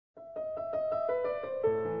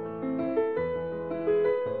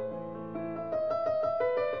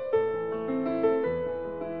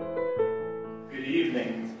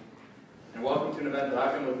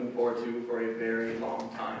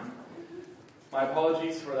My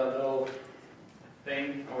apologies for that little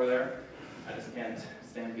thing over there. I just can't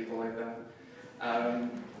stand people like that.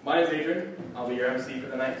 My name is Adrian. I'll be your MC for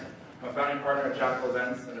the night. I'm a founding partner at Jackal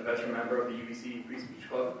Events and a veteran member of the UBC Free Speech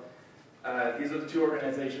Club. These are the two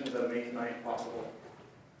organizations that have made tonight possible.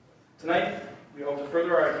 Tonight, we hope to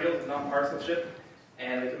further our ideals of non-partisanship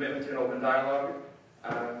and a commitment to an open dialogue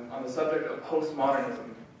on the subject of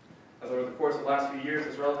postmodernism, as over the course of the last few years,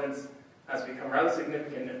 its relevance has become rather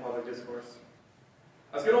significant in public discourse.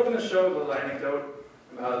 I was going to open the show with a little anecdote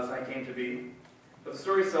about how this night came to be, but the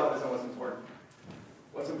story itself isn't what's important.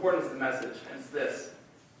 What's important is the message, and it's this.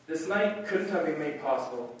 This night couldn't have been made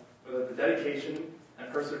possible without the dedication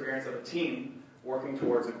and perseverance of a team working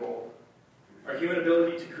towards a goal. Our human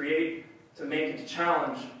ability to create, to make, and to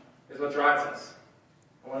challenge is what drives us.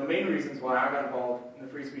 And one of the main reasons why I got involved in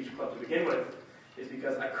the Free Speech Club to begin with is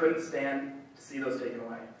because I couldn't stand to see those taken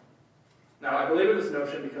away. Now, I believe in this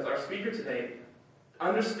notion because our speaker today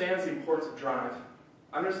understands the importance of drive,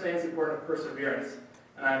 understands the importance of perseverance,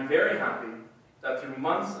 and I'm very happy that through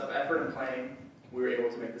months of effort and planning, we were able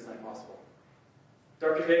to make this night possible.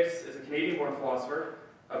 Dr. Hicks is a Canadian-born philosopher,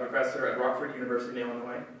 a professor at Rockford University in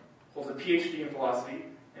Illinois, holds a PhD in philosophy,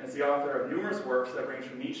 and is the author of numerous works that range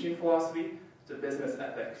from Nietzschean philosophy to business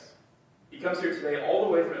ethics. He comes here today all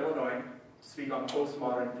the way from Illinois to speak on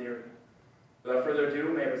postmodern theory. Without further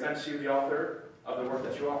ado, may I present to you the author of the work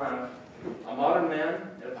that you all have, A Modern Man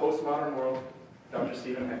in a Postmodern World, Dr.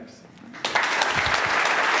 Stephen Hicks.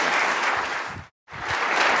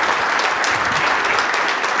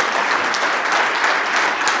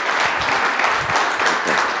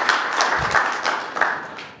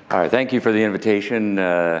 All right, thank you for the invitation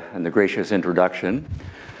and the gracious introduction.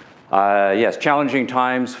 Yes, challenging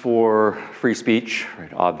times for free speech,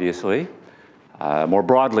 right, obviously. More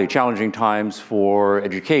broadly, challenging times for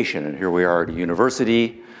education. And here we are at a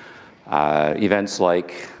university. Events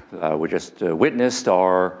like we just witnessed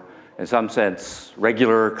are, in some sense,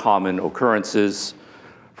 regular, common occurrences.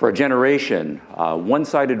 For a generation,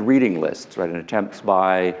 one-sided reading lists, right, and attempts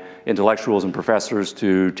by intellectuals and professors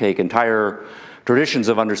to take entire traditions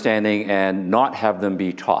of understanding and not have them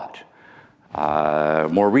be taught.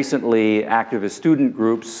 More recently, activist student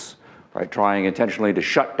groups, right, trying intentionally to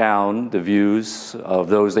shut down the views of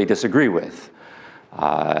those they disagree with,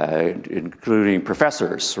 including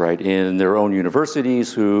professors, right, in their own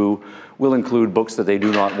universities who will include books that they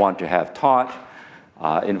do not want to have taught,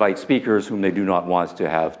 invite speakers whom they do not want to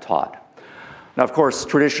have taught. Now, of course,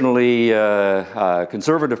 traditionally,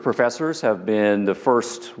 conservative professors have been the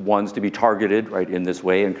first ones to be targeted, right, in this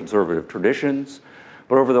way in conservative traditions.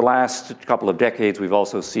 But over the last couple of decades, we've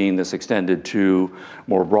also seen this extended to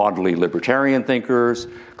more broadly libertarian thinkers,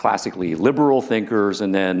 classically liberal thinkers,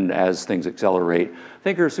 and then as things accelerate,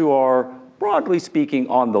 thinkers who are broadly speaking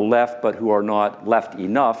on the left, but who are not left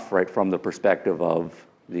enough, right, from the perspective of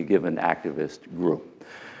the given activist group.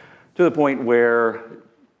 To the point where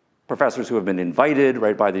professors who have been invited,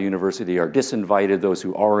 right, by the university are disinvited. Those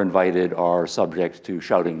who are invited are subject to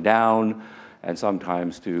shouting down and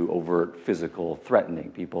sometimes to overt physical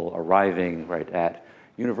threatening. People arriving, right, at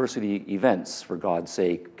university events, for God's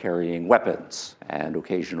sake, carrying weapons and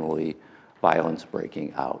occasionally violence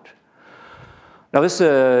breaking out. Now, this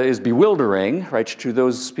is bewildering, right, to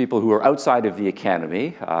those people who are outside of the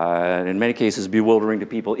academy, and in many cases bewildering to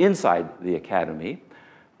people inside the academy.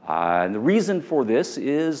 And the reason for this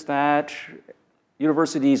is that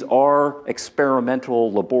universities are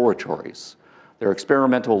experimental laboratories. They're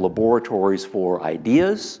experimental laboratories for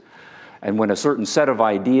ideas, and when a certain set of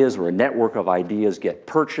ideas or a network of ideas get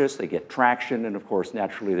purchased, they get traction, and of course,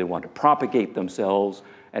 naturally, they want to propagate themselves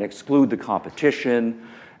and exclude the competition.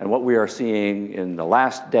 And what we are seeing in the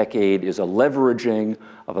last decade is a leveraging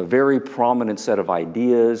of a very prominent set of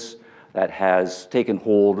ideas that has taken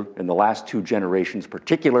hold in the last two generations,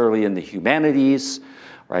 particularly in the humanities,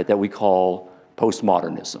 right, that we call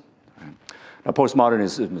postmodernism. Now,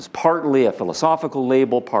 postmodernism is partly a philosophical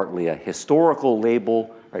label, partly a historical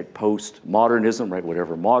label, right, postmodernism, right,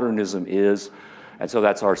 whatever modernism is, and so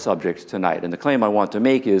that's our subject tonight. And the claim I want to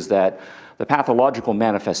make is that the pathological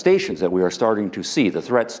manifestations that we are starting to see, the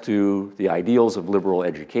threats to the ideals of liberal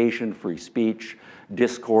education, free speech,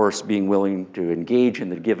 discourse, being willing to engage in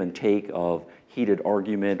the give and take of heated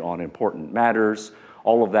argument on important matters,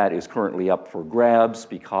 all of that is currently up for grabs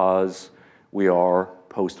because we are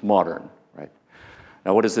postmodern, right?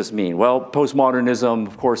 Now, what does this mean? Well, postmodernism,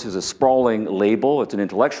 of course, is a sprawling label. It's an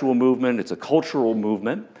intellectual movement. It's a cultural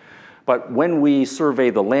movement. But when we survey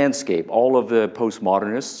the landscape, all of the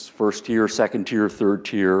postmodernists, first tier, second tier, third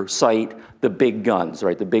tier, cite the big guns,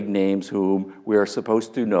 right? The big names whom we are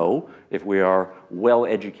supposed to know if we are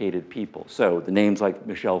well-educated people. So the names like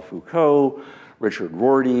Michel Foucault, Richard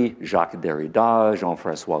Rorty, Jacques Derrida,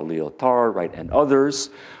 Jean-François Lyotard, right, and others,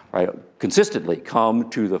 right, consistently come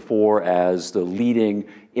to the fore as the leading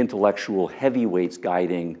intellectual heavyweights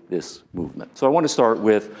guiding this movement. So I want to start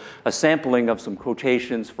with a sampling of some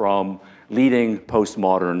quotations from leading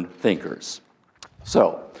postmodern thinkers.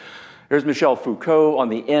 So here's Michel Foucault on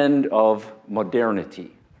the end of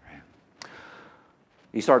modernity.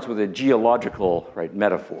 He starts with a geological, right,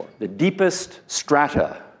 metaphor. The deepest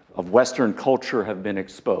strata of Western culture have been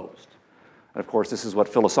exposed. And of course, this is what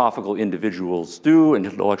philosophical individuals do, and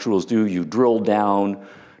intellectuals do. You drill down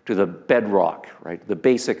to the bedrock, right, the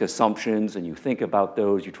basic assumptions, and you think about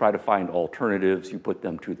those. You try to find alternatives. You put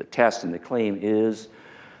them to the test, and the claim is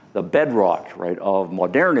the bedrock, right, of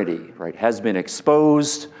modernity, right, has been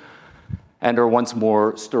exposed and are once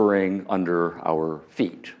more stirring under our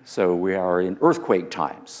feet. So we are in earthquake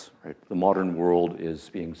times, right? The modern world is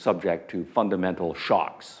being subject to fundamental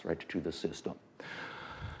shocks, right, to the system.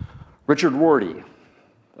 Richard Rorty,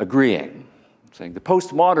 agreeing, saying the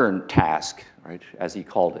postmodern task, right, as he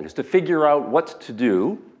called it, is to figure out what to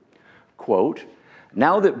do, quote,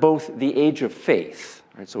 now that both the age of faith,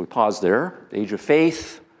 right, so we pause there, the age of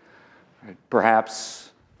faith, right, perhaps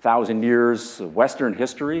 1,000 years of Western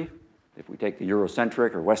history, if we take the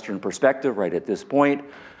Eurocentric or Western perspective right at this point,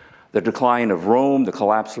 the decline of Rome, the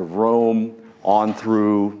collapse of Rome, on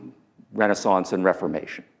through Renaissance and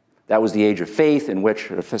Reformation. That was the age of faith in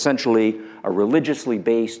which essentially a religiously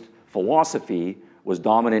based philosophy was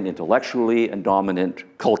dominant intellectually and dominant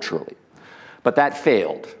culturally. But that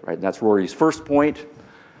failed, right? And that's Rory's first point.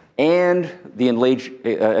 And the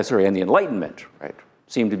Enlightenment, right,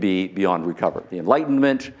 seemed to be beyond recovery. The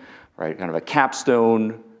Enlightenment, right, kind of a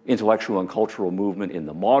capstone intellectual and cultural movement in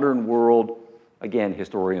the modern world. Again,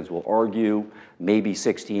 historians will argue, maybe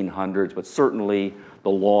 1600s, but certainly the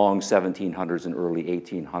long 1700s and early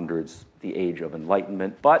 1800s, the age of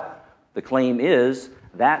enlightenment. But the claim is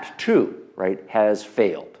that too, right, has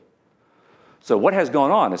failed. So what has gone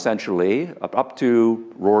on essentially up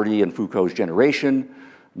to Rorty and Foucault's generation,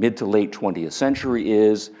 mid to late 20th century,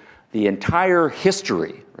 is the entire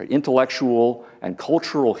history, right, intellectual and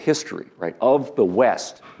cultural history, right, of the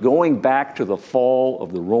West, going back to the fall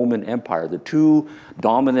of the Roman Empire. The two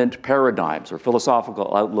dominant paradigms or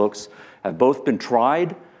philosophical outlooks have both been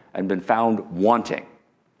tried and been found wanting.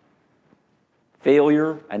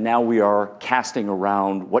 Failure, and now we are casting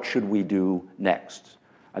around what should we do next?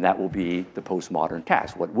 And that will be the postmodern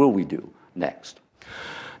task. What will we do next?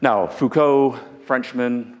 Now, Foucault,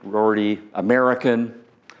 Frenchman, Rorty, American.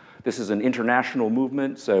 This is an international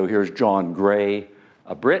movement, so here's John Gray,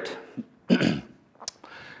 a Brit.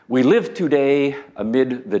 We live today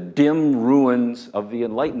amid the dim ruins of the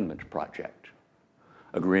Enlightenment project,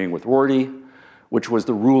 agreeing with Rorty, which was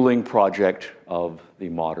the ruling project of the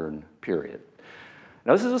modern period.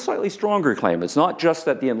 Now, this is a slightly stronger claim. It's not just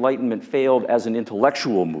that the Enlightenment failed as an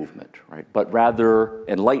intellectual movement, right, but rather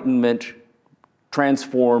Enlightenment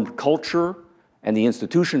transformed culture and the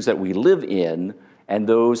institutions that we live in, and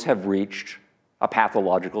those have reached a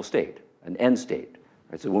pathological state, an end state.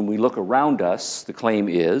 Right? So when we look around us, the claim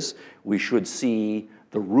is we should see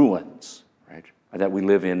the ruins, right? And that we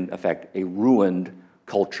live in effect, a ruined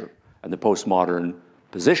culture. And the postmodern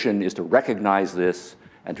position is to recognize this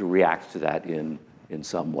and to react to that in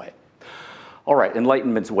some way. All right,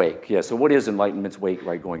 Enlightenment's wake. Yeah, so what is Enlightenment's wake,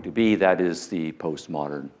 right, going to be? That is the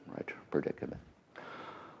postmodern, right, predicament.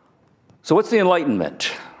 So what's the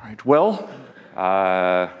Enlightenment? Right, well,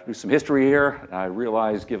 do some history here. I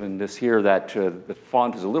realize, given this here, that the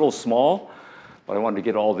font is a little small, but I wanted to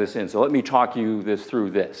get all this in. So let me talk you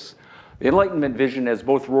through this. The Enlightenment vision, as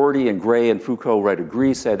both Rorty and Gray and Foucault right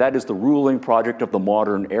agree, say that is the ruling project of the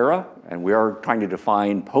modern era, and we are trying to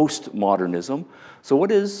define postmodernism. So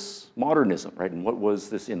what is modernism, right? And what was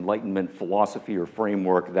this Enlightenment philosophy or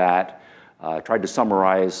framework that tried to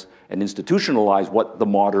summarize and institutionalize what the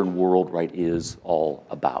modern world, right, is all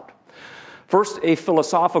about? First, a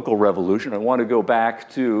philosophical revolution. I want to go back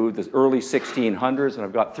to the early 1600s, and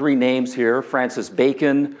I've got three names here: Francis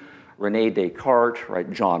Bacon, René Descartes,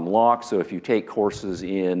 right, John Locke. So if you take courses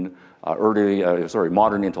in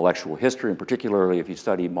modern intellectual history, and particularly if you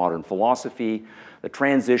study modern philosophy, the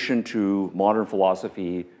transition to modern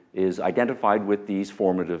philosophy is identified with these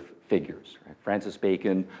formative figures. Right? Francis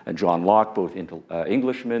Bacon and John Locke, both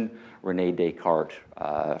Englishmen, René Descartes,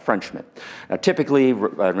 Frenchman. Now, typically,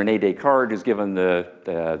 René Descartes is given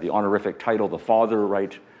the honorific title, the father,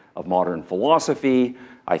 right, of modern philosophy.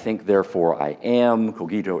 I think, therefore I am,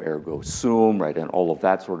 cogito ergo sum, right, and all of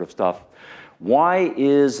that sort of stuff. Why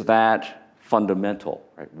is that fundamental?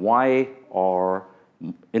 Right? Why are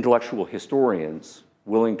intellectual historians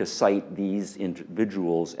willing to cite these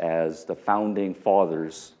individuals as the founding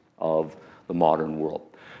fathers of the modern world.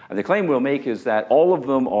 And the claim we'll make is that all of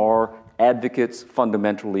them are advocates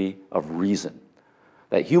fundamentally of reason,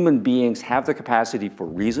 that human beings have the capacity for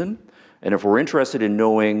reason, and if we're interested in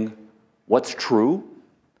knowing what's true,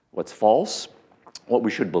 what's false, what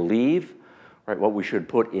we should believe, right, what we should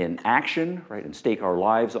put in action, right, and stake our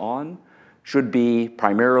lives on, should be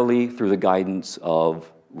primarily through the guidance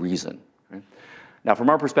of reason. Right? Now, from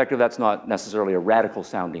our perspective, that's not necessarily a radical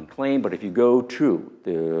sounding claim, but if you go to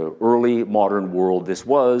the early modern world, this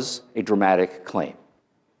was a dramatic claim.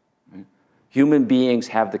 Right? Human beings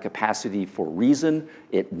have the capacity for reason,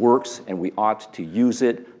 it works, and we ought to use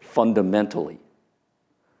it fundamentally.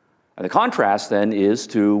 And the contrast then is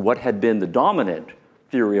to what had been the dominant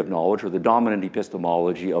theory of knowledge, or the dominant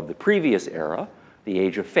epistemology of the previous era, the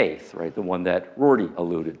age of faith, right, the one that Rorty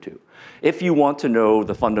alluded to. If you want to know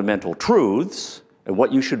the fundamental truths and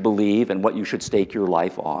what you should believe and what you should stake your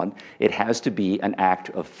life on, it has to be an act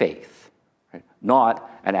of faith, right,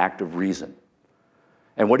 not an act of reason.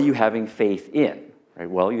 And what are you having faith in? Right?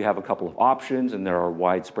 Well, you have a couple of options, and there are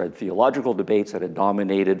widespread theological debates that have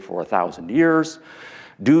dominated for 1,000 years.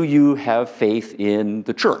 Do you have faith in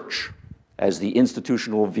the church as the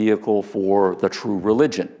institutional vehicle for the true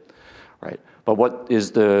religion? Right? But what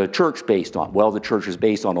is the church based on? Well, the church is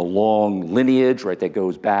based on a long lineage, right, that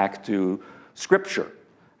goes back to Scripture.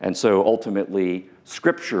 And so ultimately,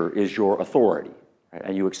 Scripture is your authority, right?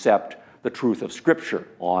 And you accept the truth of Scripture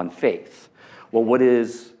on faith. Well, what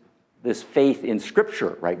is this faith in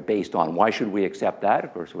Scripture, right, based on? Why should we accept that?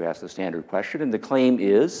 Of course, we ask the standard question, and the claim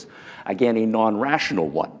is, again, a non-rational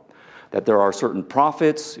one, that there are certain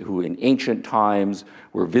prophets who in ancient times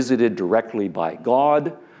were visited directly by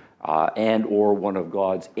God, and or one of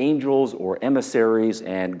God's angels or emissaries,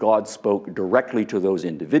 and God spoke directly to those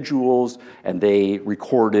individuals, and they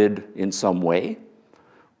recorded in some way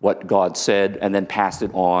what God said and then passed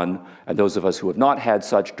it on, and those of us who have not had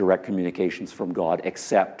such direct communications from God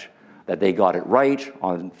accept that they got it right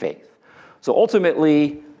on faith. So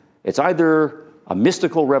ultimately, it's either a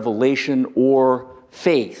mystical revelation or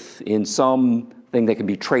faith in something that can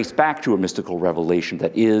be traced back to a mystical revelation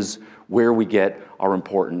that is where we get our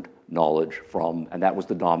important knowledge from, and that was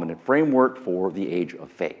the dominant framework for the age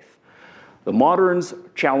of faith. The moderns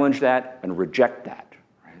challenge that and reject that.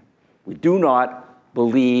 Right? We do not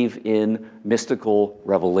believe in mystical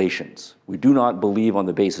revelations. We do not believe on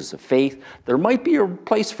the basis of faith. There might be a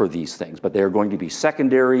place for these things, but they are going to be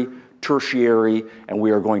secondary, tertiary, and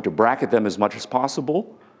we are going to bracket them as much as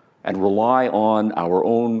possible and rely on our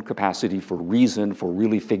own capacity for reason for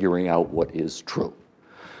really figuring out what is true.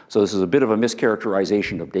 So this is a bit of a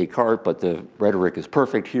mischaracterization of Descartes, but the rhetoric is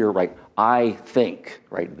perfect here, right? I think,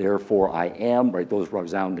 right? Therefore I am, right? Those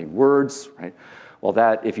resounding words, right? Well,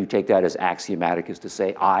 that, if you take that as axiomatic, is to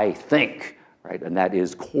say, I think, right? And that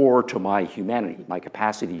is core to my humanity. My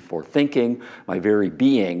capacity for thinking, my very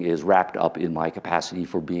being is wrapped up in my capacity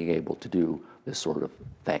for being able to do this sort of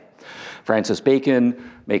thing. Francis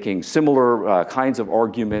Bacon making similar kinds of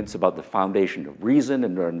arguments about the foundation of reason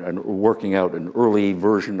and working out an early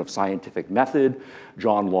version of scientific method.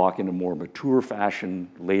 John Locke, in a more mature fashion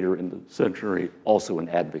later in the century, also an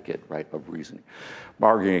advocate, right, of reasoning.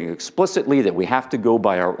 Arguing explicitly that we have to go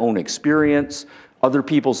by our own experience. Other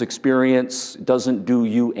people's experience doesn't do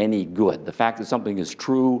you any good. The fact that something is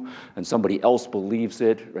true and somebody else believes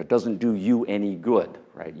it, it doesn't do you any good,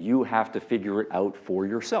 right? You have to figure it out for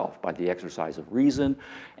yourself by the exercise of reason,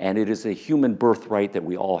 and it is a human birthright that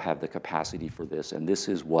we all have the capacity for this, and this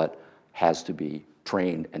is what has to be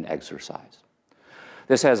trained and exercised.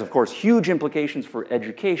 This has, of course, huge implications for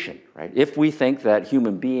education, right? If we think that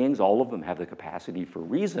human beings, all of them, have the capacity for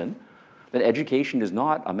reason, then education is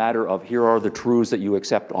not a matter of here are the truths that you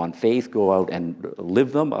accept on faith, go out and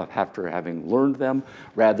live them after having learned them.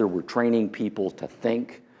 Rather, we're training people to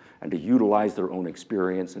think and to utilize their own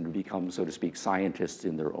experience and to become, so to speak, scientists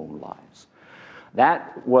in their own lives.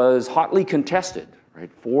 That was hotly contested, right,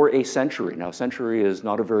 for a century. Now, a century is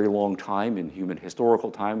not a very long time in human historical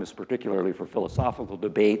time, it's particularly for philosophical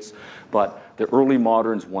debates, but the early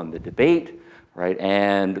moderns won the debate. Right?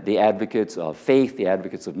 And the advocates of faith, the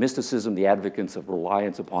advocates of mysticism, the advocates of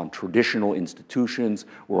reliance upon traditional institutions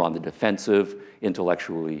were on the defensive,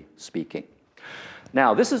 intellectually speaking.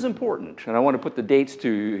 Now, this is important, and I want to put the dates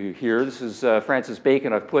to here. This is Francis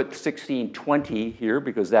Bacon. I've put 1620 here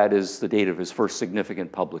because that is the date of his first significant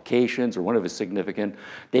publications, or one of his significant.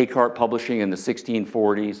 Descartes publishing in the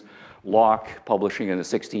 1640s. Locke publishing in the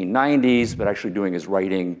 1690s, but actually doing his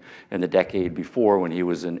writing in the decade before when he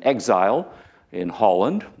was in exile in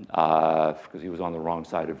Holland, because he was on the wrong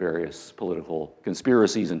side of various political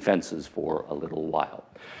conspiracies and fences for a little while.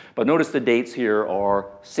 But notice the dates here are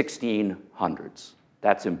 1600s.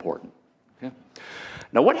 That's important. Okay?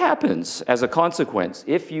 Now, what happens as a consequence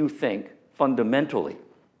if you think fundamentally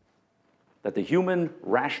that the human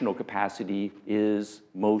rational capacity is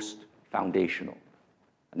most foundational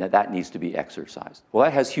and that that needs to be exercised? Well,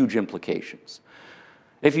 that has huge implications.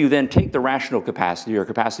 If you then take the rational capacity or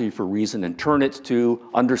capacity for reason and turn it to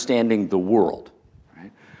understanding the world,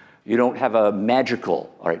 right? You don't have a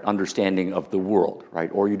magical, understanding of the world,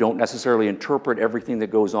 right? Or you don't necessarily interpret everything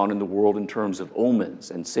that goes on in the world in terms of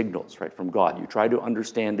omens and signals, right, from God. You try to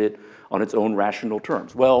understand it on its own rational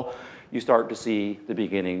terms. Well, you start to see the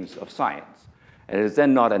beginnings of science. And it is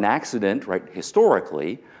then not an accident, right,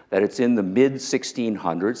 historically, that it's in the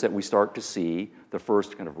mid-1600s that we start to see the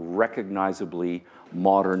first kind of recognizably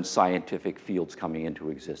modern scientific fields coming into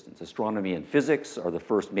existence. Astronomy and physics are the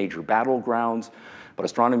first major battlegrounds, but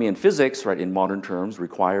astronomy and physics, right, in modern terms,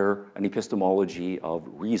 require an epistemology of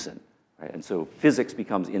reason. Right? And so physics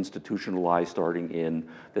becomes institutionalized starting in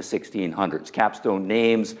the 1600s. Capstone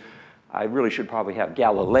names, I really should probably have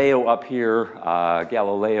Galileo up here.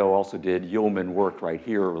 Galileo also did yeoman work right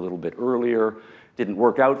here a little bit earlier. Didn't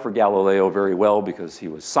work out for Galileo very well because he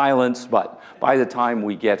was silenced, but by the time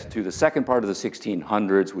we get to the second part of the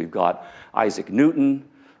 1600s, we've got Isaac Newton,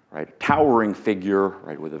 right, a towering figure,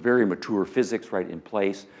 right, with a very mature physics, right, in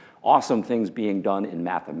place. Awesome things being done in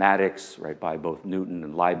mathematics, right, by both Newton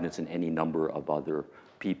and Leibniz and any number of other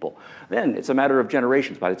people. Then it's a matter of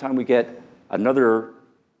generations. By the time we get another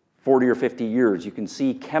 40 or 50 years, you can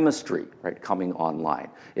see chemistry, right, coming online.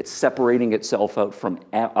 It's separating itself out from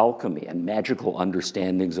alchemy and magical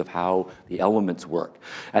understandings of how the elements work.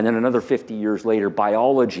 And then another 50 years later,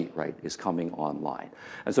 biology, right, is coming online.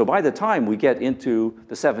 And so by the time we get into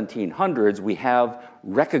the 1700s, we have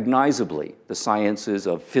recognizably the sciences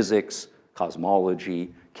of physics,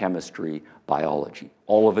 cosmology, chemistry, biology.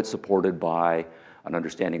 All of it supported by an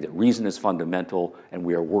understanding that reason is fundamental, and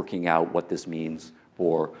we are working out what this means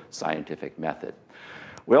for scientific method.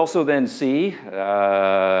 We also then see,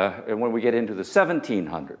 and when we get into the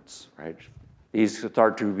 1700s, right, these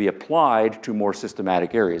start to be applied to more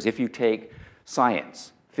systematic areas. If you take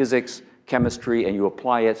science, physics, chemistry, and you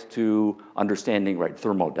apply it to understanding, right,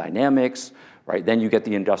 thermodynamics, right, then you get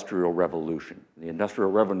the Industrial Revolution. The Industrial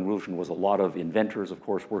Revolution was a lot of inventors, of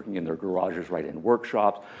course, working in their garages, right, in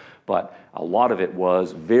workshops, but a lot of it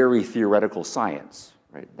was very theoretical science.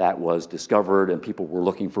 Right, that was discovered, and people were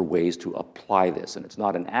looking for ways to apply this. And it's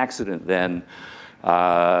not an accident then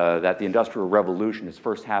that the Industrial Revolution is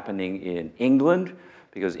first happening in England,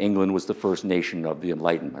 because England was the first nation of the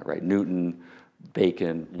Enlightenment. Right? Newton,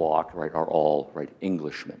 Bacon, Locke, right, are all, right,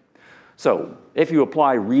 Englishmen. So if you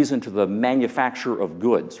apply reason to the manufacture of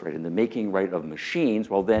goods, right, and the making, right, of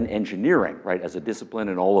machines, well, then engineering, right, as a discipline,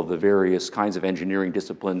 and all of the various kinds of engineering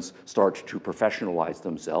disciplines start to professionalize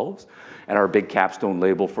themselves. And our big capstone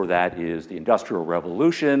label for that is the Industrial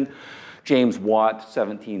Revolution. James Watt,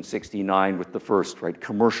 1769, with the first, right,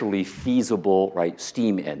 commercially feasible, right,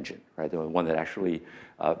 steam engine, right, the one that actually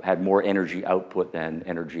had more energy output than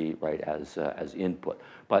energy, right, as input.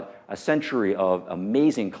 But a century of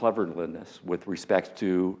amazing cleverness with respect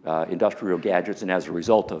to industrial gadgets, and as a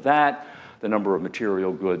result of that, the number of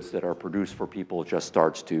material goods that are produced for people just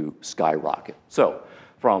starts to skyrocket. So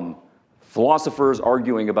from philosophers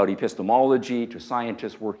arguing about epistemology, to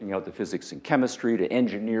scientists working out the physics and chemistry, to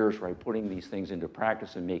engineers, right, putting these things into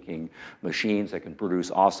practice and making machines that can produce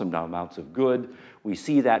awesome amounts of good. We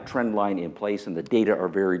see that trend line in place, and the data are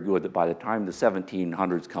very good that by the time the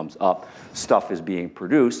 1700s comes up, stuff is being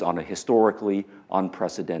produced on a historically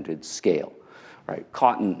unprecedented scale. Right?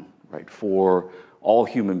 Cotton, right, for all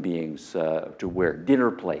human beings to wear,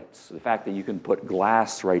 dinner plates, the fact that you can put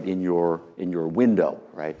glass, right, in your window,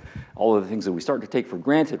 right? All of the things that we start to take for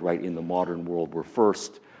granted, right, in the modern world were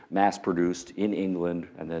first mass-produced in England,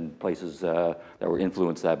 and then places that were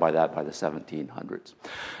influenced by that by the 1700s.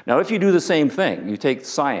 Now, if you do the same thing, you take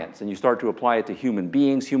science and you start to apply it to human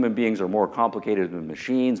beings are more complicated than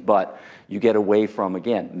machines, but you get away from,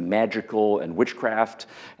 again, magical and witchcraft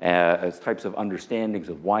as types of understandings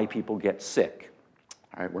of why people get sick.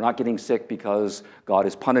 All right, we're not getting sick because God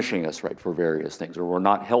is punishing us, right, for various things, or we're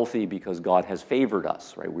not healthy because God has favored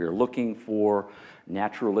us, right? We are looking for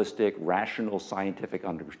naturalistic, rational, scientific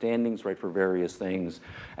understandings, right, for various things,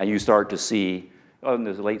 and you start to see, in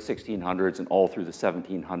the late 1600s and all through the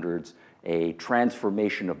 1700s, a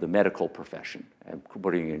transformation of the medical profession, and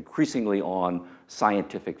putting increasingly on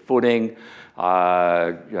scientific footing.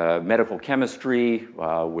 Medical chemistry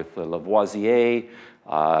with Lavoisier,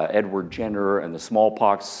 Edward Jenner and the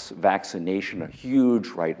smallpox vaccination, a huge,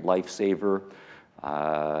 right, lifesaver.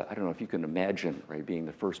 I don't know if you can imagine, right, being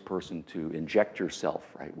the first person to inject yourself,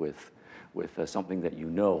 right, with something that you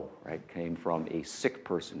know, right, came from a sick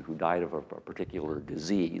person who died of a particular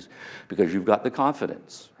disease, because you've got the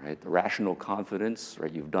confidence, right, the rational confidence,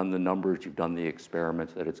 right, you've done the numbers, you've done the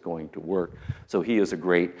experiments that it's going to work. So he is a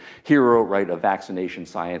great hero, right, of vaccination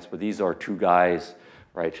science, but these are two guys,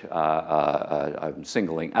 right, I'm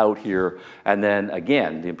singling out here. And then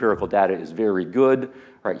again, the empirical data is very good,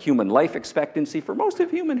 right? Human life expectancy for most of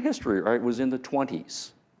human history, right, was in the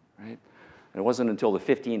 20s, right? And it wasn't until the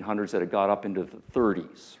 1500s that it got up into the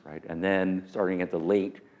 30s, right? And then starting at the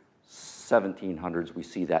late 1700s, we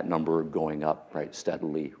see that number going up, right,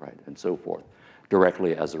 steadily, right, and so forth,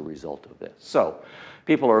 directly as a result of this. So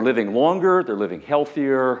people are living longer, they're living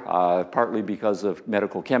healthier, partly because of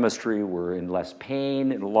medical chemistry. We're in less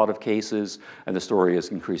pain in a lot of cases, and the story is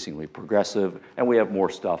increasingly progressive, and we have more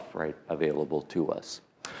stuff, right, available to us.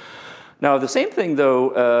 Now, the same thing,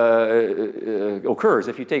 though, occurs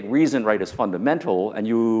if you take reason, right, as fundamental, and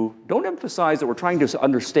you don't emphasize that we're trying to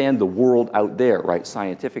understand the world out there, right,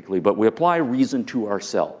 scientifically, but we apply reason to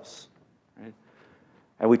ourselves, right?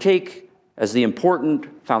 And we take as the important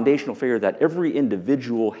foundational figure that every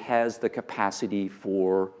individual has the capacity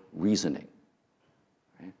for reasoning.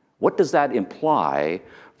 Right? What does that imply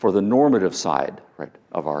for the normative side, right,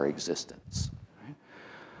 of our existence? Right?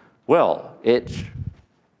 Well, it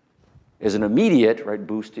is an immediate, right,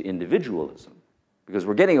 boost to individualism, because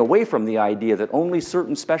we're getting away from the idea that only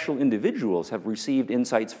certain special individuals have received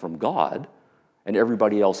insights from God, and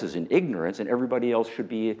everybody else is in ignorance, and everybody else should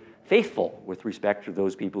be faithful with respect to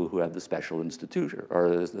those people who have the special institution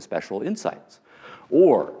or the special insights,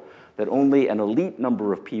 or that only an elite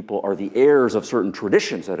number of people are the heirs of certain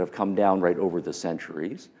traditions that have come down, right, over the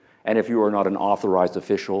centuries. And if you are not an authorized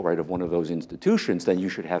official, right, of one of those institutions, then you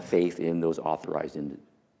should have faith in those authorized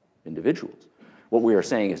individuals. What we are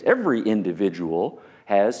saying is every individual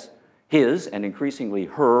has his and increasingly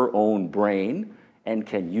her own brain and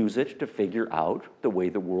can use it to figure out the way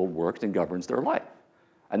the world works and governs their life.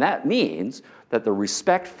 And that means that the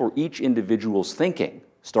respect for each individual's thinking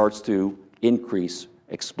starts to increase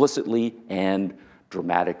explicitly and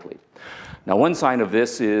dramatically. Now, one sign of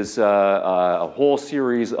this is a whole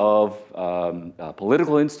series of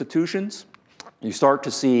political institutions. You start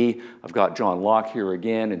to see, I've got John Locke here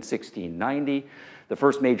again in 1690. The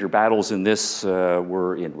first major battles in this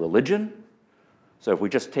were in religion. So if we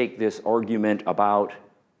just take this argument about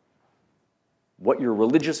what your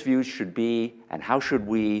religious views should be and how should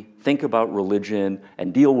we think about religion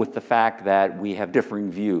and deal with the fact that we have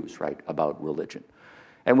differing views, right, about religion.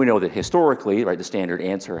 And we know that historically, right, the standard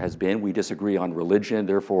answer has been, we disagree on religion,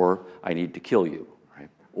 therefore I need to kill you.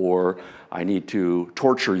 Or I need to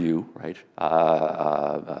torture you, right,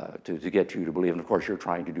 to get you to believe. And of course, you're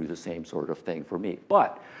trying to do the same sort of thing for me.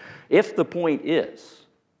 But if the point is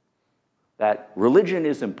that religion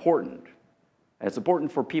is important, and it's important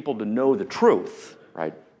for people to know the truth,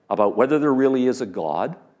 right, about whether there really is a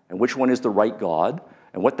God, and which one is the right God,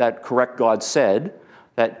 and what that correct God said,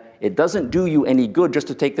 that it doesn't do you any good just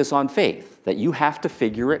to take this on faith, that you have to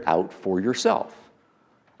figure it out for yourself.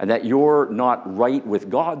 And that you're not right with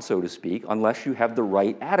God, so to speak, unless you have the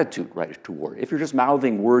right attitude, right, toward it. If you're just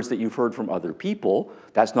mouthing words that you've heard from other people,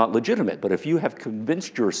 that's not legitimate. But if you have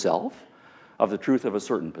convinced yourself of the truth of a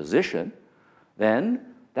certain position, then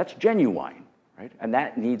that's genuine, right? And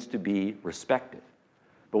that needs to be respected.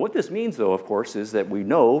 But what this means, though, of course, is that we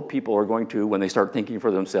know people are going to, when they start thinking for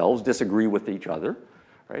themselves, disagree with each other,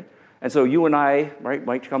 right? And so you and I, right,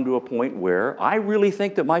 might come to a point where I really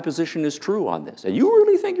think that my position is true on this, and you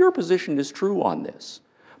really think your position is true on this.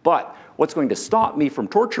 But what's going to stop me from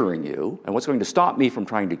torturing you, and what's going to stop me from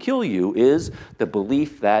trying to kill you, is the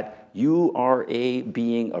belief that you are a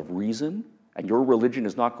being of reason, and your religion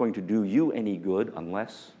is not going to do you any good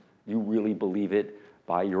unless you really believe it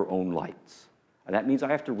by your own lights. And that means I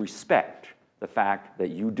have to respect the fact that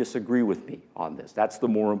you disagree with me on this. That's the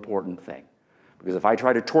more important thing. Because if I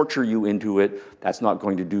try to torture you into it, that's not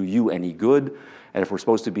going to do you any good. And if we're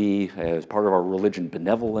supposed to be, as part of our religion,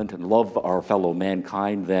 benevolent and love our fellow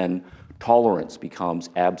mankind, then tolerance becomes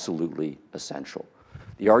absolutely essential.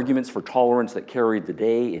 The arguments for tolerance that carried the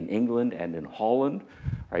day in England and in Holland,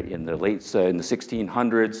 right, in the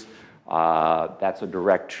 1600s, that's a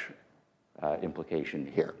direct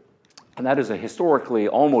implication here. And that is a historically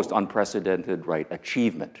almost unprecedented, right,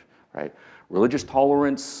 achievement, right? Religious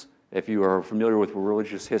tolerance If you are familiar with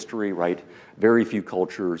religious history, right, very few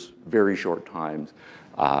cultures, very short times,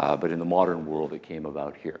 but in the modern world, it came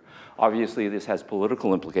about here. Obviously, this has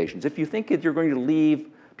political implications. If you think that you're going to leave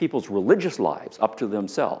people's religious lives up to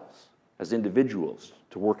themselves as individuals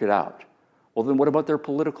to work it out, well, then what about their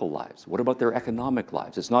political lives? What about their economic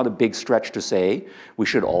lives? It's not a big stretch to say we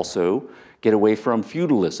should also get away from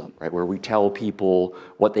feudalism, right, where we tell people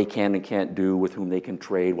what they can and can't do, with whom they can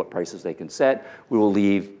trade, what prices they can set. We will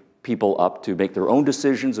leave people up to make their own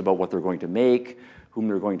decisions about what they're going to make, whom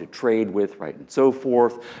they're going to trade with, right, and so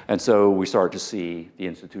forth. And so we start to see the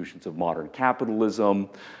institutions of modern capitalism.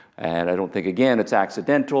 And I don't think, again, it's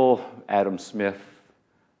accidental. Adam Smith,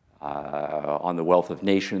 on the Wealth of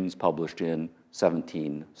Nations, published in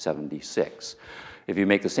 1776. If you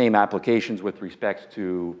make the same applications with respect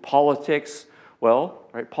to politics, well,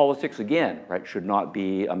 right, politics, again, right, should not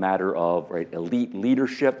be a matter of, right, elite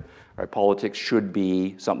leadership. Right, politics should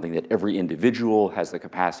be something that every individual has the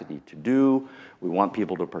capacity to do. We want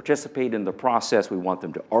people to participate in the process. We want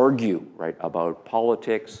them to argue, right, about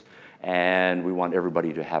politics. And we want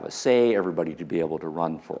everybody to have a say, everybody to be able to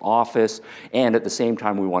run for office. And at the same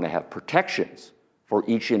time, we want to have protections for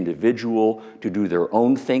each individual to do their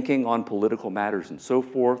own thinking on political matters and so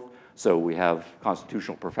forth. So we have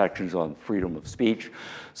constitutional protections on freedom of speech.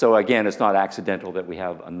 So again, it's not accidental that we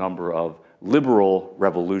have a number of liberal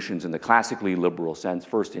revolutions in the classically liberal sense,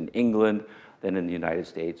 first in England, then in the United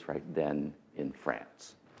States, right, then in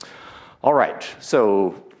France. All right,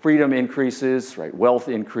 so freedom increases, right, wealth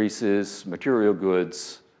increases, material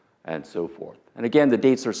goods, and so forth. And again, the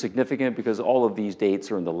dates are significant because all of these dates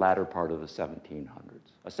are in the latter part of the 1700s.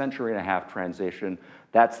 A century and a half transition,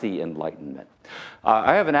 that's the Enlightenment.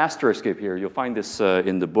 I have an asterisk up here. You'll find this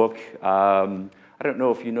in the book. I don't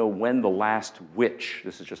know if you know when the last witch,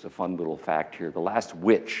 this is just a fun little fact here, the last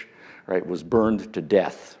witch, right, was burned to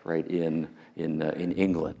death, right, in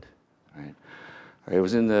England, right? It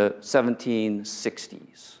was in the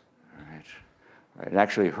 1760s, right? And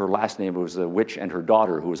actually, her last name was a witch, and her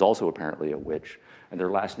daughter, who was also apparently a witch, and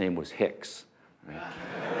their last name was Hicks. Right?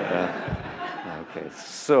 Okay,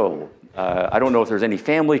 so I don't know if there's any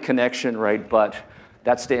family connection, right? But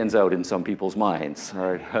that stands out in some people's minds,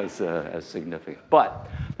 right, as significant. But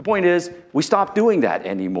the point is, we stopped doing that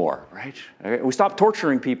anymore, right? We stopped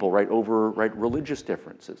torturing people, right, over, right, religious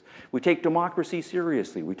differences. We take democracy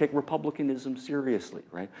seriously. We take republicanism seriously,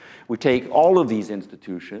 right? We take all of these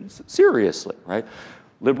institutions seriously, right?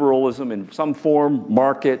 Liberalism in some form,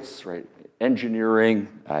 markets, right, engineering,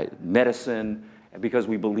 medicine, because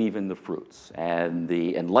we believe in the fruits. And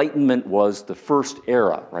the Enlightenment was the first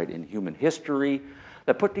era, right, in human history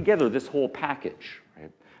that put together this whole package, right?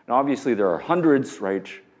 And obviously there are hundreds, right,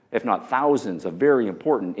 if not thousands, of very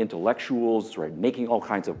important intellectuals, right, making all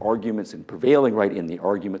kinds of arguments and prevailing, right, in the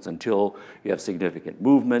arguments until you have significant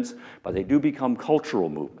movements, but they do become cultural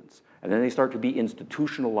movements. And then they start to be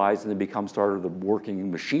institutionalized and they become sort of the working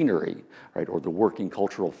machinery, right, or the working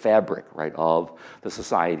cultural fabric, right, of the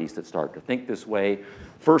societies that start to think this way.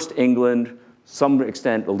 First England, some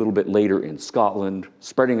extent a little bit later in Scotland,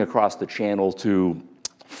 spreading across the Channel to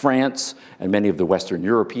France and many of the Western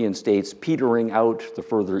European states, petering out the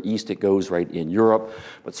further east it goes, right, in Europe,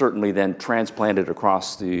 but certainly then transplanted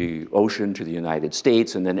across the ocean to the United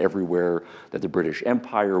States, and then everywhere that the British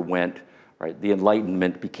Empire went, right, the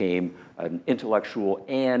Enlightenment became an intellectual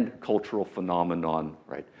and cultural phenomenon,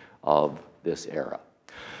 right, of this era.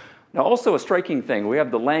 Now, also a striking thing, we have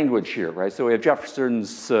the language here, right? So we have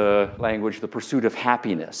Jefferson's language, the pursuit of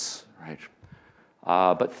happiness, right?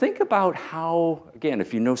 But think about how, again,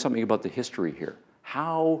 if you know something about the history here,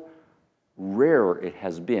 how rare it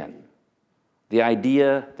has been, the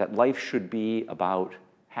idea that life should be about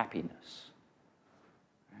happiness,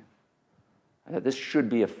 right? And that this should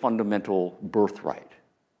be a fundamental birthright,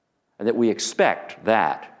 and that we expect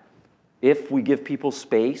that if we give people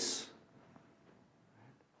space,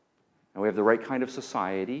 and we have the right kind of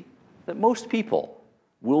society, that most people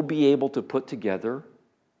will be able to put together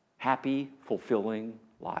happy, fulfilling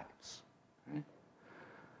lives. Right?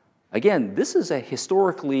 Again, this is a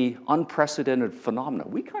historically unprecedented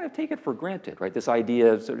phenomenon. We kind of take it for granted, right? This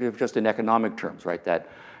idea, sort of just in economic terms, right, that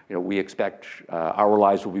we expect our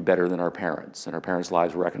lives will be better than our parents, and our parents'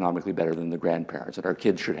 lives were economically better than the grandparents, and our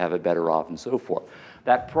kids should have it better off, and so forth.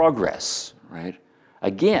 That progress, right,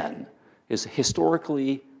 again, is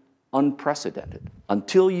historically unprecedented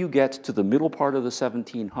until you get to the middle part of the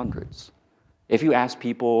 1700s. If you ask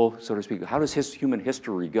people, so to speak, how does human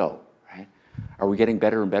history go, right? Are we getting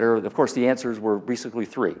better and better? Of course, the answers were basically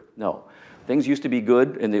three. No. Things used to be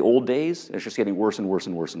good in the old days, and it's just getting worse and worse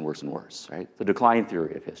and worse and worse and worse, right? The decline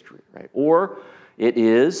theory of history, right? Or It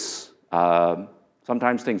is,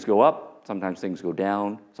 sometimes things go up, sometimes things go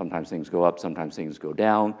down, sometimes things go up, sometimes things go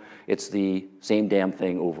down. It's the same damn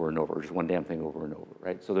thing over and over, just one damn thing over and over,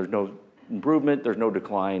 right? So there's no improvement, there's no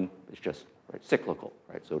decline, it's just cyclical,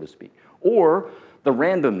 right, so to speak. Or the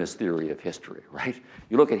randomness theory of history, right?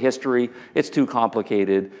 You look at history, it's too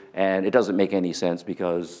complicated, and it doesn't make any sense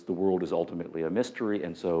because the world is ultimately a mystery,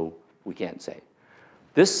 and so we can't say.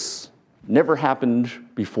 This never happened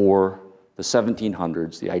before the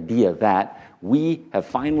 1700s, the idea that we have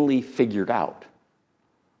finally figured out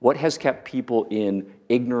what has kept people in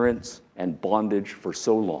ignorance and bondage for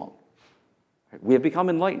so long. Right? We have become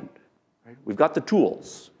enlightened. Right? We've got the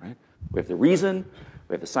tools. Right? We have the reason,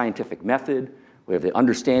 we have the scientific method, we have the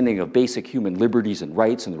understanding of basic human liberties and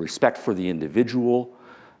rights and the respect for the individual,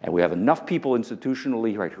 and we have enough people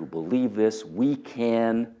institutionally, right, who believe this. We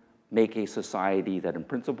can make a society that in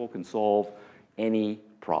principle can solve any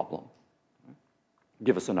problem.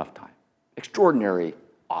 Give us enough time. Extraordinary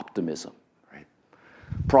optimism, right?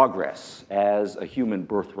 Progress as a human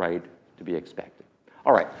birthright to be expected.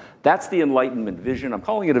 All right, that's the Enlightenment vision. I'm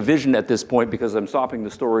calling it a vision at this point because I'm stopping the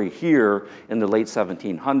story here in the late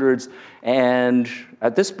 1700s. And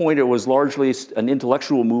at this point, it was largely an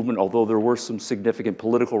intellectual movement, although there were some significant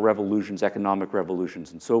political revolutions, economic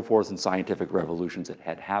revolutions, and so forth, and scientific revolutions that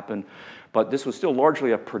had happened. But this was still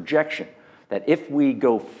largely a projection that if we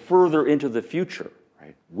go further into the future,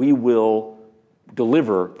 right, we will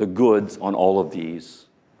deliver the goods on all of these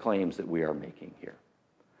claims that we are making here.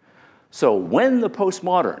 So when the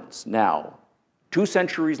postmoderns, now 2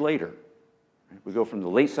 centuries later, we go from the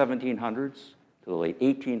late 1700s to the late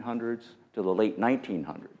 1800s to the late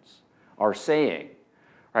 1900s, are saying,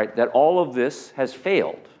 right, that all of this has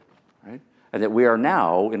failed, right, and that we are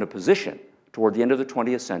now in a position toward the end of the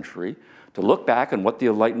 20th century to look back on what the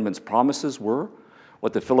Enlightenment's promises were,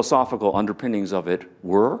 what the philosophical underpinnings of it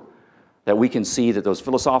were, that we can see that those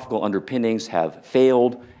philosophical underpinnings have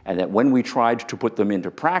failed, and that when we tried to put them into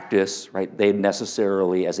practice, right, they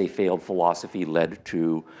necessarily, as a failed philosophy, led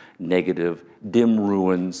to negative, dim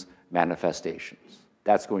ruins manifestations.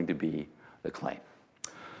 That's going to be the claim.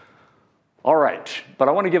 All right, but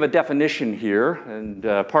I want to give a definition here, and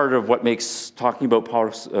part of what makes talking about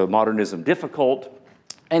postmodernism difficult,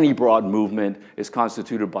 any broad movement is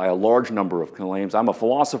constituted by a large number of claims. I'm a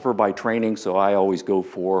philosopher by training, so I always go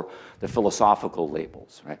for the philosophical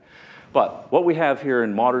labels, right? But what we have here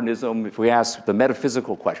in modernism, if we ask the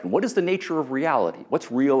metaphysical question, what is the nature of reality? What's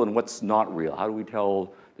real and what's not real? How do we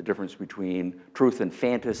tell the difference between truth and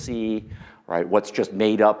fantasy, right? What's just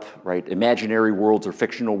made up, right? Imaginary worlds or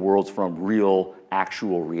fictional worlds from real,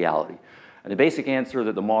 actual reality. And the basic answer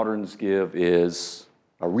that the moderns give is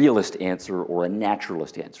a realist answer or a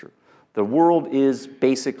naturalist answer. The world is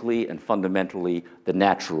basically and fundamentally the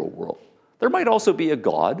natural world. There might also be a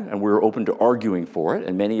God, and we're open to arguing for it,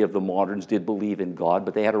 and many of the moderns did believe in God,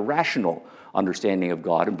 but they had a rational understanding of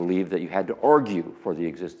God and believed that you had to argue for the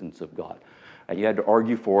existence of God. And you had to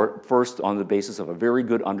argue for it first on the basis of a very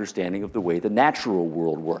good understanding of the way the natural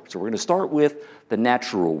world works. So we're going to start with the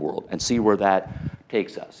natural world and see where that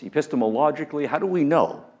takes us. Epistemologically, how do we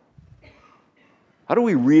know? How do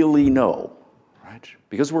we really know, right?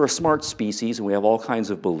 Because we're a smart species and we have all kinds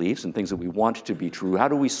of beliefs and things that we want to be true, how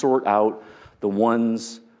do we sort out the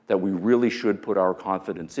ones that we really should put our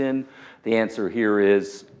confidence in? The answer here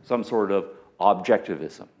is some sort of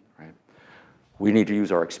objectivism, right? We need to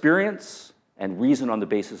use our experience and reason on the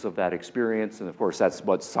basis of that experience, and of course that's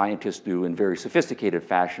what scientists do in very sophisticated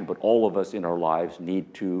fashion, but all of us in our lives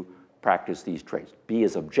need to practice these traits. Be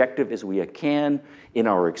as objective as we can in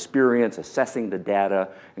our experience, assessing the data,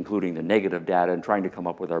 including the negative data, and trying to come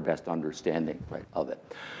up with our best understanding, right, of it.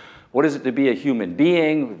 What is it to be a human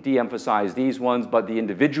being? We've de-emphasized these ones, but the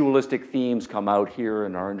individualistic themes come out here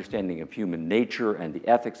in our understanding of human nature and the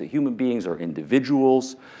ethics that human beings are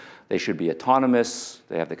individuals. They should be autonomous.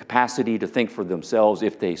 They have the capacity to think for themselves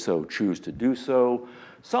if they so choose to do so.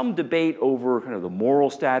 Some debate over kind of the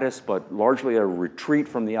moral status, but largely a retreat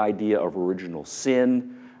from the idea of original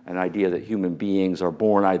sin, an idea that human beings are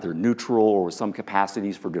born either neutral or with some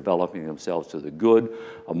capacities for developing themselves to the good,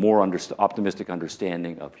 a more optimistic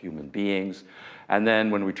understanding of human beings. And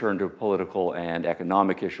then when we turn to political and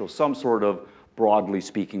economic issues, some sort of, broadly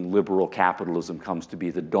speaking, liberal capitalism comes to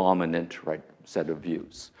be the dominant, right, set of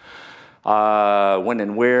views. When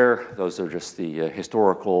and where, those are just the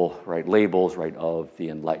historical, right, labels, right, of the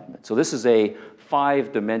Enlightenment. So this is a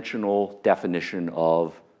 5-dimensional definition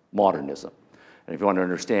of modernism. And if you want to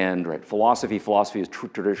understand, right, philosophy is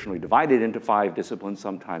traditionally divided into 5 disciplines,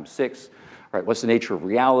 sometimes 6. Right, what's the nature of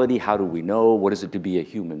reality? How do we know? What is it to be a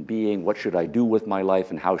human being? What should I do with my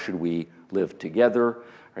life, and how should we live together?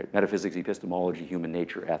 Right, metaphysics, epistemology, human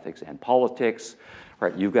nature, ethics, and politics.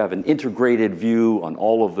 Right, you have an integrated view on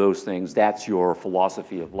all of those things. That's your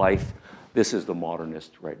philosophy of life. This is the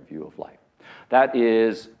modernist, right, view of life. That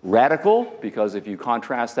is radical, because if you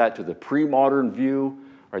contrast that to the pre-modern view,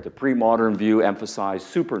 right, the pre-modern view emphasized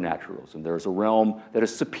supernaturalism. There's a realm that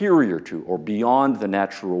is superior to or beyond the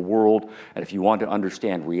natural world, and if you want to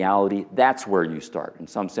understand reality, that's where you start. In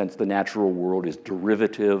some sense, the natural world is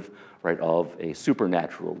derivative, right, of a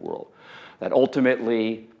supernatural world. That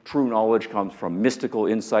ultimately, true knowledge comes from mystical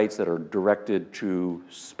insights that are directed to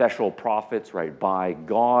special prophets, right, by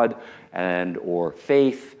God and or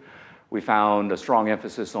faith. We found a strong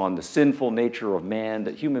emphasis on the sinful nature of man,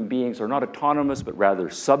 that human beings are not autonomous, but rather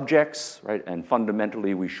subjects, right? And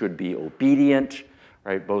fundamentally, we should be obedient,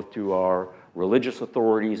 right? Both to our religious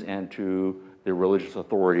authorities and to the religious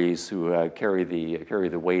authorities who carry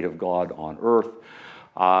the weight of God on earth.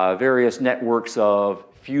 Various networks of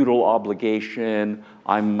feudal obligation.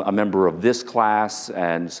 I'm a member of this class,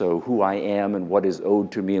 and so who I am and what is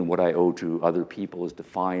owed to me and what I owe to other people is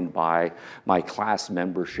defined by my class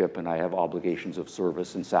membership, and I have obligations of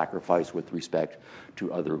service and sacrifice with respect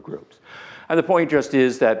to other groups. And the point just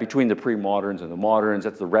is that between the pre-moderns and the moderns,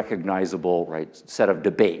 that's the recognizable, right, set of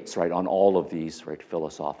debates, right, on all of these, right,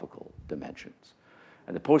 philosophical dimensions.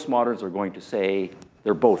 And the postmoderns are going to say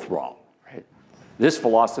they're both wrong. This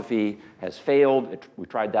philosophy has failed. We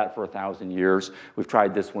tried that for 1,000 years. We've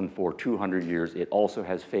tried this one for 200 years. It also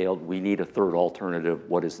has failed. We need a third alternative.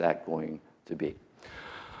 What is that going to be?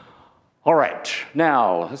 All right,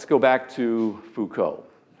 now let's go back to Foucault.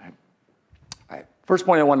 All right. First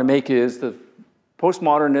point I want to make is the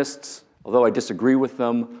postmodernists, although I disagree with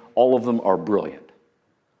them, all of them are brilliant.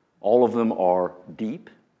 All of them are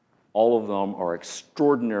deep. All of them are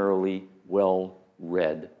extraordinarily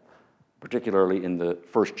well-read, particularly in the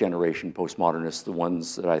first generation postmodernists, the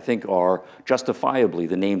ones that I think are justifiably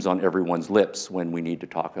the names on everyone's lips when we need to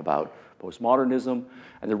talk about postmodernism.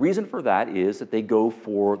 And the reason for that is that they go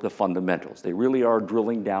for the fundamentals. They really are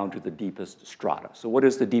drilling down to the deepest strata. So what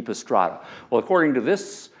is the deepest strata? Well, according to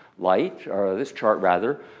this this chart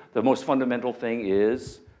rather, the most fundamental thing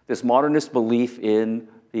is this modernist belief in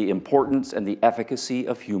the importance and the efficacy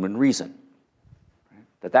of human reason.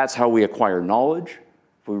 Right? That's how we acquire knowledge.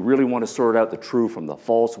 If we really want to sort out the true from the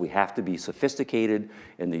false, we have to be sophisticated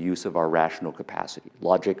in the use of our rational capacity,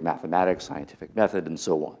 logic, mathematics, scientific method, and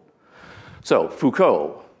so on. So,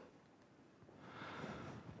 Foucault.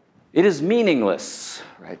 It is meaningless,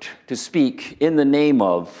 right, to speak in the name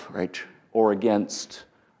of, right, or against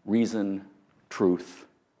reason, truth,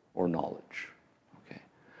 or knowledge. Okay.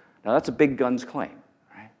 Now, that's a big guns claim,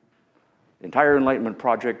 right? The entire Enlightenment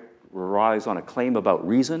project relies on a claim about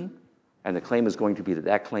reason. And the claim is going to be that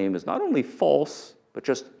that claim is not only false, but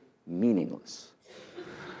just meaningless.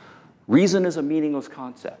 Reason is a meaningless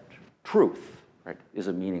concept. Truth, right, is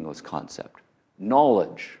a meaningless concept.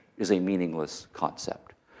 Knowledge is a meaningless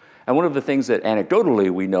concept. And one of the things that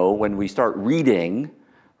anecdotally we know when we start reading,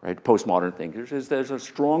 right, postmodern thinkers is there's a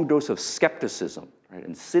strong dose of skepticism, right,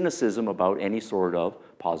 and cynicism about any sort of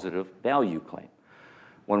positive value claim.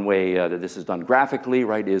 One way that this is done graphically,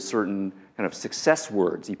 right, is certain kind of success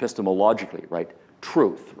words epistemologically, right?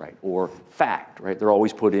 Truth, right, or fact, right? They're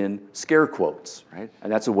always put in scare quotes, right?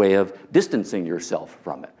 And that's a way of distancing yourself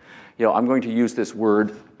from it. You know, I'm going to use this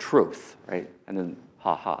word truth, right? And then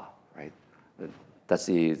ha-ha, right? That's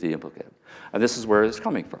the implicative. And this is where it's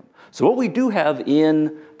coming from. So what we do have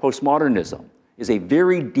in postmodernism is a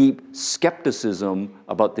very deep skepticism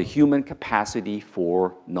about the human capacity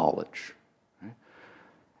for knowledge.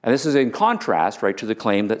 And this is in contrast, right, to the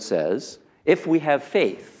claim that says, if we have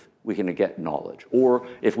faith, we can get knowledge. Or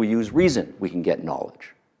if we use reason, we can get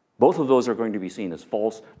knowledge. Both of those are going to be seen as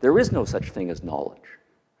false. There is no such thing as knowledge.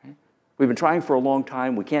 Right? We've been trying for a long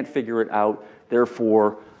time. We can't figure it out.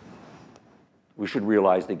 Therefore, we should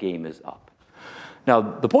realize the game is up. Now,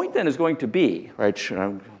 the point then is going to be, right, and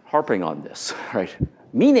I'm harping on this, right?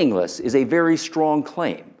 Meaningless is a very strong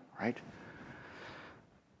claim, right?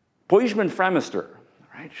 Poisman fremister.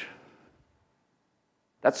 Right?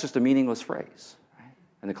 That's just a meaningless phrase. Right?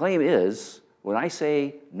 And the claim is, when I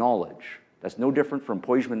say knowledge, that's no different from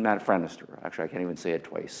Poisman fremister. Actually, I can't even say it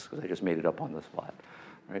twice, because I just made it up on the spot.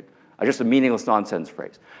 Right? Just a meaningless nonsense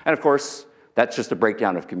phrase. And of course, that's just a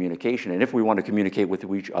breakdown of communication. And if we want to communicate with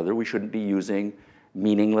each other, we shouldn't be using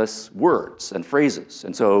meaningless words and phrases.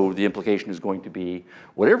 And so the implication is going to be,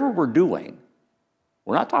 whatever we're doing,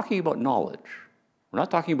 we're not talking about knowledge. We're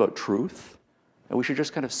not talking about truth. And we should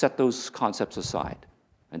just kind of set those concepts aside.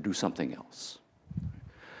 and do something else.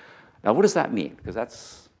 Now, what does that mean? Because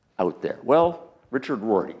that's out there. Well, Richard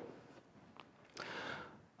Rorty.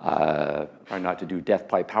 Try not to do death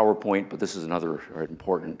by PowerPoint, but this is another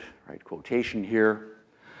important quotation here.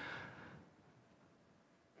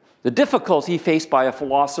 The difficulty faced by a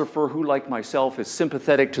philosopher who, like myself, is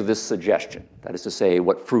sympathetic to this suggestion, that is to say,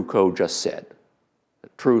 what Foucault just said,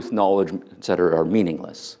 that truth, knowledge, etc. are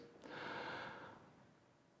meaningless.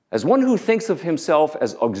 As one who thinks of himself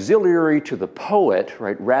as auxiliary to the poet,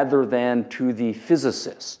 rather than to the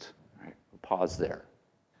physicist. Pause there.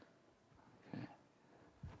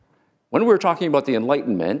 When we were talking about the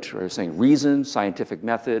Enlightenment, we were saying reason, scientific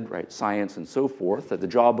method, science, and so forth, that the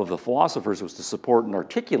job of the philosophers was to support and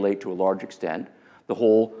articulate to a large extent the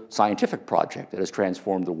whole scientific project that has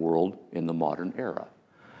transformed the world in the modern era.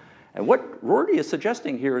 And what Rorty is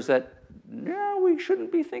suggesting here is that, no, we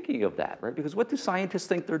shouldn't be thinking of that, because what do scientists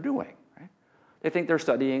think they're doing? They think they're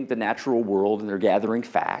studying the natural world and they're gathering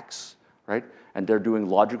facts, and they're doing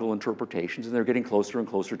logical interpretations, and they're getting closer and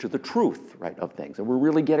closer to the truth, of things. And we're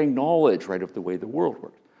really getting knowledge, of the way the world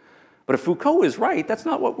works. But if Foucault is right, that's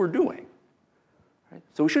not what we're doing.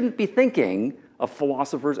 So we shouldn't be thinking of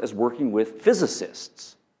philosophers as working with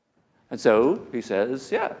physicists. And so he says,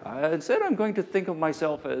 yeah, instead I'm going to think of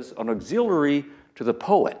myself as an auxiliary to the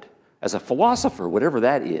poet. As a philosopher, whatever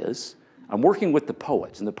that is, I'm working with the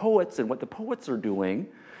poets. And the poets, and what the poets are doing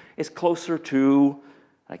is closer to,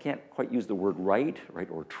 I can't quite use the word right,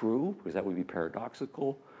 or true, because that would be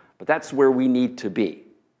paradoxical, but that's where we need to be.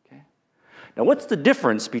 Okay? Now, what's the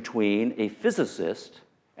difference between a physicist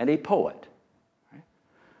and a poet?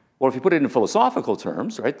 Well, if you put it in philosophical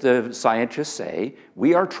terms, the scientists say,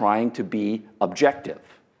 we are trying to be objective.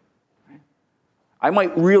 I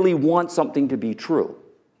might really want something to be true.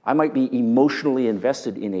 I might be emotionally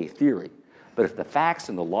invested in a theory. But if the facts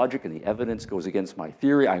and the logic and the evidence goes against my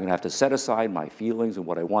theory, I'm going to have to set aside my feelings and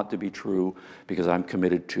what I want to be true because I'm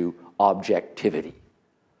committed to objectivity.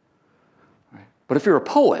 But if you're a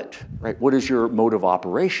poet, what is your mode of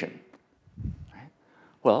operation?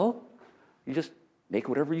 Well, you just make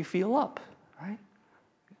whatever you feel up.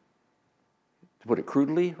 To put it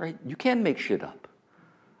crudely, you can make shit up.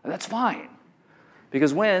 And that's fine.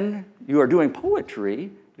 Because when you are doing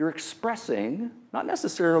poetry, you're expressing not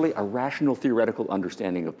necessarily a rational theoretical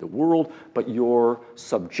understanding of the world, but your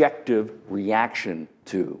subjective reaction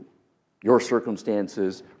to your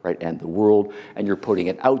circumstances, and the world, and you're putting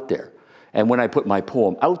it out there. And when I put my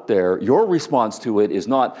poem out there, your response to it is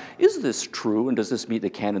not, is this true, and does this meet the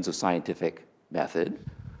canons of scientific method?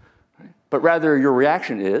 But rather, your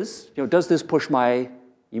reaction is, does this push my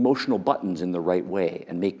emotional buttons in the right way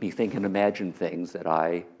and make me think and imagine things that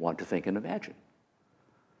I want to think and imagine?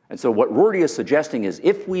 And so what Rorty is suggesting is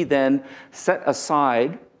if we then set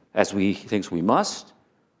aside, as we think we must,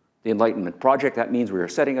 the Enlightenment project, that means we are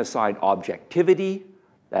setting aside objectivity,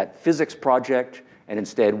 that physics project, and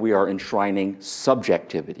instead we are enshrining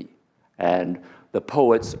subjectivity. And the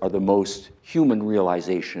poets are the most human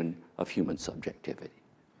realization of human subjectivity.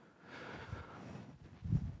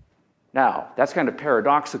 Now, that's kind of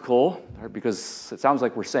paradoxical, because it sounds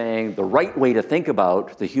like we're saying the right way to think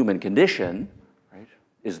about the human condition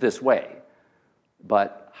is this way.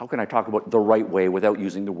 But how can I talk about the right way without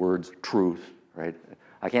using the words truth,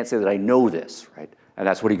 I can't say that I know this, And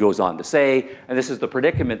that's what he goes on to say, and this is the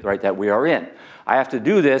predicament, that we are in. I have to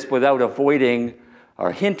do this without avoiding,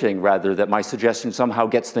 or hinting, rather, that my suggestion somehow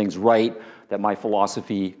gets things right, that my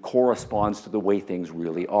philosophy corresponds to the way things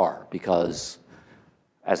really are, because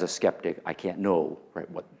as a skeptic, I can't know,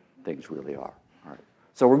 what things really are. All right.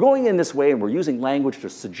 So we're going in this way, and we're using language to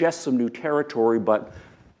suggest some new territory, but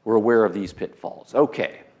we're aware of these pitfalls.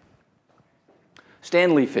 Okay.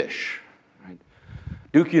 Stanley Fish,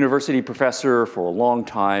 Duke University professor for a long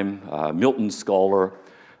time, Milton scholar,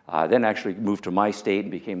 then actually moved to my state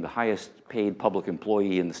and became the highest paid public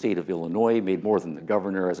employee in the state of Illinois, made more than the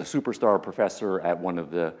governor as a superstar professor at one of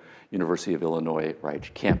the University of Illinois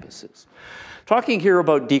campuses. Talking here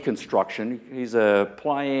about deconstruction, he's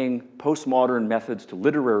applying postmodern methods to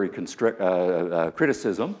literary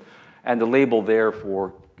criticism, and the label there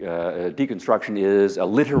for deconstruction is a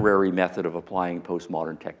literary method of applying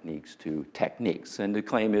postmodern techniques to techniques. And the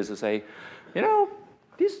claim is to say,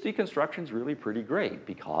 this deconstruction's really pretty great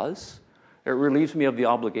because it relieves me of the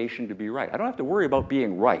obligation to be right. I don't have to worry about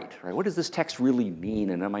being right? What does this text really mean,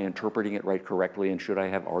 and am I interpreting it correctly, and should I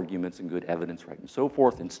have arguments and good evidence, and so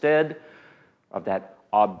forth. Instead of that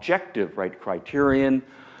objective, criterion,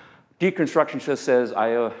 deconstruction just says,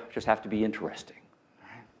 I just have to be interesting.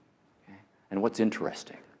 Okay. And what's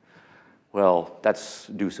interesting? Well, that's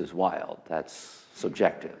deuces wild. That's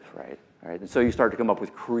subjective, right? And so you start to come up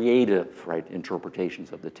with creative, right,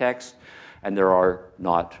 interpretations of the text, and there are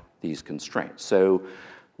not these constraints. So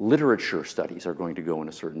literature studies are going to go in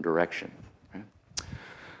a certain direction. Right?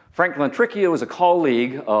 Frank Lantricchia was a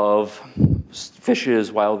colleague of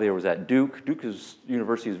Fish's while they was at Duke. Duke's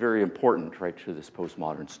university is very important, right, to this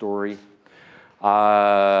postmodern story.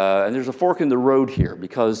 And there's a fork in the road here,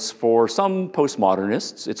 because for some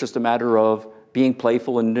postmodernists, it's just a matter of being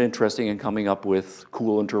playful and interesting and coming up with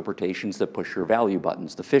cool interpretations that push your value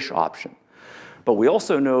buttons, the Fish option. But we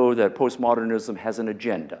also know that postmodernism has an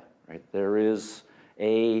agenda, right? There is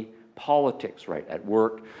a politics, right, at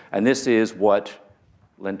work, and this is what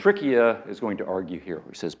Lantricchia is going to argue here.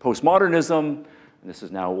 He says, postmodernism, and this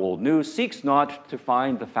is now old news, seeks not to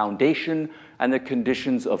find the foundation and the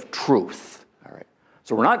conditions of truth. All right.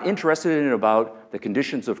 So we're not interested in about the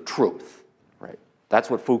conditions of truth, right? That's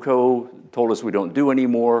what Foucault told us we don't do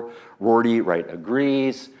anymore. Rorty, right,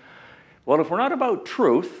 agrees. Well, if we're not about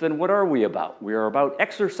truth, then what are we about? We are about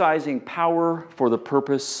exercising power for the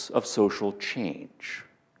purpose of social change.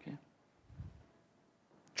 Okay?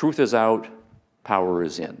 Truth is out, power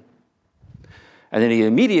is in. And then he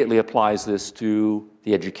immediately applies this to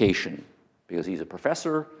the education, because he's a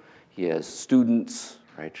professor, he has students,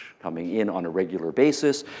 right, coming in on a regular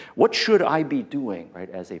basis. What should I be doing, right,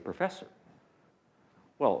 as a professor?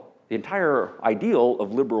 Well, the entire ideal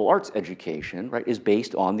of liberal arts education, right, is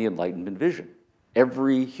based on the Enlightenment vision.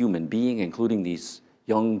 Every human being, including these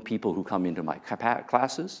young people who come into my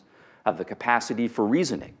classes, have the capacity for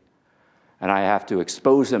reasoning. And I have to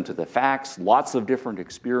expose them to the facts, lots of different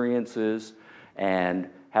experiences, and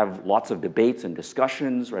have lots of debates and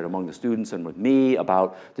discussions, right, among the students and with me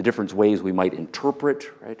about the different ways we might interpret,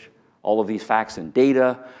 right, all of these facts and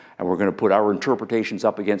data. And we're going to put our interpretations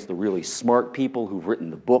up against the really smart people who've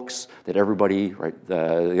written the books that everybody, right,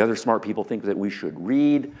 the other smart people think that we should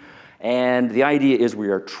read. And the idea is we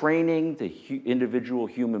are training the individual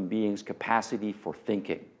human being's capacity for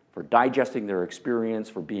thinking, for digesting their experience,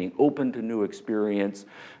 for being open to new experience,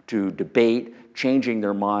 to debate, changing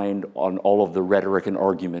their mind on all of the rhetoric and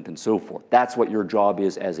argument and so forth. That's what your job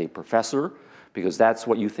is as a professor, because that's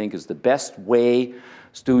what you think is the best way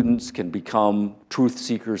students can become truth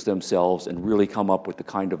seekers themselves and really come up with the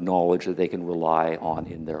kind of knowledge that they can rely on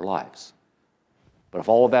in their lives. But if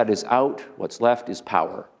all of that is out, what's left is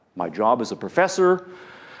power. My job as a professor,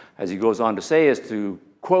 as he goes on to say, is to,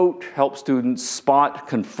 quote, help students spot,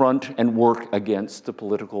 confront, and work against the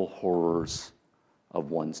political horrors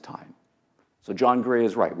of one's time. So John Gray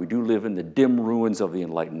is right. We do live in the dim ruins of the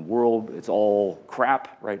enlightened world. It's all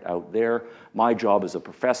crap right out there. My job as a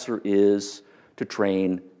professor is to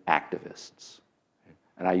train activists.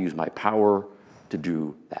 And I use my power to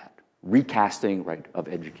do that. Recasting, right, of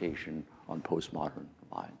education on postmodern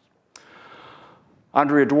lines.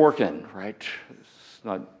 Andrea Dworkin, right? It's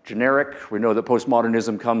not generic. We know that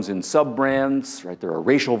postmodernism comes in sub-brands, right? There are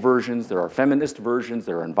racial versions, there are feminist versions,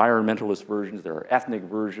 there are environmentalist versions, there are ethnic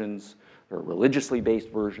versions, there are religiously based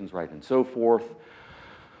versions, right, and so forth.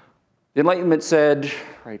 The Enlightenment said,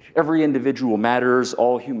 right, every individual matters.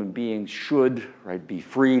 All human beings should, right, be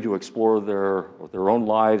free to explore their own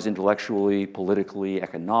lives intellectually, politically,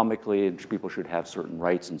 economically, and people should have certain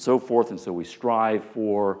rights and so forth. And so we strive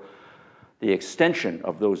for the extension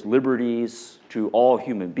of those liberties to all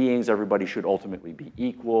human beings. Everybody should ultimately be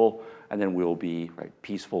equal, and then we'll be, right,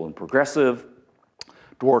 peaceful and progressive.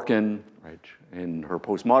 Dworkin, right, in her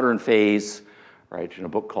postmodern phase, right, in a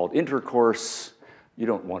book called Intercourse. You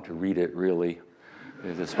don't want to read it, really,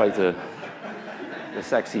 despite the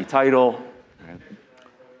sexy title.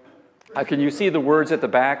 Right. Can you see the words at the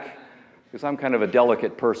back? Because I'm kind of a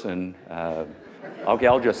delicate person. Okay,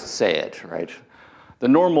 I'll just say it, right? The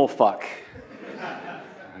normal fuck,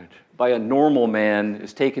 right, by a normal man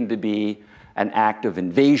is taken to be an act of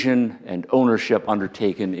invasion and ownership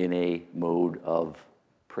undertaken in a mode of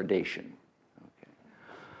predation.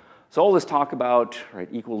 So all this talk about, right,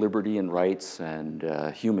 equal liberty and rights and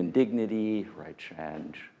human dignity, right,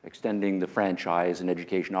 and extending the franchise and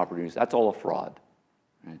education opportunities, that's all a fraud.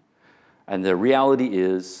 Right? And the reality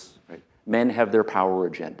is, right, men have their power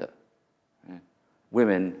agenda. Right?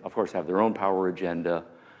 Women, of course, have their own power agenda,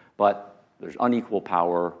 but there's unequal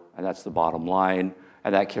power, and that's the bottom line,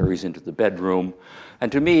 and that carries into the bedroom. And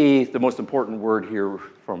to me, the most important word here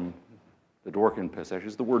from the Dworkin passage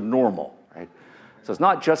is the word normal, right? So it's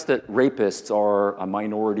not just that rapists are a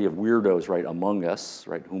minority of weirdos, right, among us,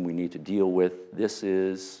 right, whom we need to deal with. This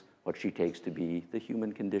is what she takes to be the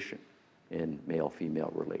human condition in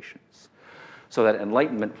male-female relations. So that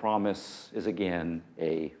Enlightenment promise is, again,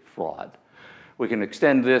 a fraud. We can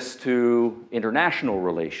extend this to international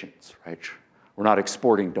relations, right? We're not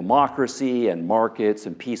exporting democracy and markets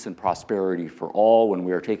and peace and prosperity for all when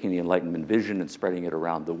we are taking the Enlightenment vision and spreading it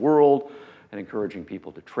around the world and encouraging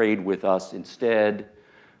people to trade with us. Instead,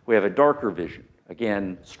 we have a darker vision.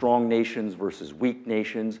 Again, strong nations versus weak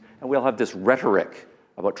nations, and we all have this rhetoric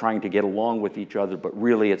about trying to get along with each other, but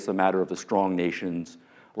really it's a matter of the strong nations,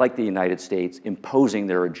 like the United States, imposing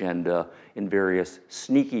their agenda in various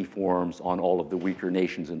sneaky forms on all of the weaker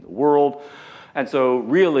nations in the world. And so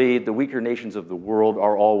really, the weaker nations of the world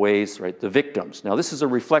are always, right, the victims. Now, this is a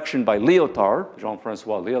reflection by Lyotard,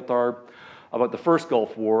 Jean-Francois Lyotard, about the first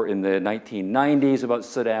Gulf War in the 1990s, about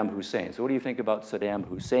Saddam Hussein. So what do you think about Saddam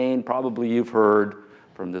Hussein? Probably you've heard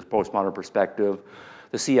from this postmodern perspective,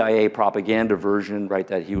 the CIA propaganda version, right,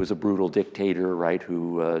 that he was a brutal dictator, right,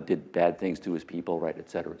 who did bad things to his people, right, et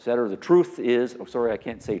cetera, et cetera. The truth is, oh, sorry, I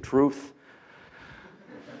can't say truth.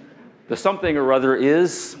 The something or other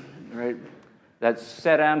is, right, that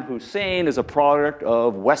Saddam Hussein is a product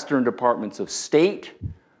of Western departments of state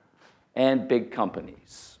and big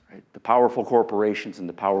companies, right? The powerful corporations and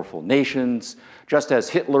the powerful nations, just as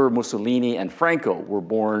Hitler, Mussolini, and Franco were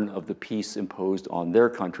born of the peace imposed on their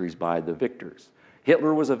countries by the victors.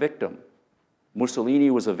 Hitler was a victim.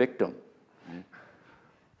 Mussolini was a victim. Right?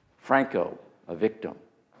 Franco, a victim.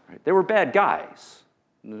 Right? They were bad guys.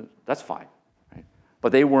 That's fine. Right?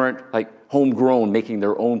 But they weren't like homegrown, making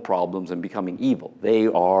their own problems and becoming evil. They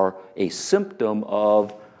are a symptom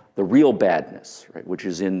of the real badness, right, which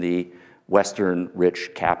is in the Western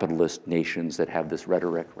rich capitalist nations that have this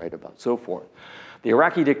rhetoric, right, about so forth. The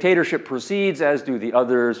Iraqi dictatorship proceeds, as do the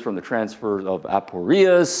others, from the transfer of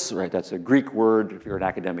aporias, right? That's a Greek word. If you're an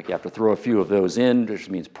academic, you have to throw a few of those in. It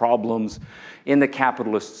just means problems in the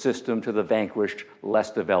capitalist system to the vanquished,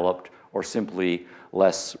 less developed, or simply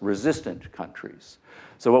less resistant countries.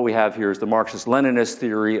 So what we have here is the Marxist-Leninist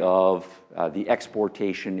theory of the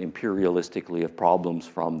exportation imperialistically of problems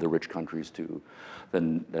from the rich countries to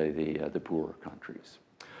the poorer countries.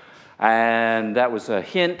 And that was a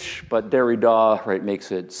hint, but Derrida, right,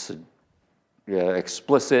 makes it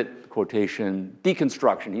explicit, quotation,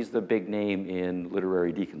 deconstruction. He's the big name in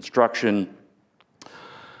literary deconstruction.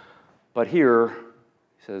 But here,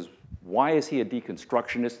 he says, why is he a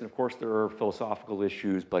deconstructionist? And of course, there are philosophical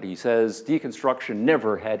issues, but he says deconstruction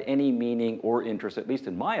never had any meaning or interest, at least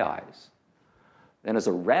in my eyes, than as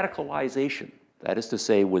a radicalization. That is to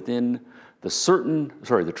say, within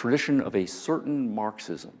the tradition of a certain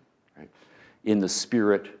Marxism, right, in the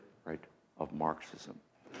spirit, right, of Marxism.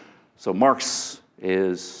 So Marx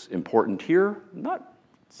is important here, not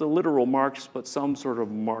the literal Marx, but some sort of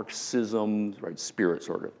Marxism, right, spirit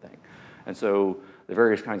sort of thing. And so the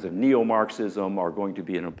various kinds of neo-Marxism are going to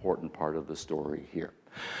be an important part of the story here.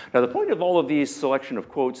 Now, the point of all of these selection of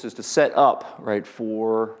quotes is to set up, right,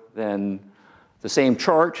 for then the same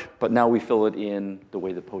chart, but now we fill it in the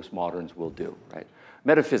way the postmoderns will do, right?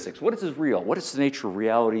 Metaphysics, what is real? What is the nature of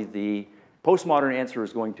reality? The postmodern answer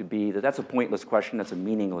is going to be that that's a pointless question, that's a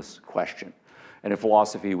meaningless question. And in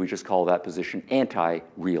philosophy, we just call that position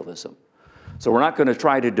anti-realism. So we're not going to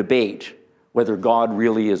try to debate whether God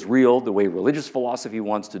really is real the way religious philosophy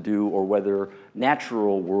wants to do, or whether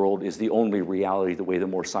natural world is the only reality the way the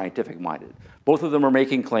more scientific-minded. Both of them are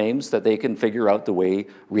making claims that they can figure out the way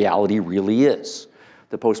reality really is.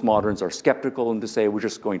 The postmoderns are skeptical and to say we're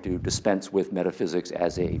just going to dispense with metaphysics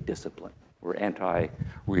as a discipline. We're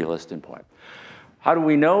anti-realist in point. How do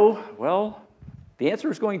we know? Well, the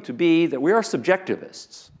answer is going to be that we are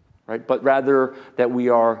subjectivists, right? But rather that we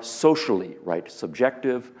are socially, right,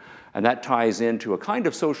 subjective. And that ties into a kind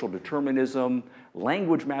of social determinism.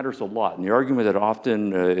 Language matters a lot. And the argument that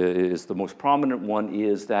often is the most prominent one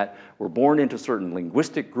is that we're born into certain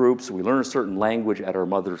linguistic groups. We learn a certain language at our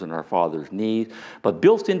mother's and our father's knee. But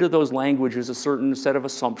built into those languages a certain set of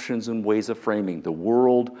assumptions and ways of framing the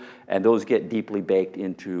world. And those get deeply baked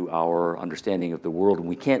into our understanding of the world. And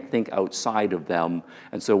we can't think outside of them.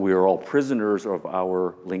 And so we are all prisoners of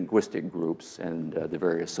our linguistic groups and the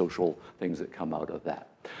various social things that come out of that.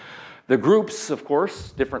 The groups, of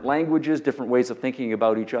course, different languages, different ways of thinking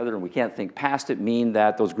about each other, and we can't think past it, mean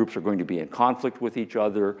that those groups are going to be in conflict with each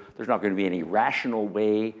other. There's not going to be any rational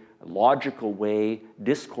way, logical way,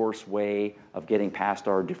 discourse way of getting past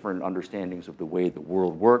our different understandings of the way the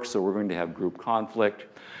world works, so we're going to have group conflict.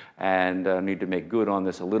 And I need to make good on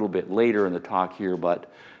this a little bit later in the talk here,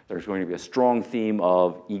 but there's going to be a strong theme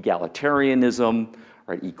of egalitarianism.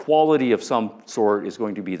 Right, equality of some sort is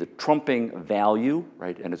going to be the trumping value,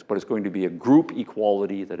 right? But it's going to be a group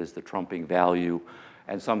equality that is the trumping value,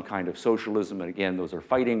 and some kind of socialism. And again, those are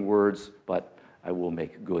fighting words, but I will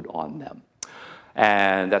make good on them.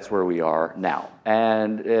 And that's where we are now.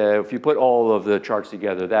 And if you put all of the charts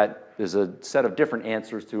together, that is a set of different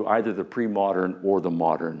answers to either the pre-modern or the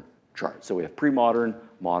modern chart. So we have pre-modern,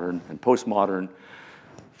 modern, and postmodern,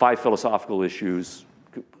 5 philosophical issues,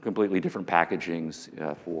 completely different packagings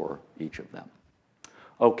for each of them.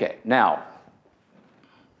 Okay, now,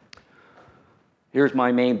 here's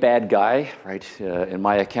my main bad guy, right, in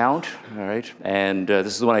my account, all right? And this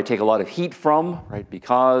is the one I take a lot of heat from, right,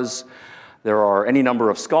 because there are any number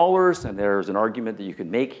of scholars, and there's an argument that you can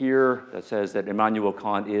make here that says that Immanuel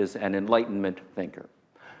Kant is an Enlightenment thinker.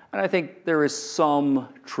 And I think there is some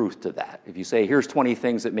truth to that. If you say, here's 20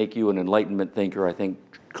 things that make you an Enlightenment thinker, I think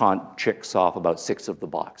Kant checks off about 6 of the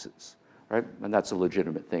boxes, right? And that's a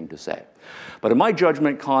legitimate thing to say. But in my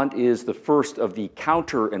judgment, Kant is the first of the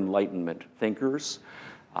counter-Enlightenment thinkers.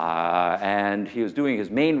 And he was doing his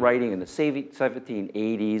main writing in the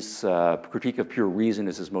 1780s. Critique of Pure Reason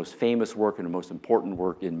is his most famous work and the most important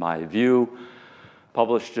work in my view.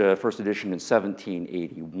 Published first edition in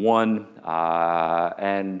 1781.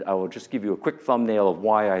 And I will just give you a quick thumbnail of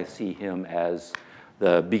why I see him as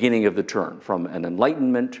the beginning of the turn, from an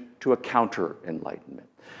Enlightenment to a counter-Enlightenment.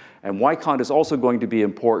 And why Kant is also going to be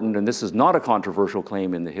important, and this is not a controversial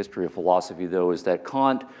claim in the history of philosophy, though, is that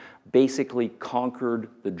Kant basically conquered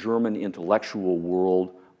the German intellectual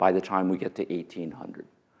world by the time we get to 1800.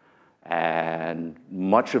 And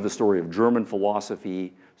much of the story of German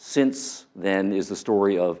philosophy since then is the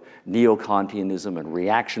story of neo-Kantianism and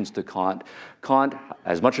reactions to Kant. Kant,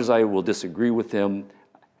 as much as I will disagree with him,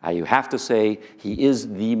 you have to say he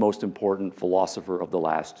is the most important philosopher of the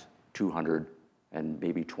last 200 and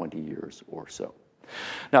maybe 20 years or so.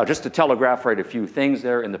 Now, just to telegraph a few things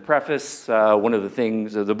there in the preface, one of the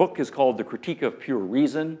things, the book is called The Critique of Pure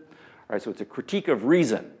Reason, right? So it's a critique of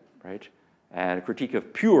reason, right? And a critique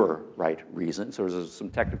of pure, right, reason. So there's some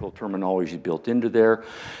technical terminology built into there.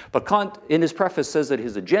 But Kant, in his preface, says that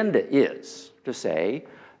his agenda is to say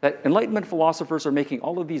that Enlightenment philosophers are making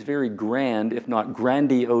all of these very grand, if not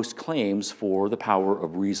grandiose, claims for the power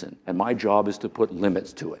of reason. And my job is to put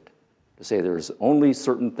limits to it. To say there's only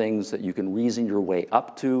certain things that you can reason your way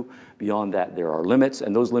up to. Beyond that, there are limits,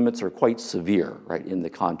 and those limits are quite severe, right, in the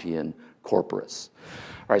Kantian corpus.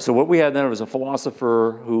 All right, so what we have then is a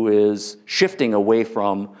philosopher who is shifting away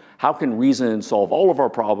from how can reason solve all of our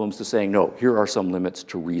problems to saying, no, here are some limits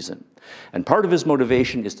to reason. And part of his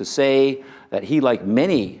motivation is to say that he, like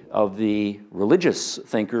many of the religious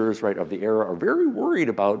thinkers, right, of the era, are very worried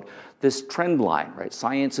about this trend line, right?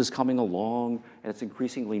 Science is coming along, and it's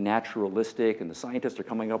increasingly naturalistic, and the scientists are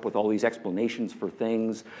coming up with all these explanations for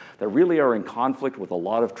things that really are in conflict with a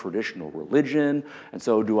lot of traditional religion. And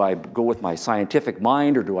so do I go with my scientific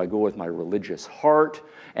mind, or do I go with my religious heart?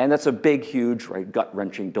 And that's a big, huge, right,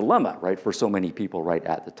 gut-wrenching dilemma, right, for so many people right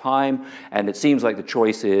at the time. And it seems like the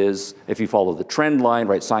choice is, if you follow the trend line,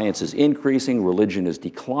 right, science is increasing, religion is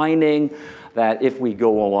declining, that if we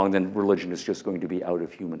go along, then religion is just going to be out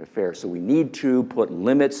of human affairs. So we need to put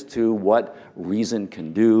limits to what reason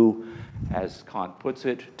can do, as Kant puts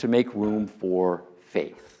it, to make room for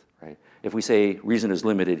faith, right? If we say reason is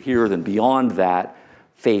limited here, then beyond that,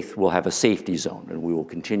 faith will have a safety zone, and we will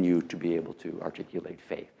continue to be able to articulate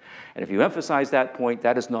faith. And if you emphasize that point,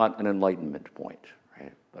 that is not an Enlightenment point,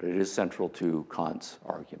 right? But it is central to Kant's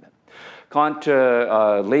argument. Kant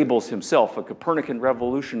labels himself a Copernican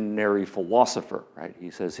revolutionary philosopher, right?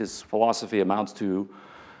 He says his philosophy amounts to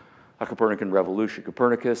a Copernican revolution.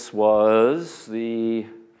 Copernicus was the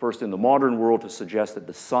first in the modern world to suggest that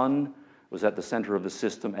the sun was at the center of the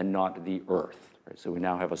system and not the earth, right? So we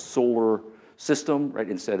now have a solar system, right,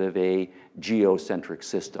 instead of a geocentric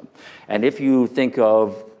system. And if you think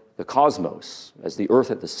of the cosmos as the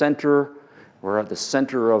earth at the center, we're at the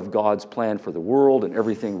center of God's plan for the world and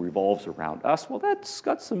everything revolves around us, well, that's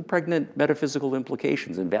got some pregnant metaphysical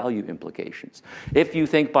implications and value implications. If you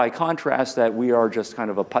think, by contrast, that we are just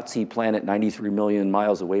kind of a putsy planet 93 million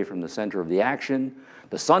miles away from the center of the action,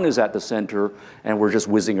 the sun is at the center, and we're just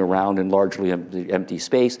whizzing around in largely empty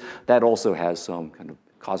space, that also has some kind of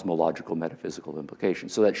cosmological metaphysical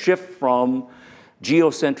implications. So that shift from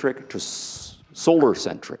geocentric to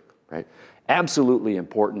solar-centric, right? Absolutely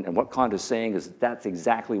important, and what Kant is saying is that's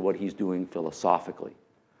exactly what he's doing philosophically.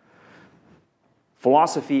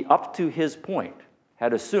 Philosophy, up to his point,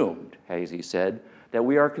 had assumed, as he said, that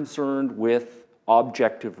we are concerned with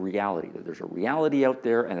objective reality, that there's a reality out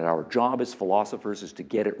there, and that our job as philosophers is to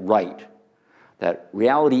get it right. That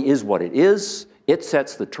reality is what it is, it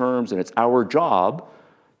sets the terms, and it's our job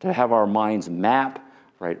to have our minds map,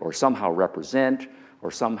 right, or somehow represent, or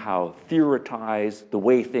somehow theorize the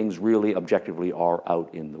way things really objectively are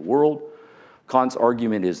out in the world. Kant's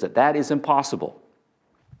argument is that that is impossible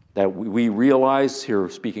that we realize, here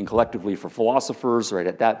speaking collectively for philosophers, right,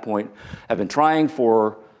 at that point, have been trying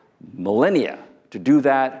for millennia to do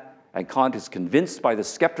that, and Kant is convinced by the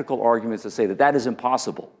skeptical arguments that say that that is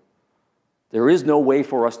impossible. There is no way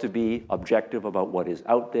for us to be objective about what is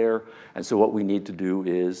out there, and so what we need to do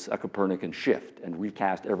is a Copernican shift and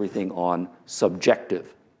recast everything on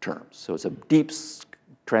subjective terms. So it's a deep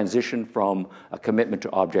transition from a commitment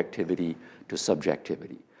to objectivity to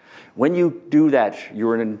subjectivity. When you do that,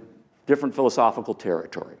 you're in different philosophical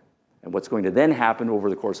territory. And what's going to then happen over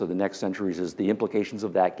the course of the next centuries is the implications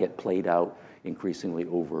of that get played out increasingly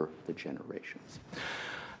over the generations.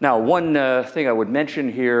 Now, one thing I would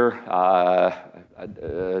mention here, I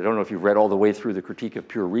don't know if you've read all the way through the Critique of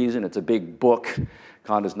Pure Reason. It's a big book.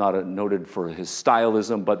 Kant is not noted for his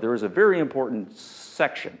stylism, but there is a very important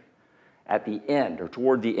section at the end, or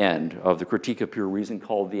toward the end, of the Critique of Pure Reason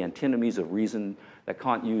called the Antinomies of Reason that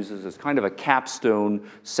Kant uses as kind of a capstone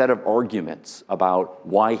set of arguments about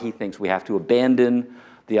why he thinks we have to abandon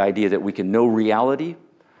the idea that we can know reality,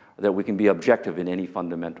 that we can be objective in any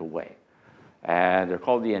fundamental way. And they're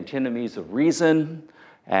called the Antinomies of Reason.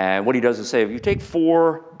 And what he does is say, if you take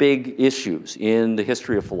four big issues in the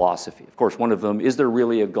history of philosophy, of course, one of them, is there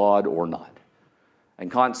really a God or not? And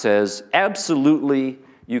Kant says, absolutely,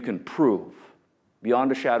 you can prove,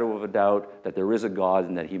 beyond a shadow of a doubt, that there is a God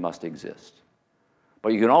and that he must exist.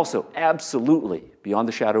 But you can also absolutely, beyond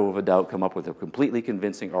the shadow of a doubt, come up with a completely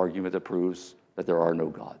convincing argument that proves that there are no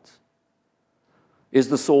gods. Is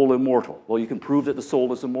the soul immortal? Well, you can prove that the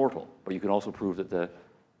soul is immortal, but you can also prove that the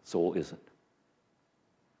soul isn't.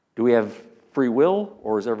 Do we have free will,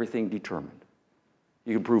 or is everything determined?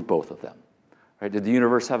 You can prove both of them. Right? Did the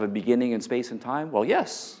universe have a beginning in space and time? Well,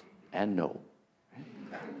 yes and no.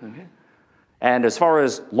 Okay. And as far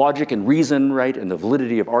as logic and reason, right, and the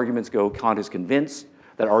validity of arguments go, Kant is convinced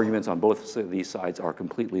that arguments on both of these sides are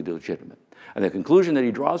completely legitimate. And the conclusion that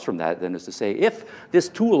he draws from that then is to say, if this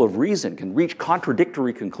tool of reason can reach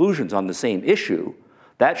contradictory conclusions on the same issue,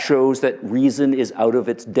 that shows that reason is out of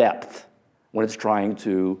its depth when it's trying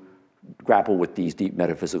to grapple with these deep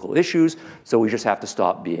metaphysical issues, so we just have to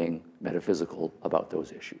stop being metaphysical about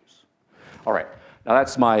those issues. All right. Now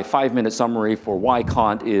that's my 5-minute summary for why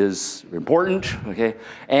Kant is important, okay?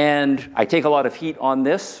 And I take a lot of heat on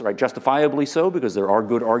this, right, justifiably so, because there are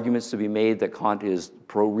good arguments to be made that Kant is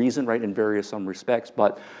pro-reason, right, in some respects,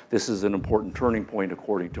 but this is an important turning point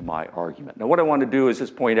according to my argument. Now what I want to do is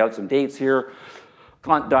just point out some dates here.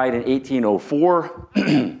 Kant died in 1804.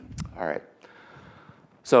 All right.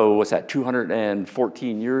 So what's that,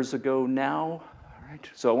 214 years ago now? All right.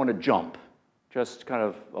 So I want to jump. Just kind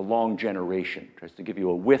of a long generation, just to give you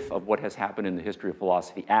a whiff of what has happened in the history of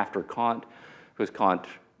philosophy after Kant, because Kant,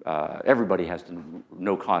 everybody has to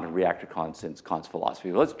know Kant and react to Kant since Kant's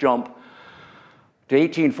philosophy. Let's jump to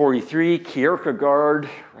 1843, Kierkegaard,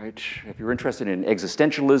 right? If you're interested in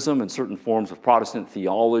existentialism and certain forms of Protestant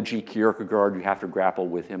theology, Kierkegaard, you have to grapple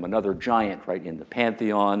with him, another giant, right, in the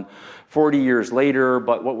pantheon. 40 years later,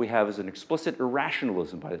 but what we have is an explicit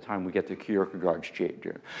irrationalism by the time we get to Kierkegaard's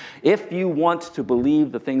chapter. If you want to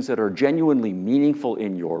believe the things that are genuinely meaningful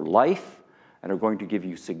in your life and are going to give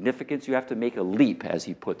you significance, you have to make a leap, as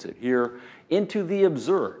he puts it here, into the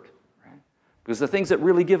absurd. Because the things that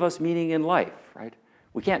really give us meaning in life, right?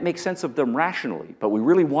 We can't make sense of them rationally, but we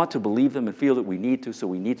really want to believe them and feel that we need to, so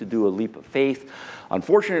we need to do a leap of faith.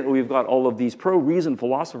 Unfortunately, we've got all of these pro-reason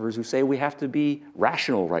philosophers who say we have to be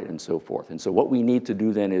rational, right, and so forth. And so what we need to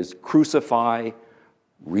do then is crucify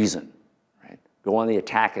reason, right? Go on the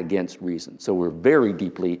attack against reason. So we're very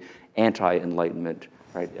deeply anti-enlightenment,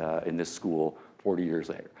 right, in this school 40 years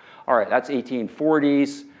later. All right, that's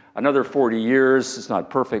 1840s. Another 40 years, it's not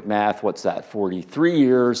perfect math, what's that, 43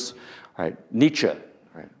 years, right? Nietzsche,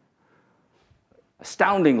 right?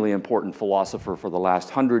 Astoundingly important philosopher for the last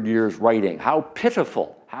 100 years, writing how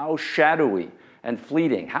pitiful, how shadowy and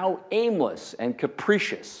fleeting, how aimless and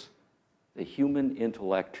capricious the human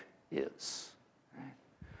intellect is. Right?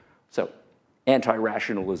 So,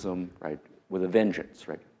 anti-rationalism, right, with a vengeance,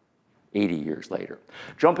 right? 80 years later.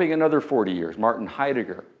 Jumping another 40 years, Martin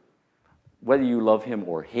Heidegger. Whether you love him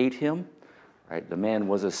or hate him, right? The man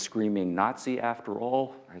was a screaming Nazi after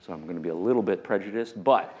all, right? So I'm going to be a little bit prejudiced,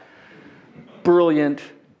 but brilliant,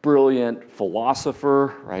 brilliant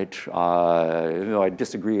philosopher, right? Even though I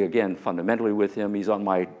disagree, again, fundamentally with him, he's on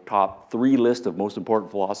my top 3 list of most important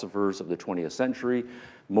philosophers of the 20th century.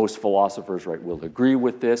 most philosophers, right, will agree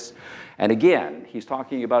with this. And again, he's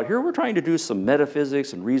talking about here we're trying to do some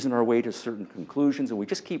metaphysics and reason our way to certain conclusions, and we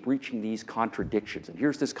just keep reaching these contradictions. And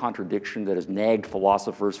here's this contradiction that has nagged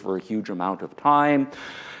philosophers for a huge amount of time.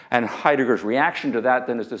 And Heidegger's reaction to that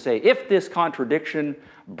then is to say, if this contradiction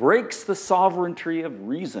breaks the sovereignty of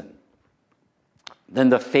reason, then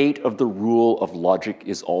the fate of the rule of logic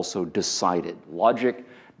is also decided. Logic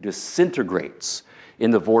disintegrates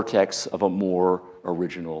in the vortex of a more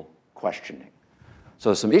original questioning.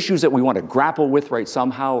 So some issues that we want to grapple with, right,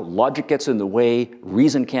 somehow logic gets in the way,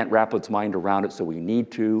 reason can't wrap its mind around it, so we need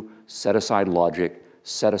to set aside logic,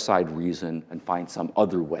 set aside reason, and find some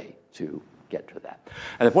other way to get to that.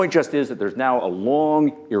 And the point just is that there's now a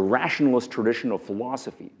long irrationalist tradition of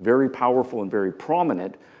philosophy, very powerful and very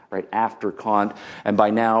prominent, right, after Kant, and by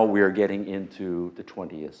now we are getting into the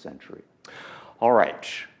 20th century. All right.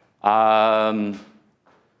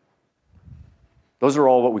 Those are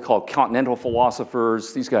all what we call continental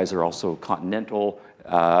philosophers. These guys are also continental,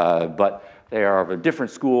 but they are of a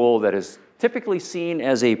different school that is typically seen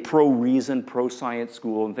as a pro-reason, pro-science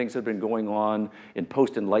school, and things have been going on in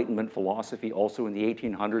post-Enlightenment philosophy also in the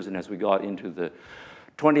 1800s and as we got into the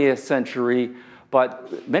 20th century.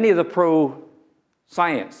 But many of the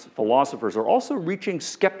pro-science philosophers are also reaching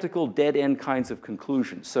skeptical, dead-end kinds of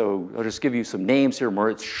conclusions. So I'll just give you some names here.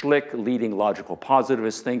 Moritz Schlick, leading logical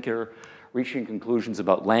positivist thinker, reaching conclusions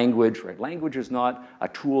about language, right? Language is not a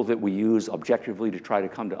tool that we use objectively to try to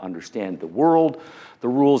come to understand the world. The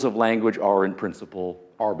rules of language are in principle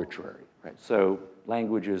arbitrary, right? So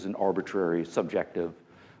language is an arbitrary, subjective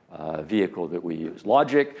vehicle that we use.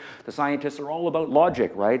 Logic, the scientists are all about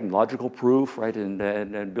logic, right? And logical proof, right?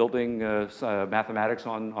 And building mathematics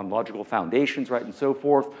on logical foundations, right? And so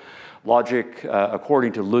forth. Logic,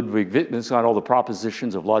 according to Ludwig Wittgenstein, all the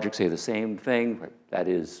propositions of logic say the same thing, right? That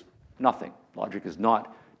is nothing. Logic does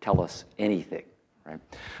not tell us anything, right?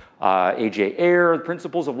 A.J. Ayer, the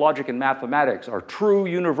principles of logic and mathematics are true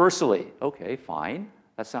universally. Okay, fine.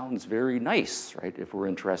 That sounds very nice, right, if we're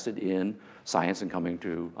interested in science and coming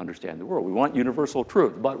to understand the world. We want universal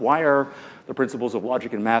truth. But why are the principles of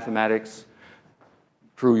logic and mathematics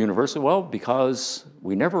true universally? Well, because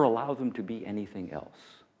we never allow them to be anything else.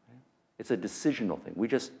 It's a decisional thing. We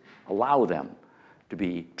just allow them to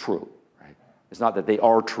be true. It's not that they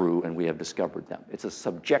are true and we have discovered them. It's a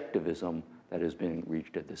subjectivism that is being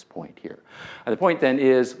reached at this point here. And the point then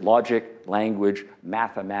is logic, language,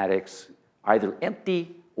 mathematics, either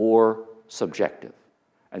empty or subjective.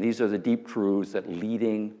 And these are the deep truths that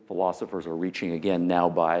leading philosophers are reaching again now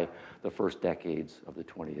by the first decades of the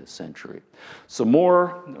 20th century. Some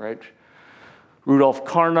more, right? Rudolf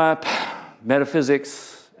Carnap,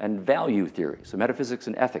 metaphysics, and value theory. So metaphysics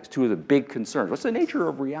and ethics, two of the big concerns. What's the nature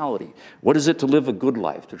of reality? What is it to live a good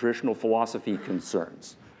life? The traditional philosophy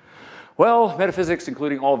concerns. Well, metaphysics,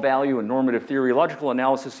 including all value and normative theory, logical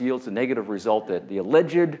analysis yields the negative result that the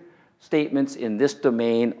alleged statements in this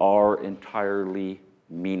domain are entirely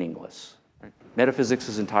meaningless. Right? Metaphysics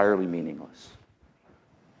is entirely meaningless.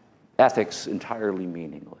 Ethics, entirely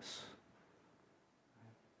meaningless.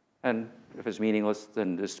 And if it's meaningless,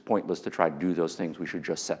 then it's pointless to try to do those things. We should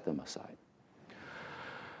just set them aside.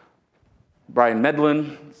 Brian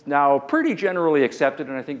Medlin is now pretty generally accepted,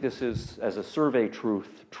 and I think this is, as a survey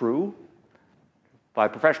truth, true by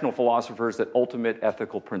professional philosophers that ultimate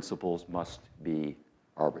ethical principles must be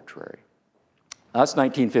arbitrary. That's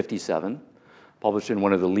 1957, published in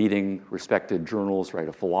one of the leading respected journals, right,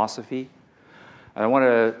 of philosophy. And I want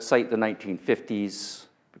to cite the 1950s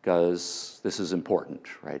because this is important,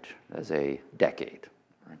 right, as a decade.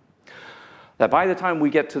 Right? That by the time we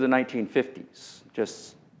get to the 1950s,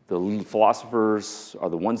 just the philosophers are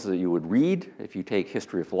the ones that you would read if you take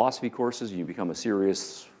history of philosophy courses and you become a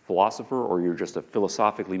serious philosopher, or you're just a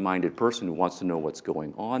philosophically minded person who wants to know what's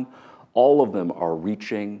going on. All of them are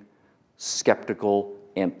reaching skeptical,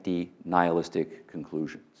 empty, nihilistic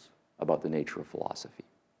conclusions about the nature of philosophy.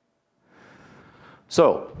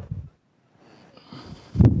 So,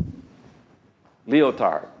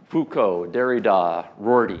 Lyotard, Foucault, Derrida,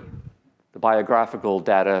 Rorty, the biographical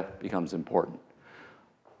data becomes important.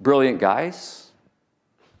 Brilliant guys.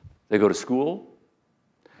 They go to school.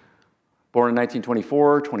 Born in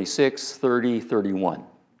 1924, 26, 30, 31.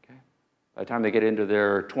 Okay? By the time they get into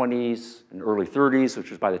their 20s and early 30s,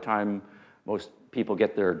 which is by the time most people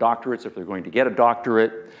get their doctorates, if they're going to get a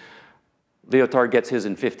doctorate, Lyotard gets his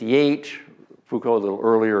in 58, Foucault a little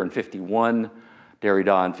earlier in 51,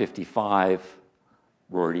 Derrida in 55,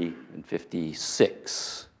 Rorty in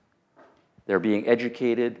 56. They're being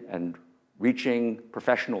educated and reaching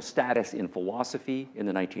professional status in philosophy in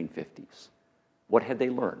the 1950s. What had they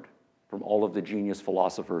learned? from all of the genius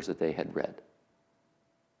philosophers that they had read.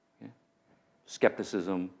 Okay?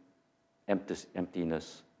 Skepticism,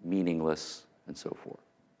 emptiness, meaningless, and so forth.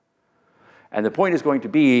 And the point is going to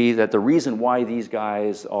be that the reason why these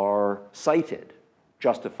guys are cited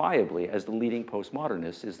justifiably as the leading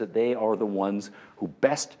postmodernists is that they are the ones who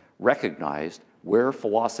best recognized where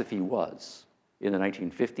philosophy was in the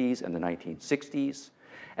 1950s and the 1960s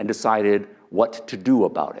and decided what to do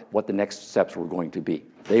about it, what the next steps were going to be.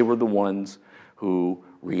 They were the ones who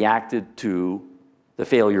reacted to the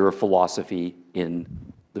failure of philosophy in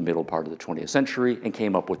the middle part of the 20th century and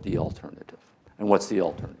came up with the alternative. And what's the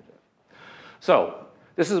alternative? So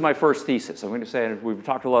this is my first thesis. I'm going to say, and we've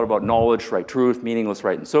talked a lot about knowledge, right, truth, meaningless,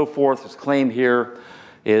 right, and so forth. This claim here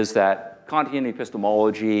is that Kantian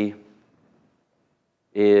epistemology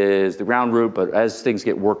is the ground root, but as things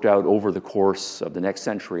get worked out over the course of the next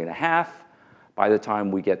century and a half, by the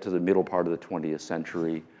time we get to the middle part of the 20th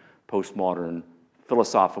century, postmodern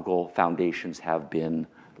philosophical foundations have been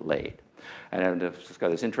laid. And I've just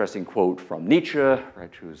got this interesting quote from Nietzsche,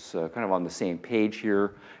 right, who's kind of on the same page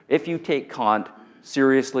here. If you take Kant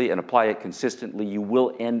seriously and apply it consistently, you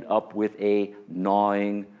will end up with a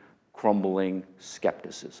gnawing, crumbling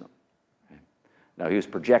skepticism. Okay? Now, he was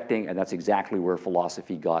projecting, and that's exactly where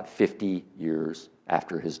philosophy got 50 years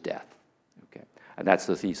after his death. Okay? And that's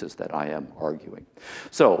the thesis that I am arguing.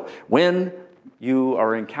 So when you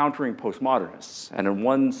are encountering postmodernists, and on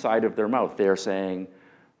one side of their mouth, they're saying,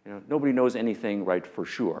 you know, nobody knows anything, right, for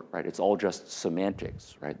sure, right? It's all just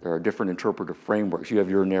semantics, right? There are different interpretive frameworks. You have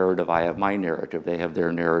your narrative, I have my narrative, they have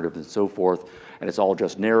their narrative, and so forth, and it's all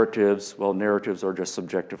just narratives. Well, narratives are just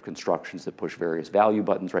subjective constructions that push various value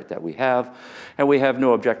buttons, right, that we have, and we have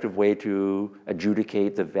no objective way to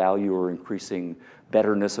adjudicate the value or increasing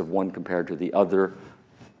betterness of one compared to the other.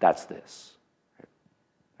 That's this.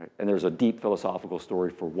 Right? And there's a deep philosophical story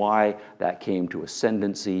for why that came to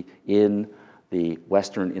ascendancy in the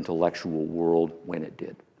Western intellectual world when it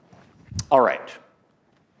did. All right.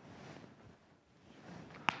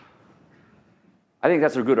 I think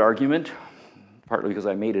that's a good argument, partly because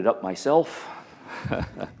I made it up myself.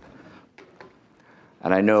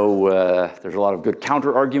 And I know there's a lot of good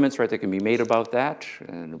counter-arguments, right, that can be made about that.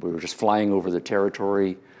 And we were just flying over the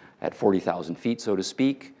territory at 40,000 feet, so to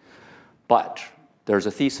speak. But there's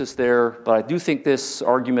a thesis there. But I do think this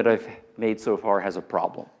argument I've made so far has a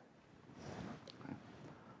problem.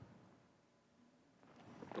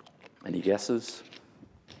 Any guesses?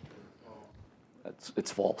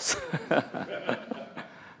 It's false.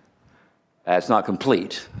 It's not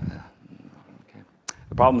complete. Okay.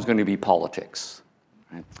 The problem is going to be politics.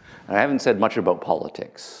 Right? And I haven't said much about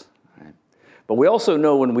politics. Right? But we also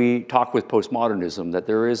know when we talk with postmodernism that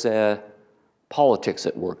there is a politics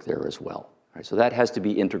at work there as well. Right? So that has to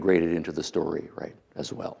be integrated into the story, right,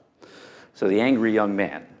 as well. So the angry young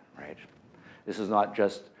man, right? This is not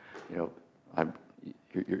just, you know,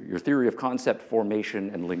 your theory of concept formation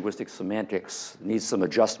and linguistic semantics needs some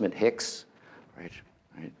adjustment, Hicks, right?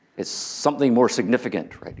 It's something more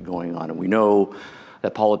significant, right, going on, and we know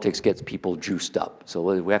that politics gets people juiced up.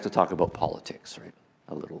 So we have to talk about politics, right,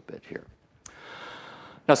 a little bit here.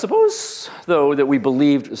 Now, suppose, though, that we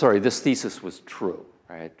believed, this thesis was true,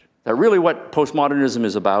 right? That really what postmodernism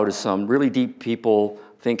is about is some really deep people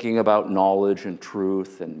thinking about knowledge and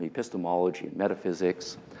truth and epistemology and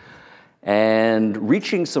metaphysics, and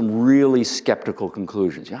reaching some really skeptical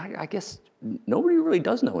conclusions. Yeah, I guess nobody really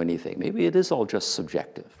does know anything. Maybe it is all just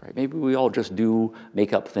subjective, right? Maybe we all just do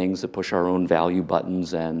make up things that push our own value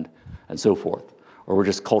buttons and so forth. Or we're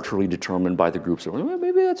just culturally determined by the groups. Well,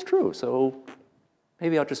 maybe that's true, so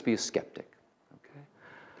maybe I'll just be a skeptic, okay,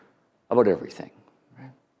 about everything,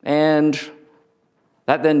 right? And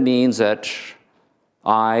that then means that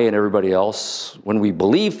I and everybody else, when we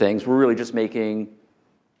believe things, we're really just making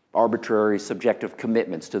arbitrary, subjective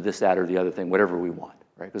commitments to this, that, or the other thing, whatever we want,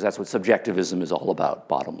 right? Because that's what subjectivism is all about,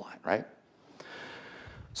 bottom line, right?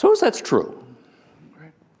 Suppose that's true.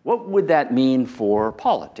 Right? What would that mean for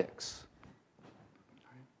politics?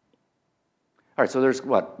 All right, so there's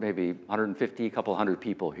what, maybe 150, a couple hundred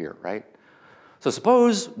people here, right? So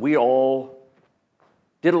suppose we all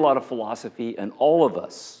did a lot of philosophy and all of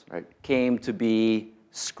us, right, came to be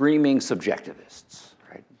screaming subjectivists,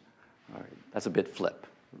 right? All right, that's a bit flip.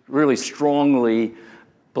 Really strongly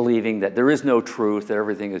believing that there is no truth, that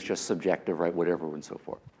everything is just subjective, right, whatever, and so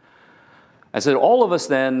forth. And so all of us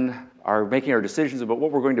then are making our decisions about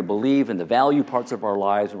what we're going to believe in the value parts of our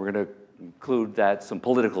lives, and we're going to include that some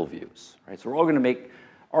political views, right? So we're all going to make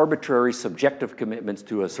arbitrary, subjective commitments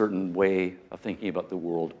to a certain way of thinking about the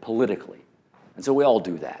world politically. And so we all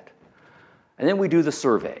do that. And then we do the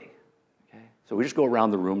survey. Okay? So we just go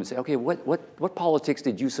around the room and say, okay, what politics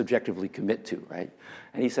did you subjectively commit to, right?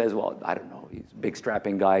 And he says, well, I don't know. He's a big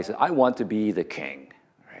strapping guy. He says, I want to be the king,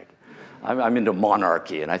 right? I'm into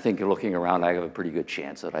monarchy, and I think looking around, I have a pretty good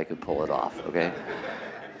chance that I could pull it off, okay?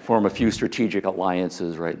 Form a few strategic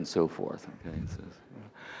alliances, right, and so forth, okay? He says,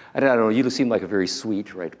 and I don't know, you seem like a very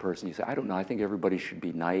sweet, right, person. You say, I don't know, I think everybody should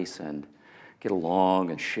be nice and get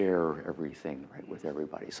along and share everything, right, with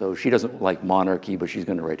everybody. So she doesn't like monarchy, but she's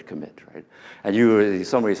going to commit, right? And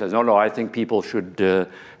somebody says, no, I think people should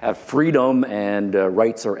have freedom and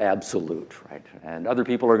rights are absolute, right? And other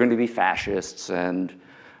people are going to be fascists and,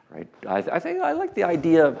 right? I think I like the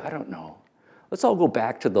idea of, I don't know, let's all go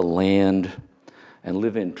back to the land and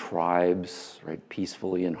live in tribes, right,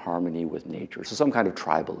 peacefully in harmony with nature. So some kind of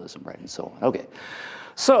tribalism, right, and so on. Okay.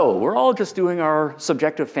 So we're all just doing our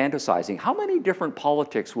subjective fantasizing. How many different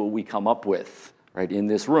politics will we come up with, right, in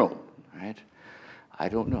this room, right? I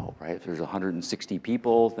don't know, right? If there's 160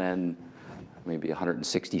 people, then maybe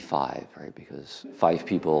 165, right? Because 5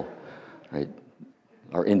 people, right,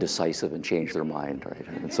 are indecisive and change their mind, right,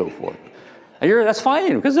 and so forth. And that's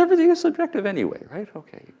fine, because everything is subjective anyway, right?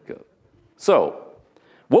 Okay, good. So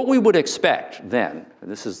what we would expect then,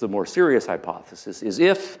 and this is the more serious hypothesis, is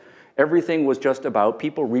if everything was just about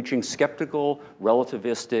people reaching skeptical,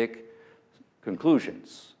 relativistic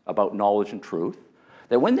conclusions about knowledge and truth,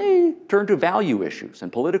 that when they turn to value issues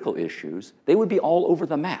and political issues, they would be all over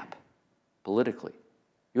the map politically.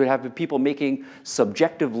 You would have people making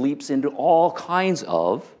subjective leaps into all kinds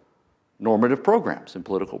of normative programs and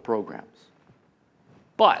political programs.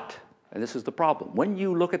 But, and this is the problem, when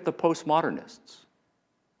you look at the postmodernists,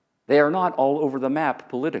 they are not all over the map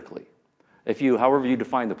politically. However you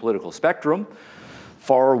define the political spectrum,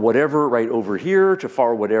 far whatever right over here to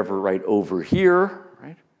far whatever right over here,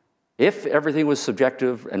 right? If everything was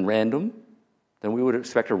subjective and random, then we would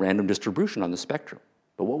expect a random distribution on the spectrum.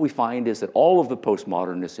 But what we find is that all of the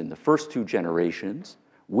postmodernists in the first 2 generations,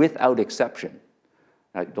 without exception,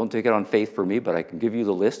 now, don't take it on faith for me, but I can give you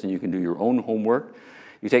the list and you can do your own homework.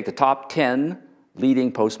 You take the top 10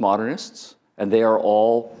 leading postmodernists, and they are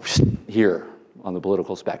all here on the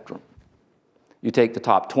political spectrum. You take the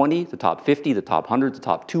top 20, the top 50, the top 100, the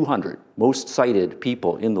top 200 most cited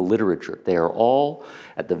people in the literature. They are all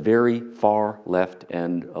at the very far left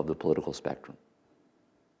end of the political spectrum.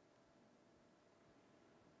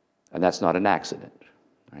 And that's not an accident,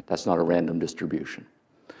 right? That's not a random distribution.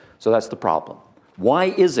 So that's the problem. Why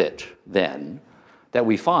is it, then, that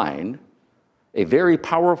we find a very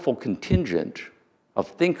powerful contingent of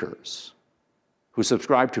thinkers who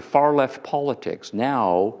subscribe to far-left politics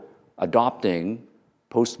now adopting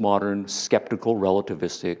postmodern, skeptical,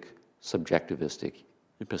 relativistic, subjectivistic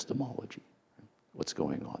epistemology? What's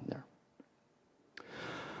going on there?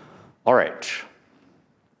 All right.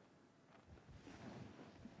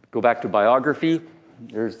 Go back to biography.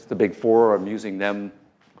 There's the big 4. I'm using them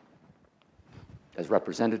as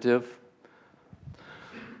representative.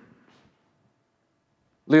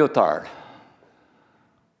 Lyotard.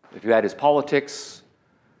 If you add his politics,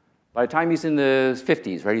 by the time he's in the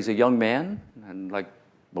 50s, right, he's a young man, and like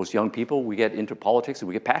most young people, we get into politics and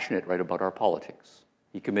we get passionate, right, about our politics.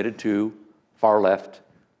 He committed to far-left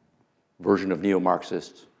version of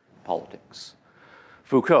neo-Marxist politics.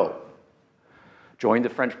 Foucault joined the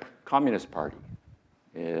French Communist Party,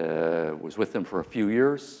 was with them for a few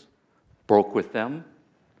years, broke with them,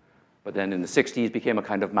 but then in the 60s became a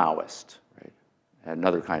kind of Maoist, right,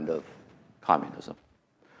 another kind of communism.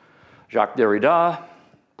 Jacques Derrida,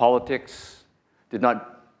 politics, did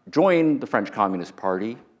not join the French Communist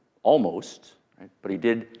Party, almost, right? But he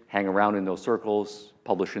did hang around in those circles,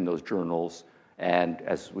 publish in those journals, and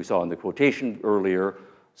as we saw in the quotation earlier,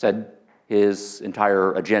 said his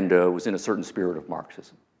entire agenda was in a certain spirit of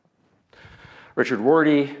Marxism. Richard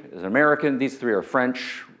Rorty is an American. These 3 are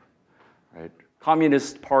French. Right?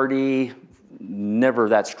 Communist Party, never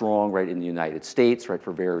that strong, right, in the United States, right,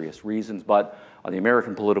 for various reasons, but on the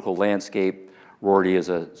American political landscape, Rorty is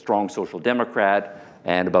a strong social democrat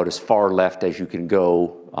and about as far left as you can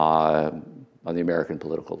go on the American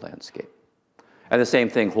political landscape. And the same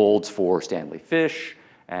thing holds for Stanley Fish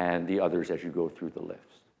and the others as you go through the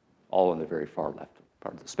list, all on the very far left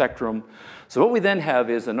part of the spectrum. So what we then have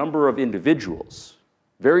is a number of individuals,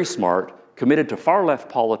 very smart, committed to far left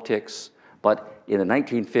politics, but in the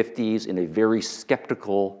 1950s in a very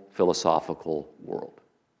skeptical philosophical world.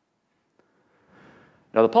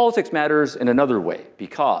 Now, the politics matters in another way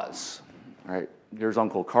because, all right, here's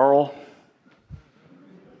Uncle Carl.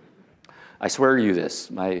 I swear to you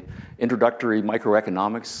this, my introductory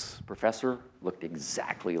microeconomics professor looked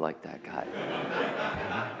exactly like that guy.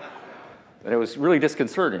 And it was really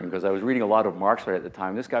disconcerting because I was reading a lot of Marx right at the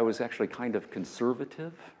time. This guy was actually kind of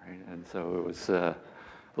conservative, right? And so it was a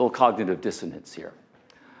little cognitive dissonance here.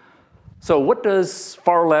 So what does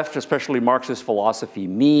far left, especially Marxist philosophy,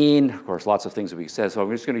 mean? Of course, lots of things that we said, so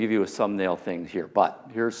I'm just going to give you a thumbnail thing here, but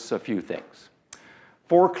here's a few things.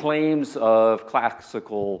 4 claims of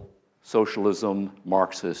classical socialism,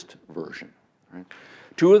 Marxist version. Right?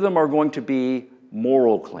 2 of them are going to be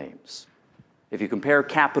moral claims. If you compare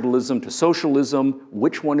capitalism to socialism,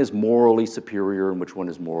 which one is morally superior and which one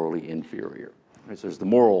is morally inferior? Right, so there's the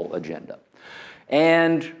moral agenda.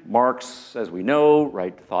 And Marx, as we know,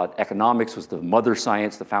 right, thought economics was the mother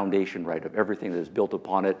science, the foundation, right, of everything that is built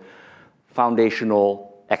upon it.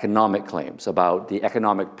 Foundational economic claims about the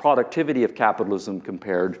economic productivity of capitalism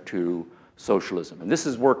compared to socialism. And this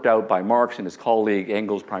is worked out by Marx and his colleague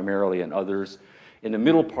Engels primarily and others in the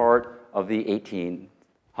middle part of the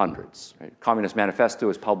 1800s. Right? Communist Manifesto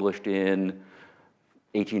was published in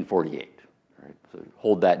 1848. Right? So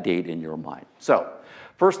hold that date in your mind. So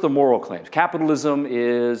first, the moral claims. Capitalism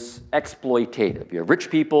is exploitative. You have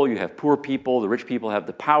rich people, you have poor people. The rich people have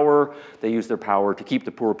the power. They use their power to keep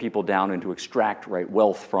the poor people down and to extract, right,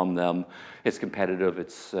 wealth from them. It's competitive,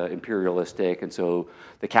 it's imperialistic, and so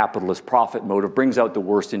the capitalist profit motive brings out the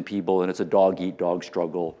worst in people, and it's a dog-eat-dog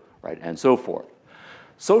struggle, right, and so forth.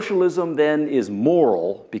 Socialism then is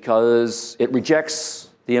moral because it rejects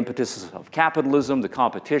the impetus of capitalism, the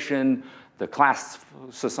competition, the class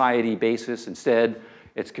society basis. Instead,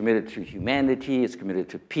 it's committed to humanity, it's committed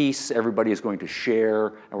to peace, everybody is going to share,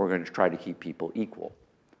 and we're going to try to keep people equal.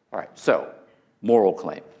 All right, so, moral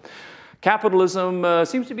claim. Capitalism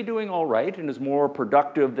seems to be doing all right and is more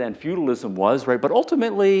productive than feudalism was, right? But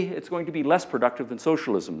ultimately, it's going to be less productive than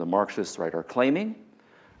socialism, the Marxists, right, are claiming.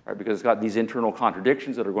 Right, because it's got these internal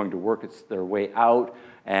contradictions that are going to work their way out,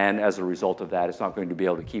 and as a result of that, it's not going to be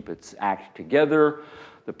able to keep its act together.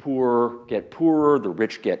 The poor get poorer, the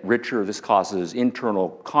rich get richer. This causes internal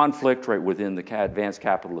conflict right within the advanced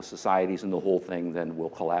capitalist societies, and the whole thing then will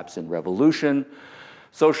collapse in revolution.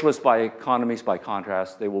 Socialist economies, by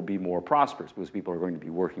contrast, they will be more prosperous because people are going to be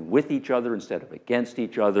working with each other instead of against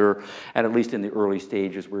each other. And at least in the early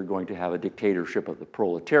stages, we're going to have a dictatorship of the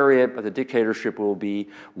proletariat, but the dictatorship will be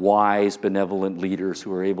wise, benevolent leaders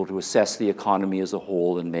who are able to assess the economy as a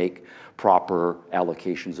whole and make proper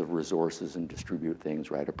allocations of resources and distribute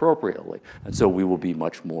things right appropriately. And so we will be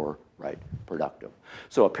much more right productive.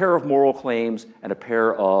 So a pair of moral claims and a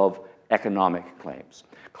pair of economic claims.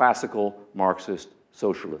 Classical Marxist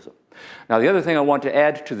socialism. Now, the other thing I want to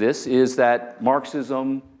add to this is that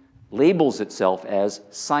Marxism labels itself as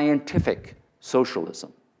scientific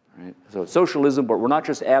socialism. Right? So socialism, but we're not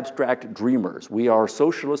just abstract dreamers. We are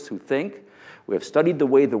socialists who think. We have studied the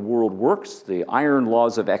way the world works. The iron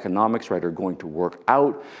laws of economics, right, are going to work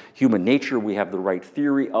out. Human nature, we have the right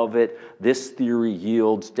theory of it. This theory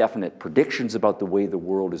yields definite predictions about the way the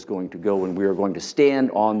world is going to go, and we are going to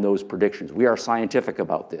stand on those predictions. We are scientific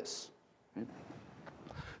about this. Right?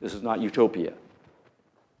 This is not utopia.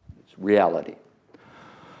 It's reality.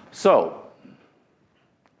 So,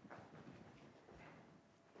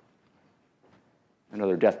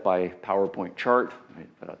 another death by PowerPoint chart.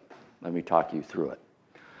 Right? Let me talk you through it.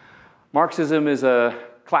 Marxism is a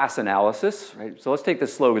class analysis, right? So let's take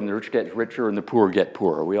this slogan, the rich get richer and the poor get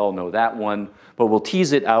poorer. We all know that one, but we'll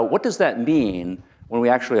tease it out. What does that mean when we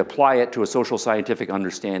actually apply it to a social scientific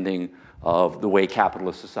understanding of the way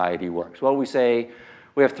capitalist society works? Well, we say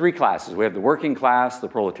we have 3 classes. We have the working class, the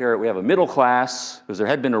proletariat, we have a middle class, because there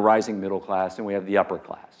had been a rising middle class, and we have the upper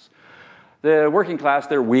class. The working class,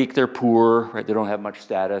 they're weak, they're poor, right? They don't have much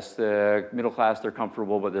status. The middle class, they're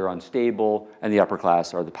comfortable, but they're unstable. And the upper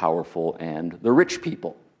class are the powerful and the rich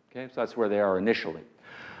people. Okay, so that's where they are initially.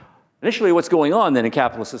 Initially, what's going on then in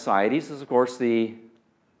capitalist societies is, of course, the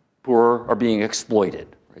poor are being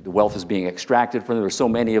exploited. Right? The wealth is being extracted from them. There's so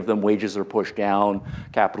many of them, wages are pushed down.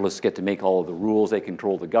 Capitalists get to make all of the rules. They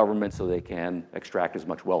control the government so they can extract as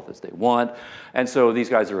much wealth as they want. And so these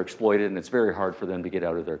guys are exploited, and it's very hard for them to get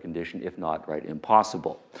out of their condition, if not, right,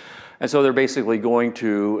 impossible. And so they're basically going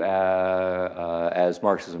to, as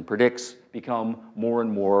Marxism predicts, become more and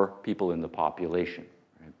more people in the population.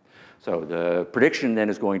 So the prediction then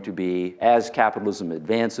is going to be, as capitalism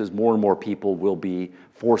advances, more and more people will be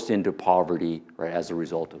forced into poverty, right, as a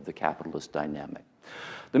result of the capitalist dynamic.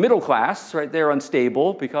 The middle class, right, they're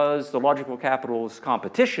unstable because the logical capitalist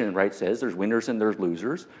competition, right, says there's winners and there's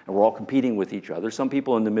losers, and we're all competing with each other. Some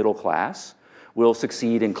people in the middle class will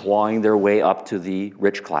succeed in clawing their way up to the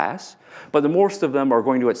rich class, but the most of them are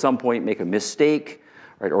going to at some point make a mistake,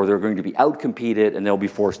 right, or they're going to be outcompeted and they'll be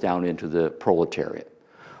forced down into the proletariat.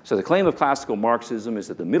 So the claim of classical Marxism is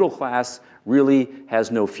that the middle class really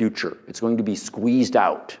has no future. It's going to be squeezed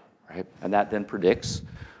out, right? And that then predicts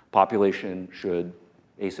population should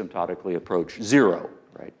asymptotically approach zero,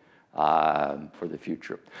 right, for the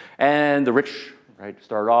future. And the rich, right,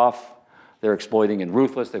 start off, they're exploiting and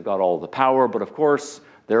ruthless, they've got all the power, but of course,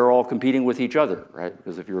 they're all competing with each other, right?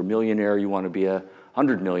 Because if you're a millionaire, you want to be a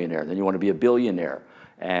 100 millionaire, then you want to be a billionaire.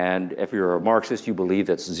 And if you're a Marxist, you believe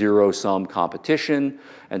that's zero-sum competition.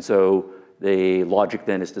 And so the logic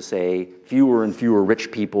then is to say fewer and fewer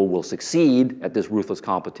rich people will succeed at this ruthless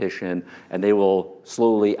competition, and they will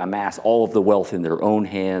slowly amass all of the wealth in their own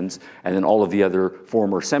hands, and then all of the other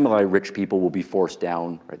former semi-rich people will be forced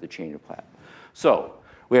down, right, the chain of command. So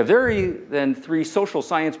we have then three social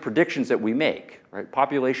science predictions that we make. Right?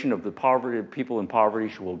 Population of the people in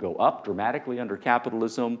poverty will go up dramatically under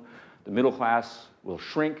capitalism. The middle class will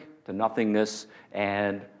shrink to nothingness,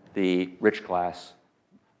 and the rich class,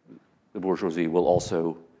 the bourgeoisie, will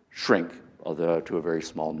also shrink, although to a very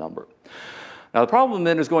small number. Now the problem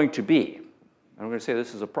then is going to be, and I'm going to say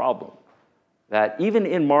this is a problem, that even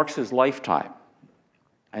in Marx's lifetime,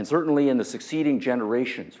 and certainly in the succeeding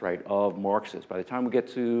generations, right, of Marxists, by the time we get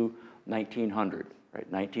to 1900, right,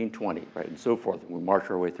 1920, right, and so forth, and we march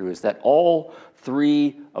our way through, is that all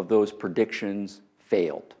three of those predictions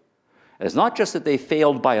failed. And it's not just that they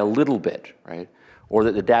failed by a little bit, right, or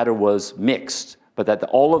that the data was mixed, but that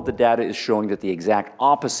all of the data is showing that the exact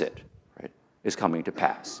opposite, right, is coming to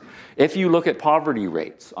pass. If you look at poverty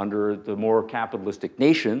rates under the more capitalistic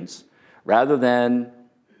nations, rather than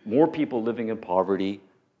more people living in poverty,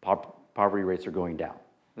 poverty rates are going down.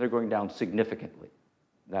 They're going down significantly.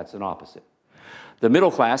 That's an opposite. The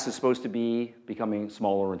middle class is supposed to be becoming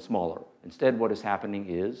smaller and smaller. Instead, what is happening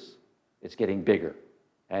is it's getting bigger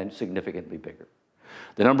and significantly bigger.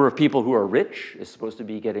 The number of people who are rich is supposed to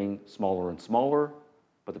be getting smaller and smaller,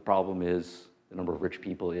 but the problem is the number of rich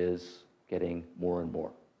people is getting more and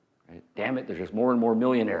more. Right? Damn it, there's just more and more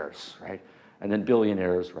millionaires, right? And then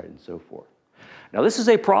billionaires, right, and so forth. Now, this is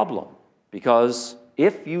a problem because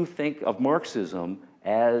if you think of Marxism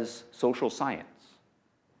as social science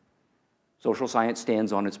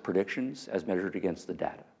stands on its predictions as measured against the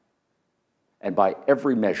data. And by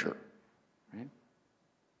every measure, right,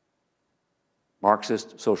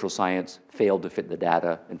 Marxist social science failed to fit the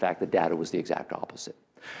data. In fact, the data was the exact opposite.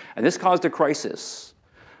 And this caused a crisis,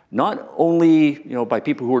 not only by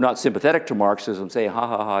people who are not sympathetic to Marxism say, ha,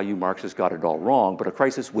 ha, ha, you Marxists got it all wrong, but a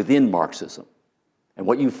crisis within Marxism. And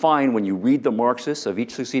what you find when you read the Marxists of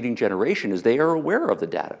each succeeding generation is they are aware of the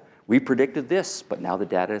data. We predicted this, but now the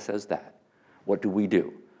data says that. What do we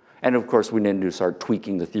do? And of course, we need to start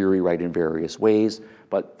tweaking the theory, right, in various ways,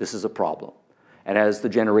 but this is a problem. And as the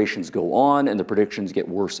generations go on and the predictions get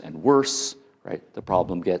worse and worse, right, the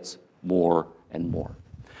problem gets more and more.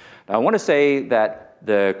 Now, I want to say that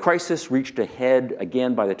the crisis reached a head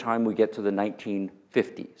again by the time we get to the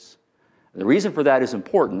 1950s. And the reason for that is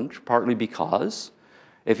important, partly because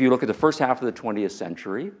if you look at the first half of the 20th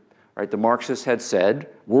century, right, the Marxists had said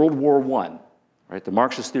World War I. Right, the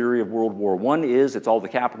Marxist theory of World War I is it's all the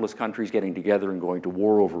capitalist countries getting together and going to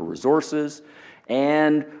war over resources.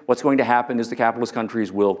 And what's going to happen is the capitalist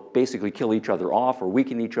countries will basically kill each other off or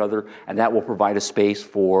weaken each other, and that will provide a space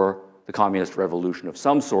for the communist revolution of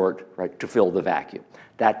some sort, right, to fill the vacuum.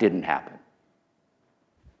 That didn't happen.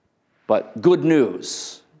 But good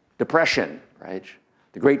news, depression, right?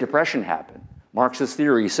 The Great Depression happened. Marxist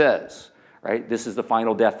theory says, right, this is the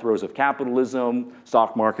final death throes of capitalism,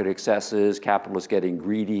 stock market excesses, capitalists getting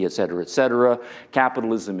greedy, et cetera, et cetera.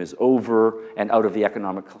 Capitalism is over, and out of the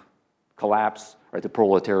economic collapse, right, the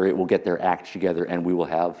proletariat will get their act together and we will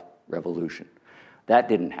have revolution. That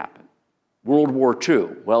didn't happen. World War II,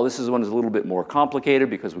 well, this is one that's a little bit more complicated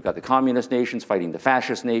because we've got the communist nations fighting the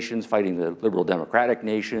fascist nations, fighting the liberal democratic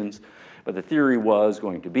nations. But the theory was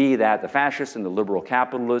going to be that the fascists and the liberal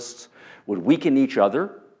capitalists would weaken each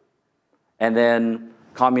other, and then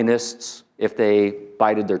communists, if they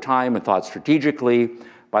bided their time and thought strategically,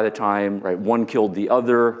 by the time, right, one killed the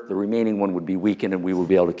other, the remaining one would be weakened and we would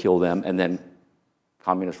be able to kill them, and then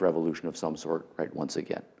communist revolution of some sort, right, once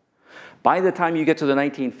again. By the time you get to the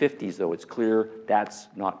 1950s, though, it's clear that's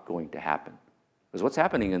not going to happen. Because what's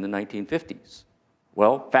happening in the 1950s?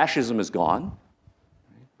 Well, fascism is gone.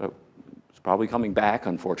 But it's probably coming back,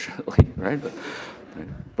 unfortunately, right?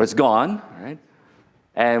 But it's gone, right?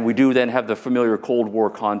 And we do then have the familiar Cold War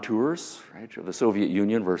contours, right, of the Soviet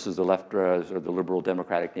Union versus the left or the liberal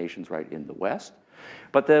democratic nations, right, in the West.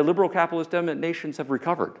 But the liberal capitalist nations have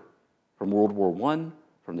recovered from World War I,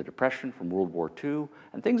 from the Depression, from World War II,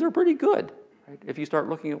 and things are pretty good, right, if you start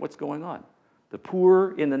looking at what's going on. The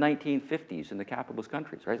poor in the 1950s in the capitalist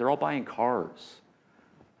countries, right? They're all buying cars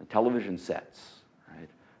and television sets, right?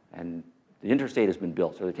 And the interstate has been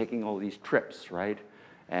built, so they're taking all these trips, right?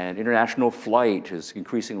 And international flight is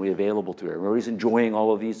increasingly available to everyone. Everybody's enjoying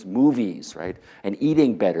all of these movies, right? And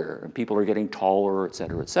eating better, and people are getting taller, et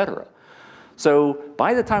cetera, et cetera. So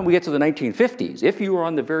by the time we get to the 1950s, if you are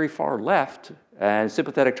on the very far left and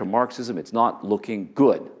sympathetic to Marxism, it's not looking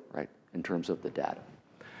good, right, in terms of the data.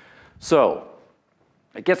 So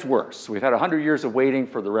it gets worse. We've had 100 years of waiting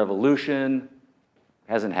for the revolution.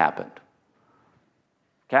 Hasn't happened.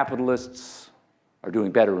 Capitalists are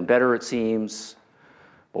doing better and better, it seems.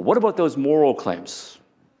 But what about those moral claims?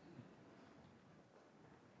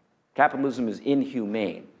 Capitalism is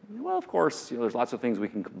inhumane. Well, of course, there's lots of things we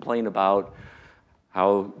can complain about,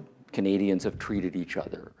 how Canadians have treated each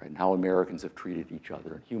other, right, and how Americans have treated each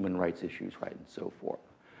other, and human rights issues, right, and so forth.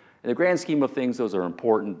 In the grand scheme of things, those are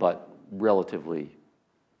important, but relatively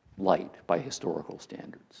light by historical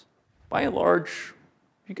standards. By and large,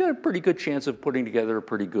 you get a pretty good chance of putting together a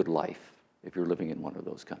pretty good life if you're living in one of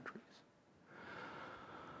those countries.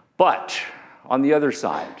 But on the other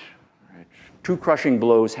side, right, two crushing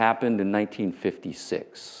blows happened in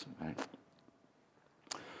 1956. Right?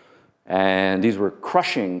 And these were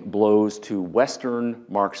crushing blows to Western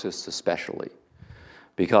Marxists especially,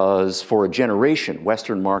 because for a generation,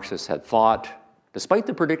 Western Marxists had thought, despite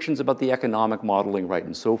the predictions about the economic modeling, right,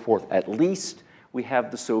 and so forth, at least we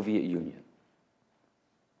have the Soviet Union.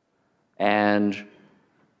 And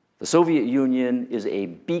the Soviet Union is a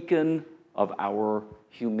beacon of our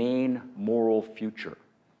humane moral future.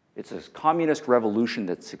 It's a communist revolution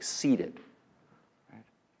that succeeded. Right?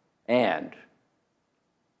 And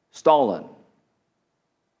Stalin,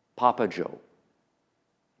 Papa Joe,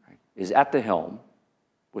 right, is at the helm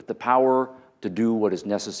with the power to do what is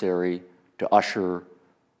necessary to usher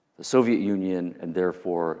the Soviet Union and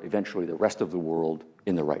therefore eventually the rest of the world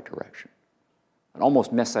in the right direction. An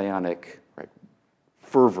almost messianic, right,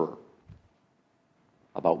 fervor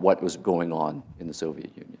about what was going on in the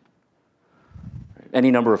Soviet Union. Right.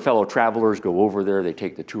 Any number of fellow travelers go over there, they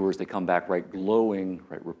take the tours, they come back, right, glowing,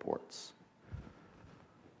 right, reports.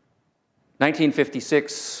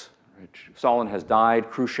 1956, right, Stalin has died,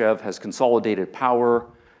 Khrushchev has consolidated power,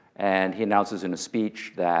 and he announces in a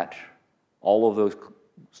speech that all of those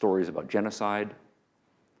stories about genocide,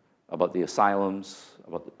 about the asylums,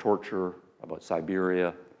 about the torture, about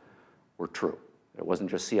Siberia were true. It wasn't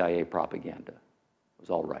just CIA propaganda. It was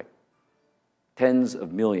all right. Tens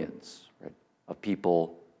of millions, right, of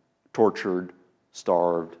people tortured,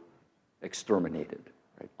 starved, exterminated,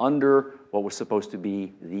 right, under what was supposed to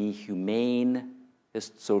be the humanest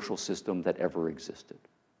social system that ever existed.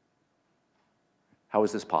 How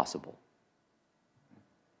is this possible?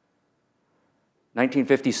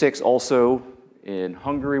 1956, also in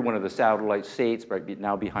Hungary, one of the satellite states, right,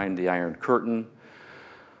 now behind the Iron Curtain.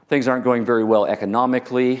 Things aren't going very well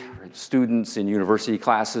economically. Right? Students in university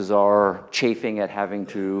classes are chafing at having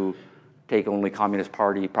to take only Communist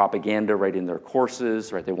Party propaganda right in their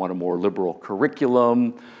courses. Right? They want a more liberal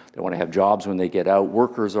curriculum. They want to have jobs when they get out.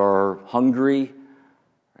 Workers are hungry.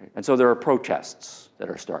 Right? And so there are protests that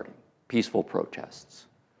are starting, peaceful protests.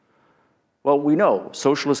 Well, we know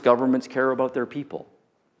socialist governments care about their people.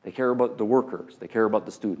 They care about the workers. They care about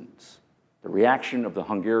the students. The reaction of the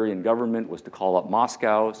Hungarian government was to call up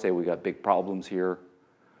Moscow, say we got big problems here.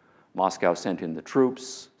 Moscow sent in the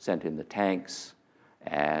troops, sent in the tanks,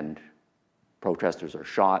 and protesters are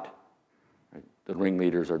shot. Right? The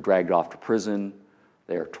ringleaders are dragged off to prison.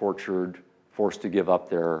 They are tortured, forced to give up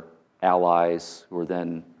their allies, who are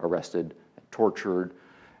then arrested, tortured,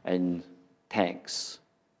 and tanks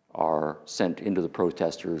are sent into the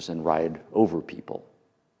protesters and ride over people.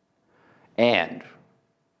 And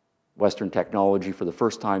Western technology, for the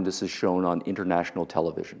first time, this is shown on international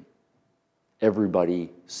television. Everybody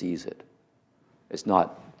sees it. It's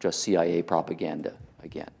not just CIA propaganda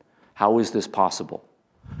again. How is this possible?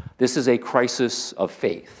 This is a crisis of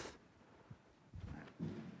faith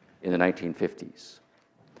in the 1950s.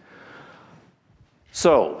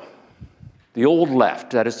 So, the old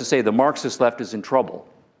left, that is to say, the Marxist left, is in trouble.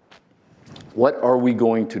 What are we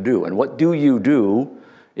going to do? And what do you do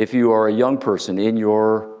if you are a young person in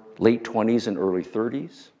your late 20s and early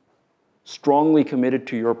 30s, strongly committed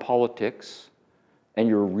to your politics, and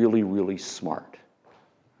you're really, really smart?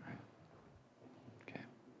 Okay.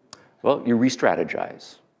 Well, you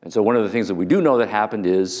re-strategize. And so one of the things that we do know that happened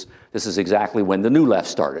is this is exactly when the new left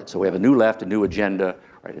started. So we have a new left, a new agenda,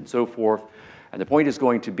 right, and so forth. And the point is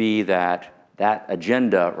going to be that that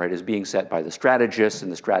agenda, right, is being set by the strategists,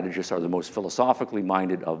 and the strategists are the most philosophically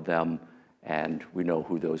minded of them, and we know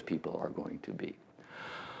who those people are going to be.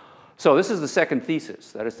 So this is the second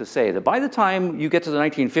thesis. That is to say that by the time you get to the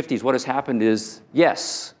 1950s, what has happened is,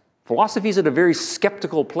 yes, philosophy is at a very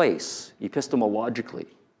skeptical place epistemologically.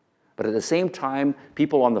 But at the same time,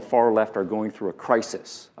 people on the far left are going through a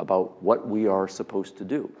crisis about what we are supposed to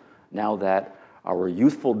do now that our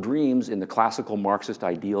youthful dreams in the classical Marxist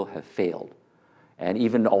ideal have failed. And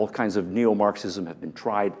even all kinds of neo-Marxism have been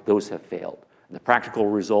tried. Those have failed. And the practical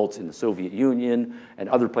results in the Soviet Union and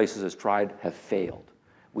other places as tried have failed.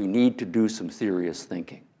 We need to do some serious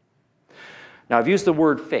thinking. Now, I've used the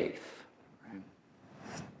word faith.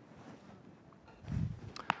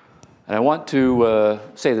 And I want to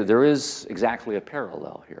say that there is exactly a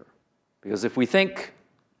parallel here. Because if we think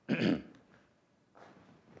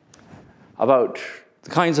about the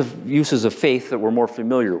kinds of uses of faith that we're more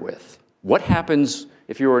familiar with, what happens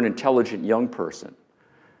if you're an intelligent young person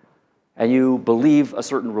and you believe a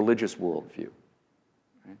certain religious worldview?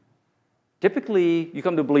 Right? Typically, you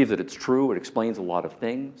come to believe that it's true, it explains a lot of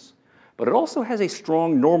things, but it also has a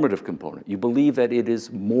strong normative component. You believe that it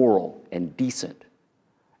is moral and decent,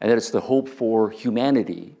 and that it's the hope for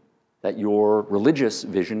humanity that your religious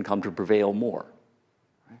vision come to prevail more.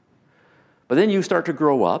 Right? But then you start to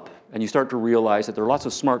grow up, and you start to realize that there are lots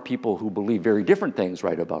of smart people who believe very different things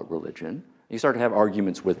right about religion. You start to have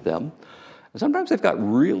arguments with them, and sometimes they've got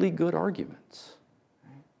really good arguments.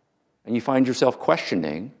 Right? And you find yourself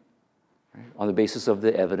questioning, right, on the basis of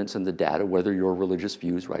the evidence and the data, whether your religious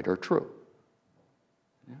views, right, are true.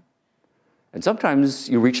 Yeah? And sometimes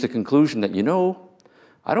you reach the conclusion that, you know,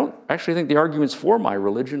 I don't actually think the arguments for my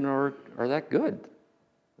religion are that good.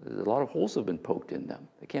 A lot of holes have been poked in them.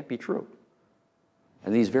 They can't be true.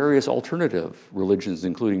 And these various alternative religions,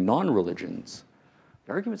 including non-religions,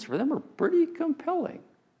 the arguments for them are pretty compelling.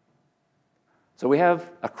 So we have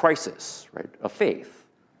a crisis, right, of faith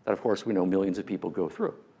that, of course, we know millions of people go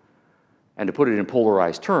through. And to put it in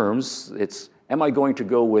polarized terms, it's, am I going to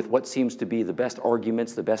go with what seems to be the best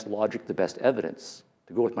arguments, the best logic, the best evidence,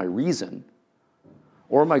 to go with my reason?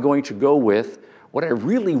 Or am I going to go with what I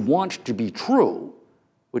really want to be true,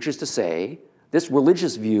 which is to say, this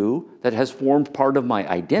religious view that has formed part of my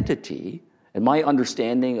identity and my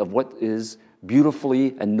understanding of what is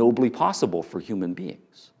beautifully and nobly possible for human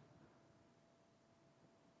beings?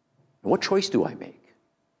 And what choice do I make?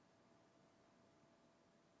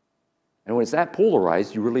 And when it's that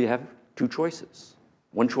polarized, you really have two choices.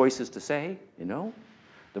 One choice is to say, you know,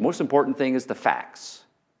 the most important thing is the facts,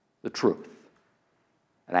 the truth.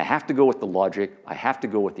 And I have to go with the logic, I have to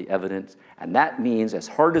go with the evidence, and that means, as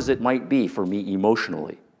hard as it might be for me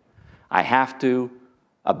emotionally, I have to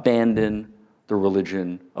abandon the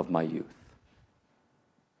religion of my youth.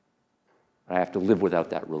 I have to live without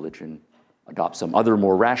that religion, adopt some other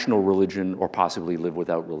more rational religion, or possibly live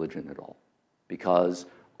without religion at all, because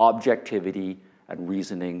objectivity and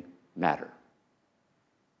reasoning matter.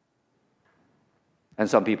 And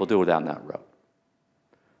some people do it down that road.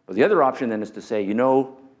 But the other option then is to say, you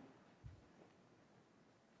know,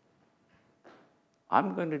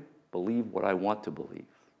 I'm going to believe what I want to believe.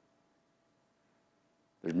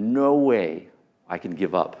 There's no way I can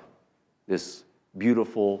give up this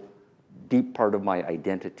beautiful, deep part of my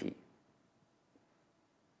identity.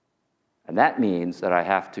 And that means that I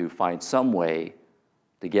have to find some way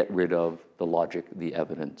to get rid of the logic, the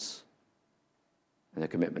evidence, and the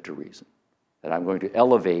commitment to reason. That I'm going to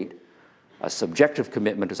elevate a subjective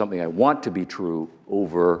commitment to something I want to be true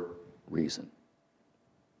over reason.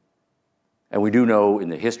 And we do know in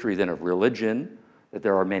the history then of religion that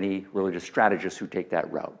there are many religious strategists who take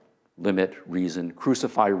that route. Limit reason,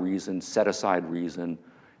 crucify reason, set aside reason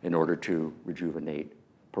in order to rejuvenate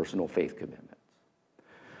personal faith commitments.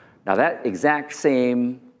 Now that exact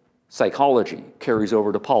same psychology carries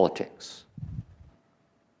over to politics.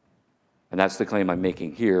 And that's the claim I'm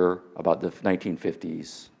making here about the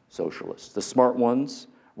 1950s socialists. The smart ones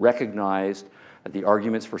recognized that the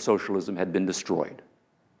arguments for socialism had been destroyed.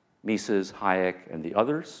 Mises, Hayek, and the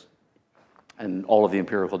others, and all of the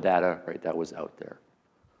empirical data, right, that was out there.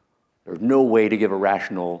 There's no way to give a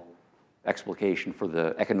rational explication for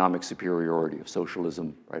the economic superiority of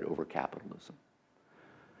socialism, right, over capitalism.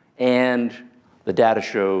 And the data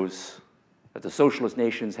shows that the socialist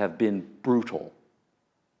nations have been brutal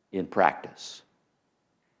in practice.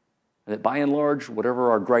 And that by and large,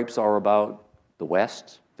 whatever our gripes are about the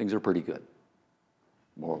West, things are pretty good,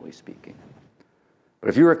 morally speaking. But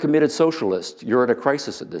if you're a committed socialist, you're at a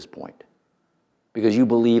crisis at this point because you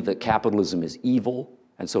believe that capitalism is evil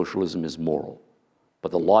and socialism is moral. But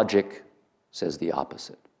the logic says the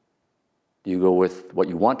opposite. Do you go with what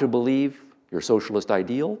you want to believe, your socialist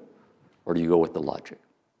ideal, or do you go with the logic?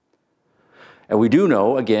 And we do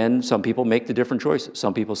know, again, some people make the different choices.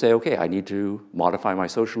 Some people say, okay, I need to modify my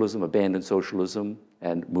socialism, abandon socialism,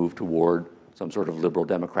 and move toward some sort of liberal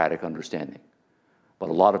democratic understanding. But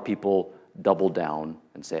a lot of people double down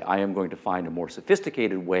and say, I am going to find a more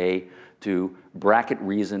sophisticated way to bracket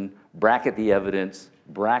reason, bracket the evidence,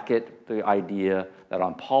 bracket the idea that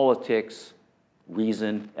on politics,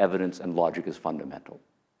 reason, evidence, and logic is fundamental.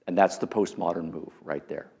 And that's the postmodern move right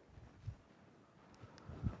there.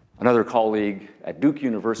 Another colleague at Duke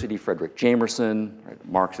University, Frederick Jamerson, right,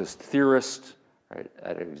 Marxist theorist, right,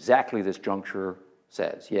 at exactly this juncture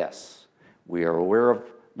says, yes, we are aware of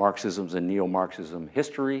Marxism's and neo-Marxism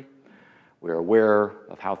history. We are aware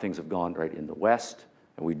of how things have gone right in the West.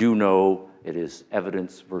 And we do know it is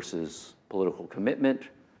evidence versus political commitment.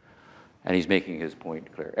 And he's making his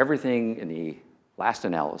point clear. Everything in the last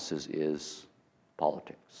analysis is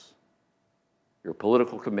politics. Your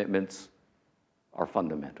political commitments are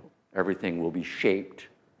fundamental. Everything will be shaped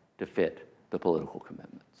to fit the political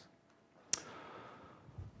commitments.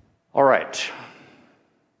 All right.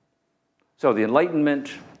 So the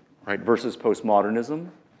Enlightenment, right, versus postmodernism,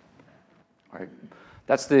 right?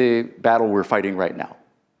 That's the battle we're fighting right now.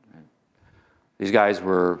 Right? These guys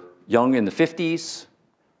were young in the 50s,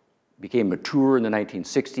 became mature in the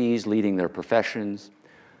 1960s, leading their professions,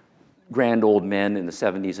 grand old men in the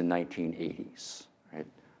 70s and 1980s.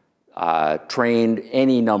 Trained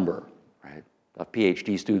any number, right, of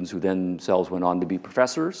PhD students who themselves went on to be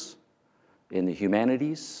professors in the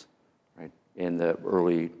humanities, right, in the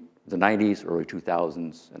 90s, early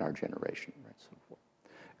 2000s, in our generation, right, so forth.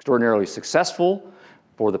 Extraordinarily successful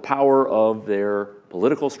for the power of their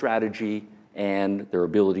political strategy and their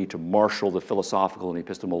ability to marshal the philosophical and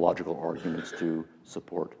epistemological arguments to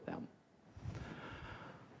support them.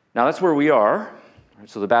 Now that's where we are. Right,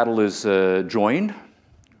 so the battle is joined.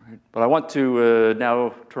 But I want to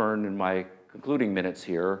now turn in my concluding minutes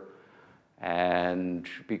here and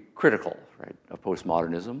be critical, right, of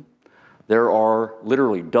postmodernism. There are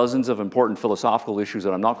literally dozens of important philosophical issues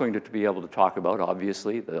that I'm not going to be able to talk about,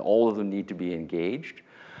 obviously. All of them need to be engaged.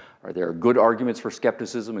 Right? There are good arguments for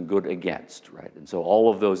skepticism and good against, right? And so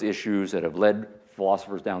all of those issues that have led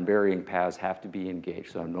philosophers down varying paths have to be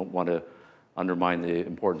engaged. So I don't want to undermine the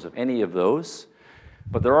importance of any of those.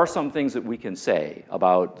 But there are some things that we can say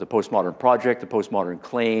about the postmodern project, the postmodern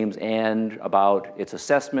claims, and about its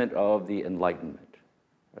assessment of the Enlightenment,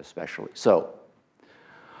 especially. So,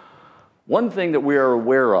 one thing that we are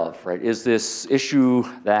aware of, right, is this issue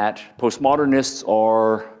that postmodernists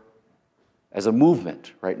are, as a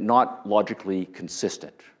movement, right, not logically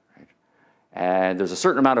consistent. Right? And there's a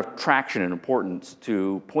certain amount of traction and importance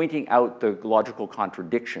to pointing out the logical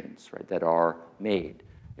contradictions, right, that are made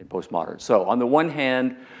in postmodern. So on the one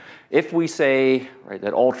hand, if we say, right,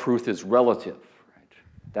 that all truth is relative,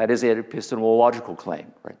 right, that is an epistemological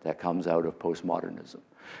claim, right, that comes out of postmodernism.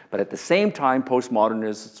 But at the same time,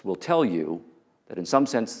 postmodernists will tell you that in some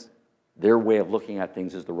sense, their way of looking at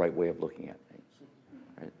things is the right way of looking at things.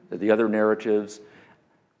 Right? That the other narratives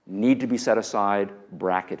need to be set aside,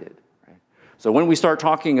 bracketed. Right? So when we start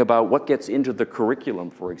talking about what gets into the curriculum,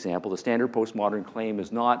 for example, the standard postmodern claim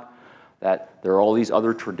is not that there are all these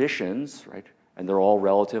other traditions, right, and they're all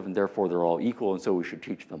relative, and therefore they're all equal, and so we should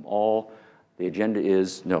teach them all. The agenda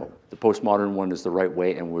is, no, the postmodern one is the right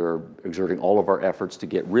way, and we're exerting all of our efforts to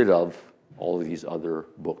get rid of all of these other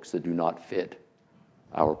books that do not fit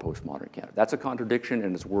our postmodern canon. That's a contradiction,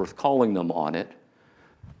 and it's worth calling them on it.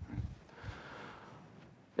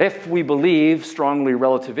 If we believe strongly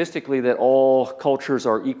relativistically that all cultures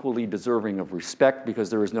are equally deserving of respect because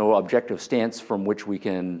there is no objective stance from which we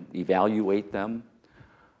can evaluate them,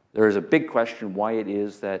 there is a big question why it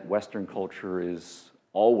is that Western culture is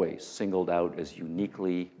always singled out as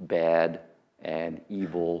uniquely bad and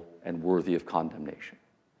evil and worthy of condemnation.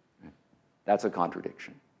 That's a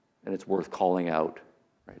contradiction, and it's worth calling out,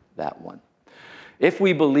 right, that one. If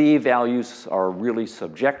we believe values are really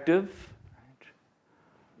subjective,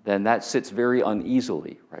 then that sits very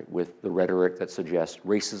uneasily, right, with the rhetoric that suggests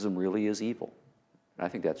racism really is evil. And I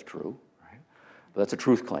think that's true, right? But that's a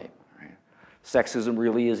truth claim, right? Sexism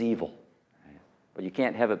really is evil, right? But you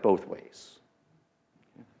can't have it both ways.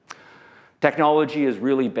 Technology is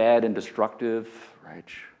really bad and destructive, right?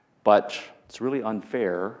 But it's really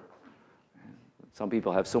unfair. Some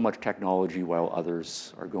people have so much technology while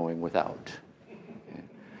others are going without. Okay?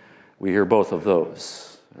 We hear both of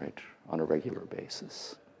those, right, on a regular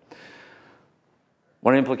basis.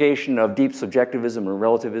 One implication of deep subjectivism and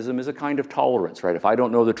relativism is a kind of tolerance, right? If I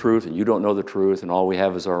don't know the truth and you don't know the truth and all we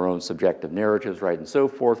have is our own subjective narratives, right, and so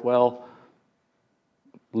forth, well,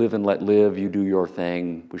 live and let live, you do your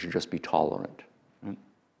thing, we should just be tolerant. Right?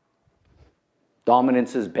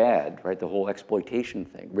 Dominance is bad, right? The whole exploitation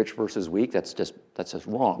thing. Rich versus weak, that's just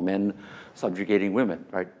wrong. Men subjugating women,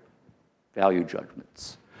 right? Value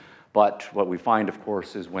judgments. But what we find, of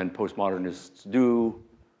course, is when postmodernists do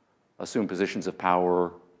assume positions of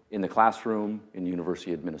power in the classroom, in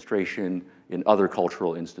university administration, in other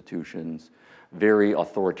cultural institutions, very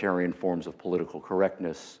authoritarian forms of political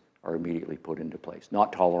correctness are immediately put into place.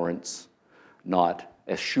 Not tolerance, not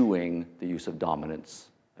eschewing the use of dominance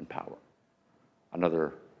and power.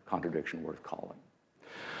 Another contradiction worth calling.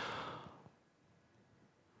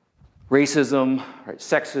 Racism, right,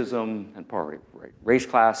 sexism, and poverty, right? Race,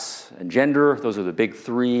 class, and gender, those are the big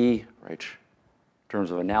three, right, in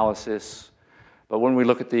terms of analysis. But when we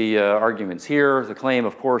look at the arguments here, the claim,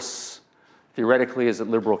 of course, theoretically is that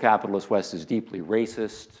liberal capitalist West is deeply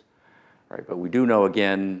racist, right? But we do know,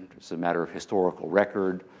 again, it's a matter of historical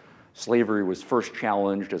record, slavery was first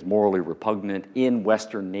challenged as morally repugnant in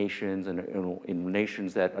Western nations and in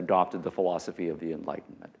nations that adopted the philosophy of the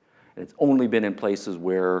Enlightenment. And it's only been in places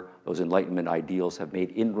where those Enlightenment ideals have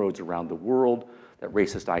made inroads around the world that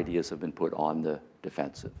racist ideas have been put on the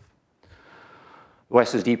defensive. The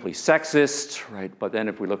West is deeply sexist, right? But then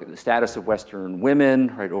if we look at the status of Western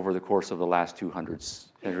women, right, over the course of the last 200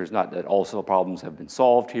 centuries, not that all the problems have been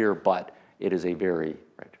solved here, but it is a very,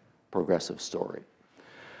 right, progressive story.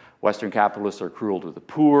 Western capitalists are cruel to the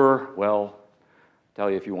poor. Well, I tell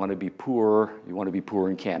you, if you want to be poor, you want to be poor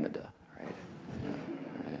in Canada, right?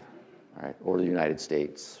 Yeah, right? Or the United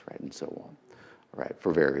States, right, and so on, right,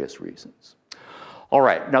 for various reasons. All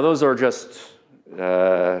right, now those are just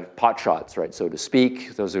pot shots, right, so to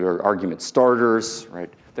speak. Those are argument starters,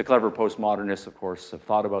 right? The clever postmodernists, of course, have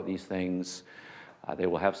thought about these things. They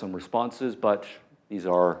will have some responses, but these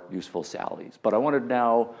are useful sallies. But I wanted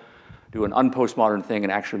now do an unpostmodern thing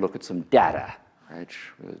and actually look at some data, right?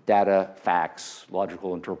 Data, facts,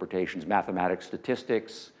 logical interpretations, mathematics,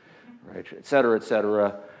 statistics, right, et cetera, et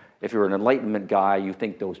cetera. If you're an Enlightenment guy, you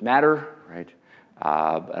think those matter, right?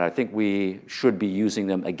 And I think we should be using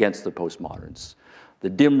them against the postmoderns. The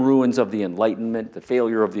dim ruins of the Enlightenment, the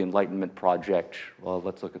failure of the Enlightenment project. Well,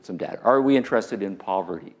 let's look at some data. Are we interested in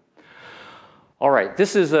poverty? All right,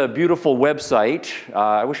 this is a beautiful website.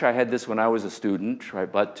 I wish I had this when I was a student,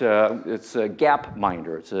 right? But it's a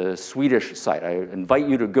Gapminder. It's a Swedish site. I invite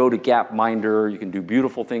you to go to Gapminder. You can do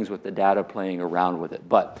beautiful things with the data playing around with it.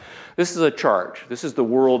 But this is a chart. This is the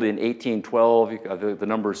world in 1812. The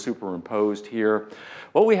numbers superimposed here.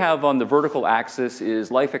 What we have on the vertical axis is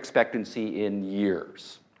life expectancy in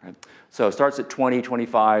years. Right? So it starts at 20,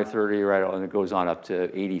 25, 30, right, and it goes on up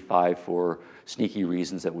to 85 for sneaky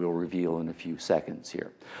reasons that we'll reveal in a few seconds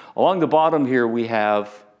here. Along the bottom here, we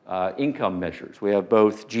have income measures. We have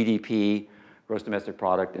both GDP, gross domestic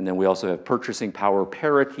product, and then we also have purchasing power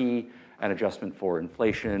parity and adjustment for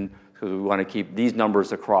inflation, because we want to keep these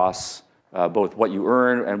numbers across both what you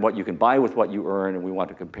earn and what you can buy with what you earn, and we want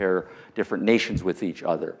to compare different nations with each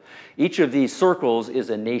other. Each of these circles is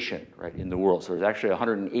a nation, right, in the world. So there's actually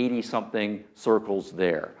 180-something circles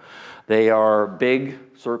there. They are big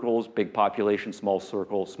circles, big population, small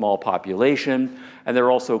circle, small population, and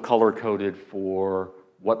they're also color-coded for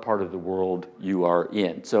what part of the world you are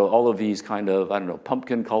in. So all of these kind of, I don't know,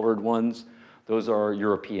 pumpkin-colored ones, those are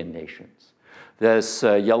European nations. This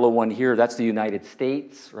yellow one here, that's the United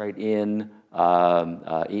States, right, in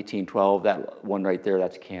 1812. That one right there,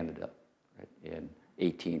 that's Canada, right, in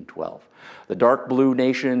 1812. The dark blue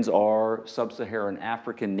nations are sub-Saharan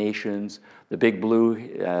African nations. The big blue,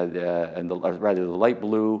 rather the light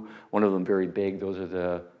blue, one of them very big, those are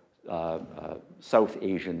the South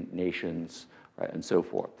Asian nations, right, and so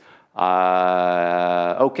forth.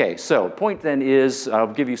 Okay, so point then is, I'll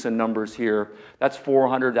give you some numbers here. That's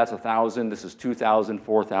 400, that's 1,000, this is 2,000,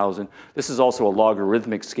 4,000. This is also a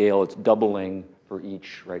logarithmic scale. It's doubling for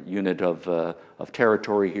each, right, unit of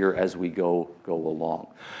territory here as we go along.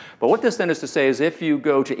 But what this then is to say is if you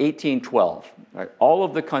go to 1812, right, all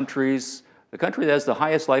of the countries, the country that has the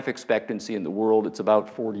highest life expectancy in the world, it's about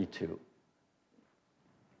 42.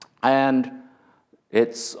 And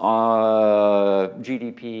its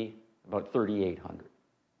GDP, about 3,800.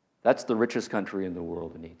 That's the richest country in the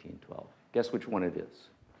world in 1812. Guess which one it is?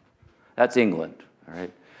 That's England, all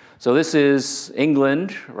right? So this is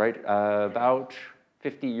England, right, about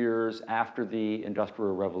 50 years after the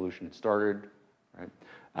Industrial Revolution had started, right?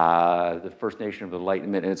 The first nation of the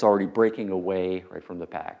Enlightenment, and it's already breaking away, right, from the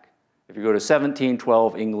pack. If you go to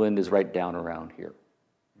 1712, England is right down around here.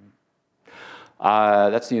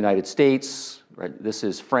 That's the United States, right? This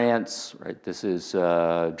is France, right? This is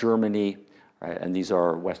Germany, right? And these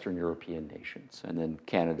are Western European nations. And then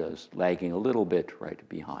Canada is lagging a little bit right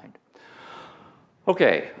behind.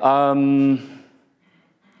 Okay,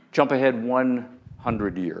 Jump ahead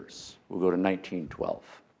 100 years. We'll go to 1912.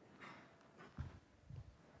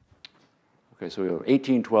 Okay, so we go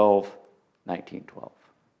 1812, 1912.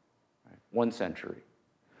 Right, 1 century.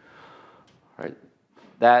 All right.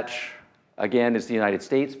 That, again, is the United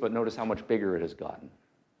States, but notice how much bigger it has gotten.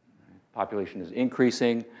 Right. Population is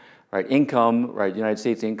increasing. Right. Income, right, the United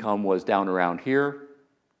States income was down around here,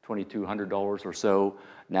 $2,200 or so.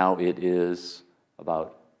 Now it is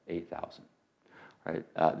about $8,000.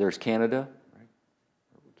 Right. There's Canada, right,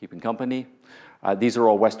 keeping company. These are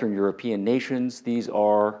all Western European nations. These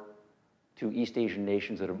are 2 East Asian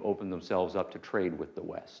nations that have opened themselves up to trade with the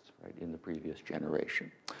West, right, in the previous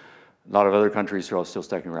generation. A lot of other countries are still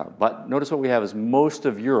sticking around. But notice what we have is most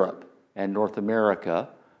of Europe and North America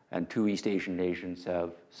and 2 East Asian nations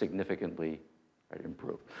have significantly, right,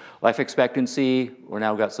 improved. Life expectancy, we're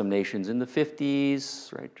now got some nations in the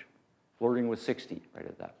 50s, right, flirting with 60 right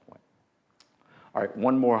at that point. All right,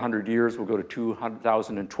 1 more 100 years, we'll go to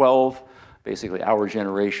 2012, basically our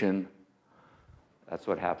generation. That's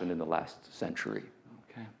what happened in the last century.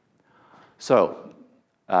 Okay. So,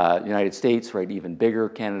 United States, right, even bigger.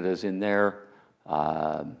 Canada's in there.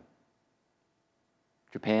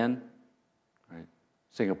 Japan, right,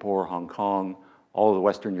 Singapore, Hong Kong, all of the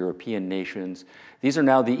Western European nations. These are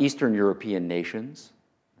now the Eastern European nations.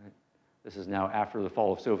 Right? This is now after the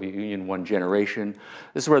fall of Soviet Union, 1 generation.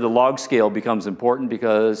 This is where the log scale becomes important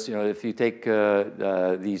because, you know, if you take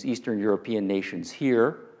these Eastern European nations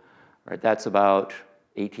here, right, that's about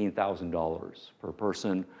 $18,000 per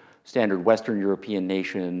person. Standard Western European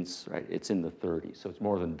nations, right, it's in the 30s, so it's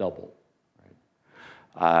more than double.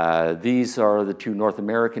 Right? These are the 2 North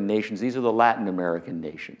American nations. These are the Latin American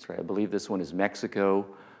nations, right? I believe this one is Mexico,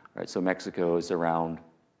 right? So Mexico is around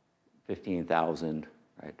 15,000,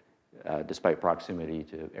 right? Despite proximity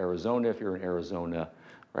to Arizona. If you're in Arizona,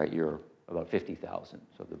 right, you're about 50,000.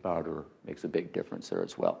 So the border makes a big difference there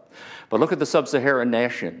as well. But look at the sub-Saharan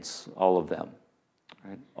nations, all of them.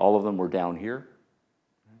 Right? All of them were down here.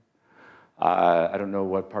 I don't know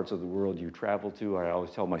what parts of the world you travel to. I always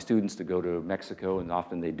tell my students to go to Mexico, and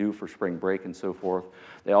often they do for spring break and so forth.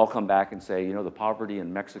 They all come back and say, you know, the poverty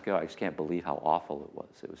in Mexico, I just can't believe how awful it was.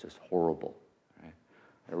 It was just horrible. Right?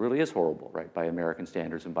 It really is horrible, right, by American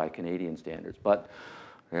standards and by Canadian standards. But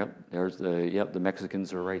yep, there's the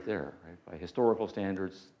Mexicans are right there. Right? By historical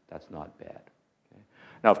standards, that's not bad. Okay?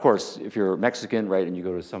 Now, of course, if you're Mexican, right, and you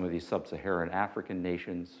go to some of these sub-Saharan African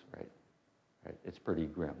nations, right, it's pretty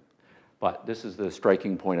grim. But this is the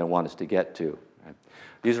striking point I want us to get to. Right?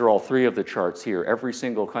 These are all 3 of the charts here. Every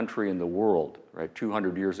single country in the world, right,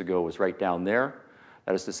 200 years ago was right down there.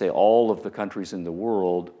 That is to say, all of the countries in the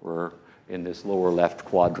world were in this lower left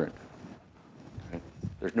quadrant. Right?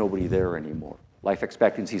 There's nobody there anymore. Life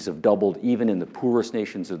expectancies have doubled even in the poorest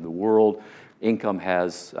nations of the world. Income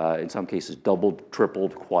has, in some cases, doubled,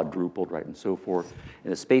 tripled, quadrupled, right, and so forth,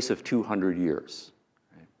 in the space of 200 years.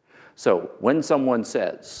 Right? So when someone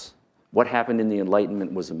says, what happened in the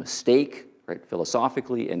Enlightenment was a mistake, right,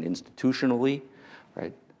 philosophically and institutionally,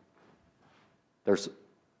 right? There's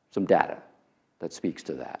some data that speaks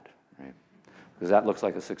to that, right? Because that looks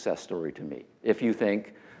like a success story to me. If you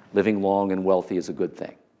think living long and wealthy is a good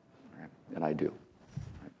thing, right? And I do.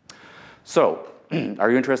 Right? So,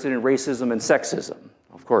 are you interested in racism and sexism?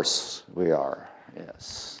 Of course we are,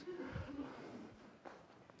 yes.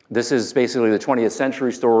 This is basically the 20th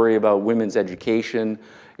century story about women's education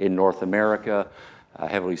in North America,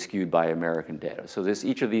 heavily skewed by American data. So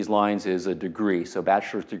each of these lines is a degree. So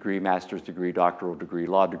bachelor's degree, master's degree, doctoral degree,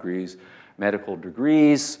 law degrees, medical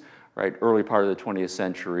degrees, right? Early part of the 20th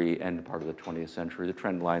century, end part of the 20th century. The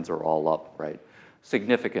trend lines are all up, right?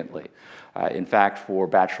 Significantly. In fact, for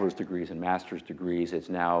bachelor's degrees and master's degrees, it's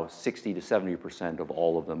now 60 to 70% of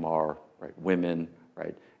all of them are, right, women,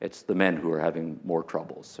 right? It's the men who are having more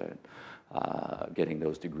troubles. Right? Getting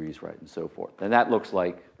those degrees right and so forth. And that looks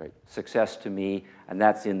like, right, success to me, and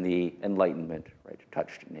that's in the Enlightenment, right,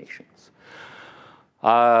 touched nations.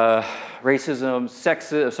 Racism,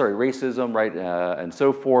 racism, right, and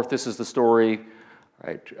so forth. This is the story,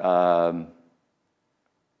 right?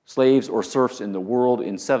 Slaves or serfs in the world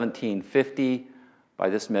in 1750. By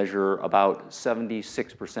this measure, about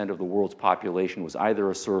 76% of the world's population was either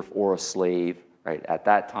a serf or a slave, right, at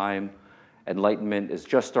that time. Enlightenment is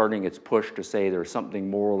just starting its push to say there's something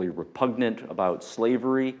morally repugnant about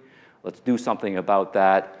slavery. Let's do something about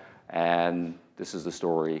that. And this is the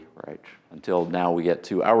story, right? Until now we get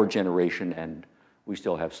to our generation and we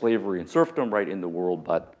still have slavery and serfdom, right, in the world,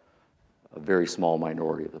 but a very small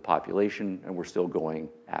minority of the population, and we're still going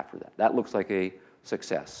after that. That looks like a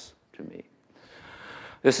success to me.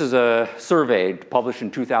 This is a survey published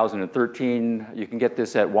in 2013. You can get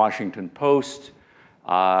this at Washington Post,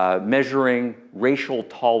 measuring racial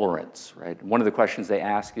tolerance, right? One of the questions they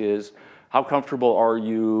ask is, how comfortable are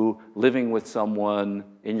you living with someone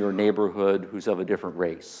in your neighborhood who's of a different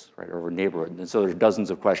race, right, or a neighborhood? And so there's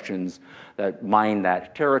dozens of questions that mine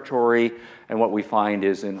that territory. And what we find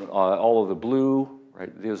is in all of the blue,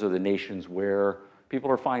 right, those are the nations where people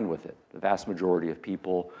are fine with it. The vast majority of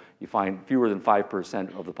people, you find fewer than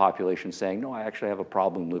 5% of the population saying, no, I actually have a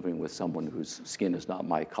problem living with someone whose skin is not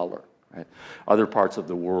my color. Right? Other parts of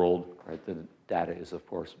the world, right, the data is, of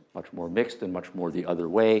course, much more mixed and much more the other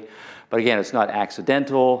way. But again, it's not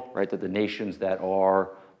accidental, right, that the nations that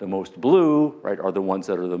are the most blue, right, are the ones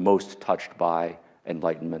that are the most touched by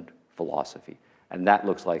Enlightenment philosophy. And that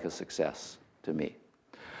looks like a success to me.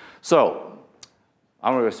 So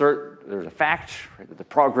I'm going to assert there's a fact, right, that the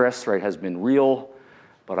progress, right, has been real,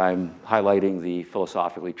 but I'm highlighting the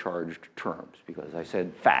philosophically charged terms because I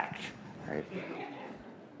said fact, right?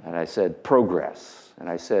 And I said progress, and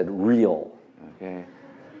I said real, okay?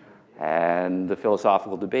 And the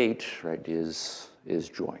philosophical debate, right, is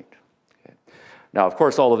joined. Okay? Now, of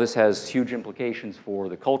course, all of this has huge implications for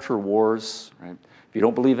the culture wars, right? If you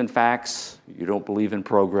don't believe in facts, you don't believe in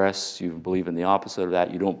progress, you believe in the opposite of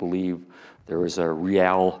that, you don't believe there is a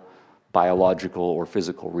real biological or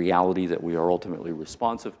physical reality that we are ultimately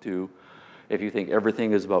responsive to. If you think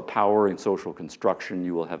everything is about power and social construction,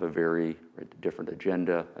 you will have a very different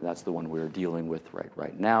agenda, and that's the one we're dealing with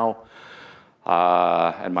right now.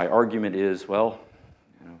 And my argument is, well,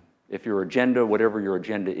 if your agenda, whatever your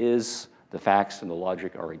agenda is, the facts and the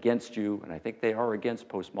logic are against you, and I think they are against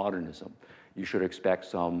postmodernism. You should expect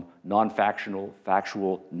some non-factual,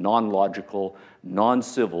 factual, non-logical,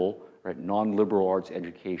 non-civil, right, non-liberal arts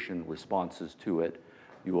education responses to it.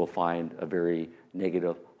 You will find a very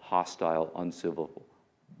negative, hostile, uncivil,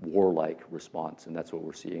 warlike response, and that's what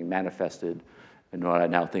we're seeing manifested in what I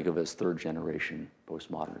now think of as third-generation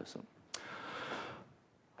postmodernism.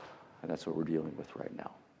 And that's what we're dealing with right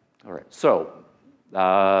now. All right, so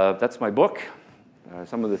that's my book.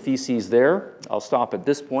 Some of the theses there. I'll stop at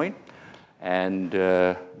this point, and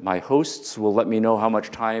my hosts will let me know how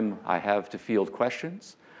much time I have to field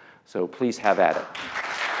questions. So please have at it.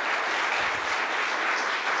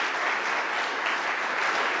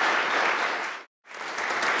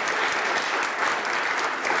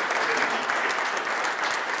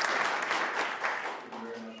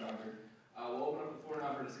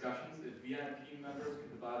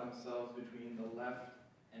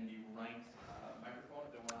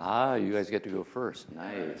 Ah, you guys get to go first.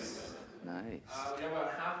 Nice, nice. We have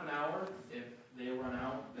about half an hour. If they run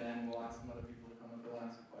out, then we'll ask some other people to come up and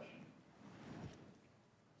ask a question.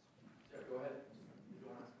 Yeah, go ahead. You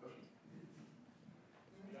want to ask a question?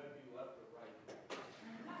 You got to be left or right.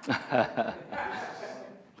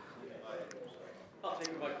 I'll take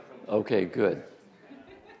the microphone. Okay, good.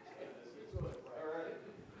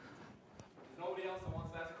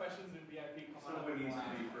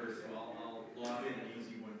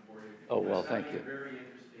 Oh, well, thank you. I had a very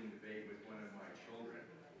interesting debate with one of my children.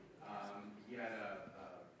 He had a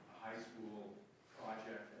high school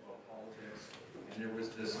project about politics, and there was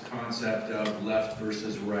this concept of left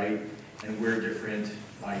versus right, and where different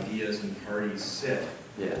ideas and parties sit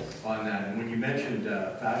on that. And when you mentioned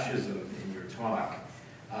fascism in your talk,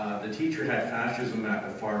 the teacher had fascism at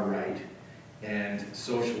the far right, and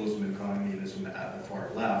socialism and communism at the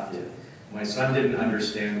far left. Yes. My son didn't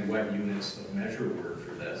understand what units of measure were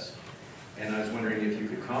for this. And I was wondering if you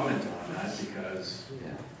could comment on that, because...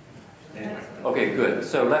 Yeah. Anyway. Okay, good.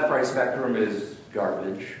 So left-right spectrum is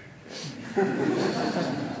garbage.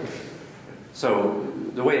 So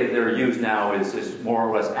the way they're used now is more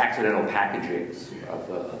or less accidental packagings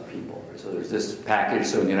of people. So there's this package,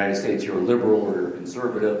 so in the United States you're liberal or you're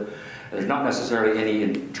conservative. There's not necessarily any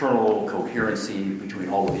internal coherency between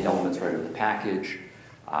all of the elements right of the package,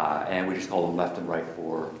 and we just call them left and right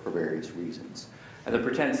for various reasons. And the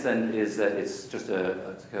pretense then is that it's just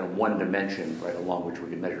a kind of one dimension, right, along which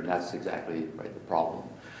we can measure, and that's exactly right the problem.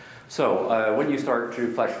 So when you start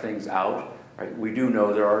to flesh things out, right, we do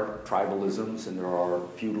know there are tribalisms, and there are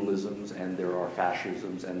feudalisms, and there are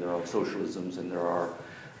fascisms, and there are socialisms, and there are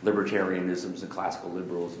libertarianisms and classical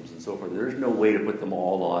liberalisms and so forth. There's no way to put them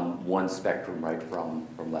all on one spectrum, right, from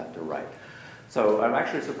left to right. So I'm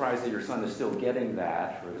actually surprised that your son is still getting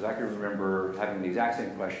that, because I can remember having the exact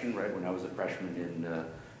same question, right, when I was a freshman in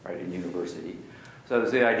university. So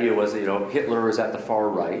the idea was that, Hitler is at the far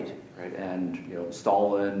right, and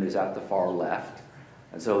Stalin is at the far left.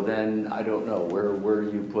 And so then I don't know where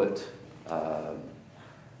do you put to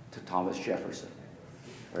Thomas Jefferson,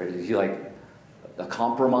 right? Is he like a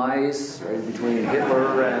compromise, right, between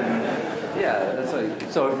Hitler and, yeah, that's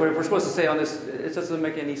like, so if we're supposed to say on this, it doesn't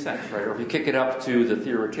make any sense, right? Or if you kick it up to the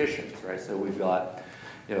theoreticians, right? So we've got,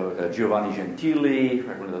 you know, Giovanni Gentili,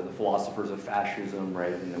 right, one of the philosophers of fascism,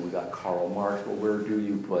 right? And then we've got Karl Marx. Well, where do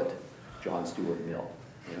you put John Stuart Mill?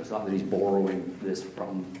 You know, it's not that he's borrowing this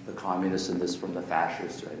from the communists and this from the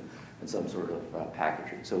fascists, right? In some sort of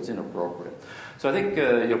packaging. So it's inappropriate. So I think,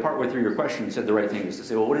 you know, partway through your question, you said the right thing is to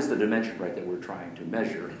say, well, what is the dimension, right, that we're trying to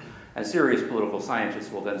measure? And serious political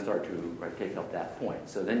scientists will then start to, right, take up that point.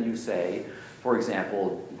 So then you say, for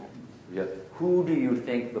example, who do you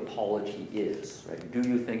think the polity is, right? Do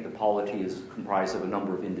you think the polity is comprised of a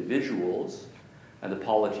number of individuals, and the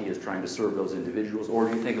polity is trying to serve those individuals, or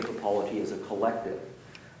do you think of the polity as a collective,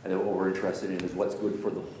 and that what we're interested in is what's good for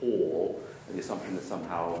the whole, and the assumption that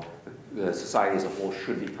somehow the society as a whole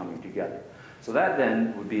should be coming together? So that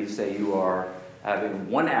then would be to say you are having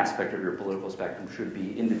one aspect of your political spectrum should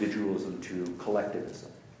be individualism to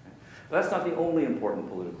collectivism. But that's not the only important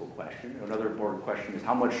political question. Another important question is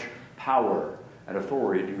how much power and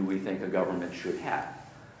authority do we think a government should have?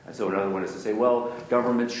 And so another one is to say, well,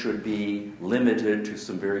 governments should be limited to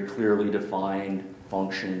some very clearly defined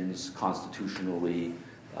functions, constitutionally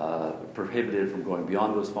prohibited from going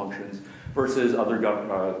beyond those functions, versus other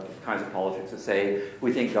kinds of politics that say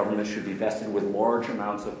we think government should be vested with large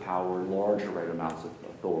amounts of power, large right amounts of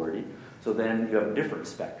authority. So then you have a different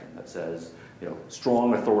spectrum that says, you know,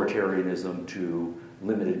 strong authoritarianism to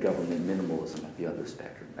limited government minimalism at the other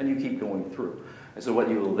spectrum. And you keep going through. And so what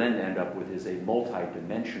you will then end up with is a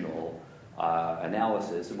multi-dimensional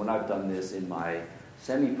analysis. And when I've done this in my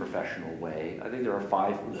semi-professional way, I think there are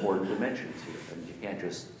 5 important dimensions here. And you can't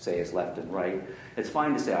just say it's left and right. It's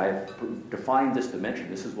fine to say, I've defined this dimension,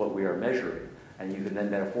 this is what we are measuring. And you can then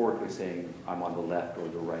metaphorically say, I'm on the left or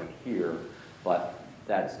the right here, but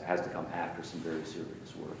that has to come after some very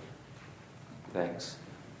serious work. Thanks.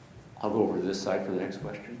 I'll go over to this side for the next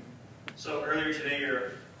question. So earlier today,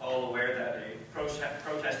 you're all aware that a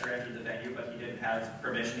protester entered the venue, but he didn't have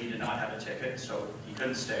permission, he did not have a ticket, so he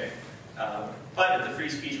couldn't stay. But at the Free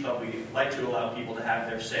Speech Club, we like to allow people to have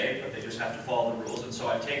their say, but they just have to follow the rules. And so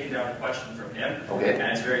I've taken down a question from him, okay.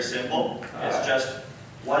 And it's very simple. It's just,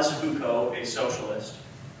 was Foucault a socialist?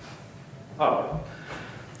 Oh.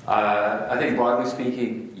 I think broadly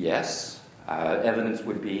speaking, yes. Evidence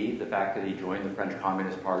would be the fact that he joined the French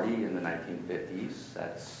Communist Party in the 1950s.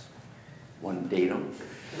 That's one datum.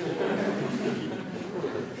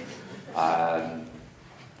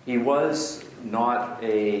 He was not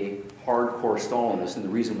a hardcore Stalinist, and the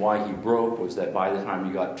reason why he broke was that by the time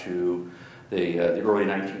you got to the early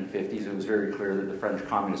 1950s, it was very clear that the French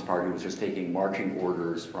Communist Party was just taking marching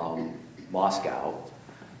orders from Moscow,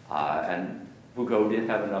 and Foucault did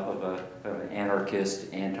have enough of an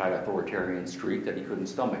anarchist, anti-authoritarian streak that he couldn't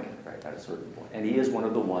stomach it, right, at a certain point. And he is one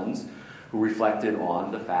of the ones who reflected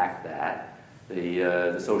on the fact that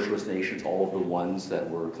the socialist nations, all of the ones that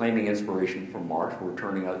were claiming inspiration from Marx, were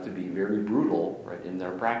turning out to be very brutal, right, in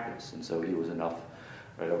their practice. And so he was enough,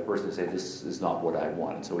 right, of a person to say, this is not what I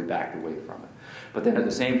want, and so he backed away from it. But then at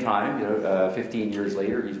the same time, you know, 15 years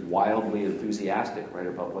later, he's wildly enthusiastic, right,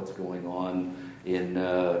 about what's going on in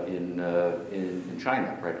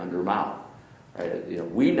China, right, under Mao. Right? You know,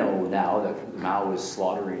 we know now that Mao is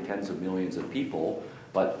slaughtering tens of millions of people,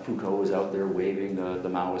 but Foucault was out there waving the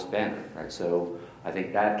Maoist banner, right? So I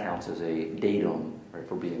think that counts as a datum, right,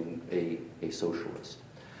 for being a socialist.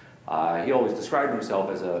 He always described himself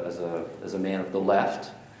as a man of the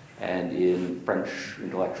left, and in French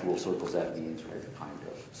intellectual circles that means, right, a kind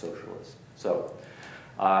of socialist. So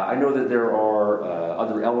I know that there are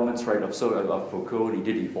other elements, right, of Foucault, and he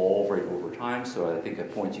did evolve, right, over time. So I think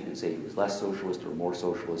at points you could say he was less socialist or more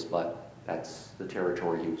socialist, but that's the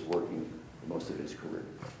territory he was working for most of his career.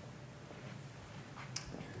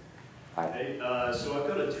 Hey, so I've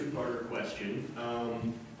got a two-parter question.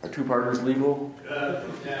 Are two-parters legal?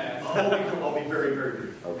 I'll be very, very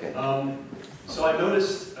brief. Okay. So I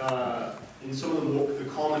noticed in some of the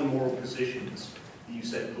common moral positions that you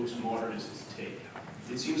said postmodernists take,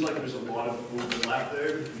 it seems like there's a lot of overlap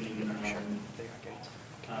there between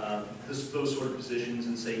those sort of positions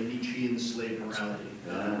and, say, Nietzschean slave morality.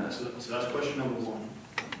 So that's question number one.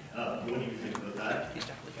 What do you think about that?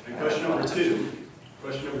 And question number two,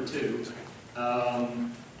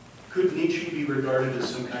 could Nietzsche be regarded as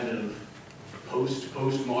some kind of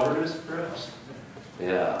postmodernist, perhaps?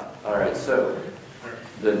 Yeah. All right. So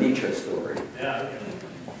the Nietzsche story. Yeah. Okay.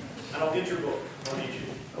 And I'll get your book on Nietzsche.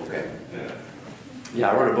 Okay. Yeah,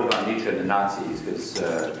 I wrote a book on Nietzsche and the Nazis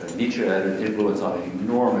because Nietzsche had an influence on an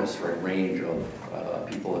enormous range of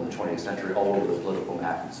people in the 20th century, all over the political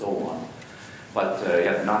map and so on. But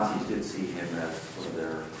yeah, the Nazis did see him as one of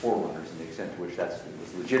their forerunners, and the extent to which that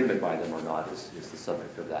was legitimate by them or not is the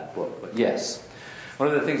subject of that book. But yes, one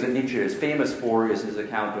of the things that Nietzsche is famous for is his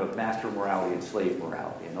account of master morality and slave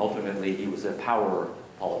morality. And ultimately, he was a power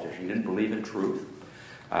politician. He didn't believe in truth.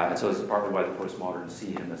 And so this is partly why the postmoderns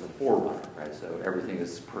see him as a forerunner, right? So everything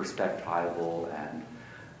is perspectival, and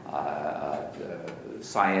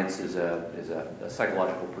science is a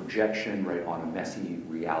psychological projection, right, on a messy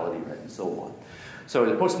reality, right, and so on. So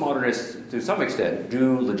the postmodernists, to some extent,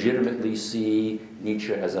 do legitimately see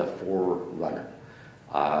Nietzsche as a forerunner,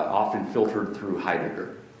 often filtered through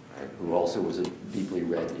Heidegger, right, who also was deeply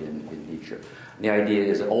read in Nietzsche. And the idea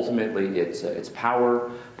is that ultimately it's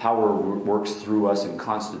power. Power works through us and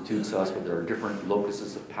constitutes us, but there are different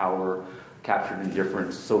locuses of power captured in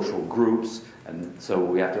different social groups, and so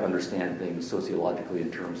we have to understand things sociologically in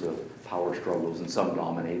terms of power struggles, and some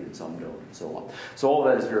dominate and some don't, and so on. So all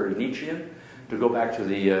of that is very Nietzschean. To go back to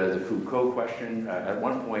the Foucault question, at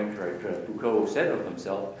one point, right, Foucault said of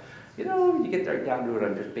himself, you know, you get right down to it,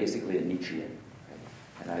 I'm just basically a Nietzschean.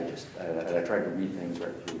 Right? And I tried to read things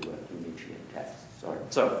right through Nietzschean texts.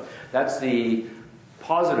 So that's the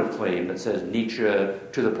positive claim that says Nietzsche, to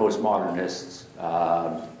the postmodernists,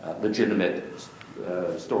 legitimate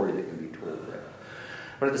story that can be told there.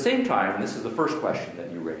 But at the same time, and this is the first question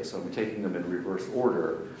that you raised, so I'm taking them in reverse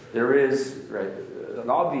order, there is, right, an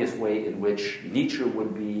obvious way in which Nietzsche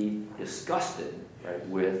would be disgusted, right,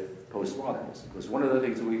 with postmodernism. Because one of the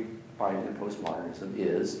things that we find in postmodernism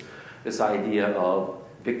is this idea of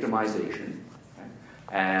victimization, right?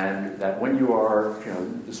 And that when you are, you know,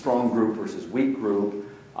 the strong group versus weak group,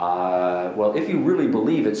 well, if you really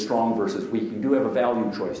believe it's strong versus weak, you do have a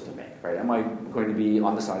value choice to make, right? Am I going to be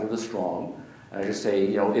on the side of the strong? And I just say,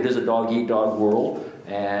 you know, it is a dog-eat-dog world,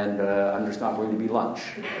 and I'm just not going to be lunch,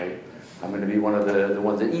 right? I'm going to be one of the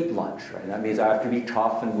ones that eat lunch, right? That means I have to be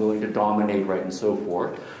tough and willing to dominate, right, and so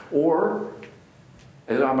forth. Or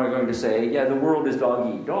am I going to say, yeah, the world is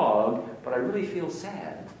dog-eat-dog, but I really feel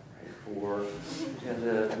sad, right, for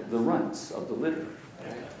the runts of the litter,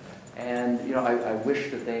 right? And, you know, I wish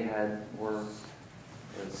that they had more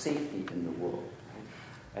safety in the world. Right?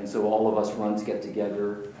 And so all of us runts get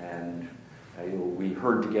together, and you know, we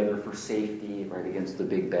herd together for safety, right, against the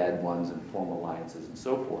big bad ones, and form alliances and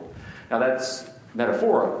so forth. Now that's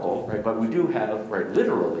metaphorical, right, but we do have, right,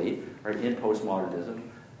 literally, right, in postmodernism,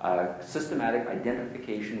 systematic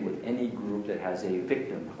identification with any group that has a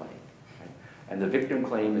victim claim. Right? And the victim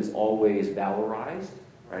claim is always valorized,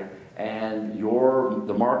 right? And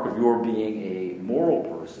the mark of your being a moral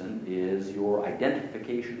person is your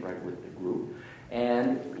identification, right, with the group.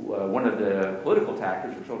 And one of the political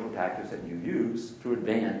tactics or social tactics that you use to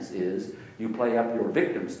advance is you play up your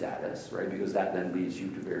victim status, right? Because that then leads you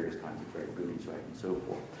to various kinds of great goodies, right, and so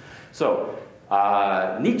forth. So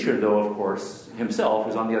Nietzsche, though, of course, himself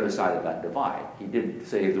is on the other side of that divide. He did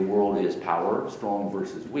say the world is power, strong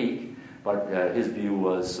versus weak, but his view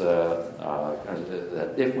was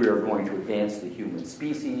that if we are going to advance the human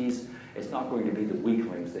species, it's not going to be the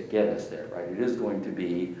weaklings that get us there, right? It is going to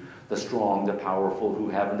be the strong, the powerful, who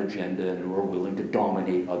have an agenda and who are willing to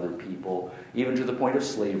dominate other people, even to the point of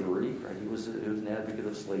slavery, right? He was an advocate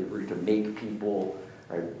of slavery, to make people,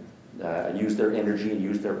 right, use their energy and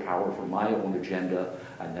use their power for my own agenda,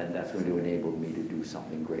 and then that's going to enable me to do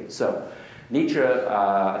something great. So Nietzsche,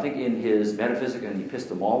 I think in his metaphysics and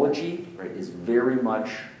epistemology, right, is very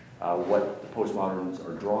much what the postmoderns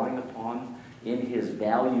are drawing upon. In his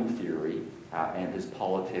value theory and his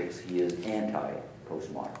politics, he is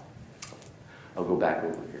anti-postmodern. I'll go back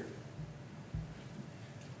over here.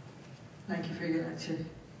 Thank you for your lecture.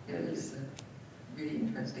 It was really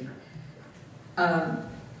interesting.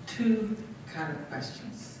 Two kind of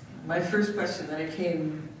questions. My first question that I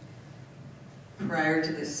came prior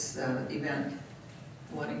to this event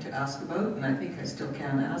wanting to ask about, and I think I still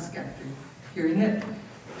can ask after hearing it,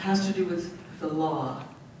 has to do with the law.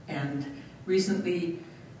 And recently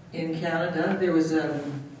in Canada, there was a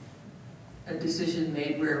decision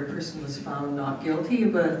made where a person was found not guilty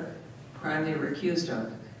of a crime they were accused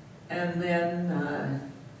of. And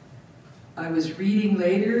then I was reading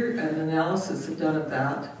later an analysis done of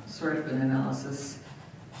that, sort of an analysis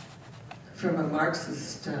from a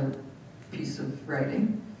Marxist piece of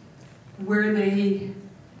writing, where they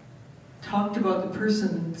talked about the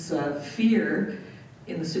person's fear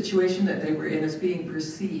in the situation that they were in as being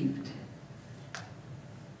perceived.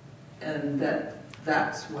 And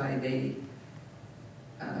that's why they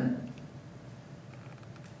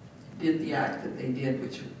did the act that they did,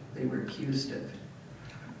 which they were accused of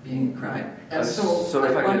being a crime. And so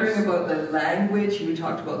I'm wondering about the language. You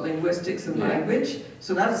talked about linguistics and language.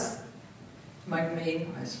 So that's my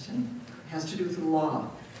main question has to do with the law.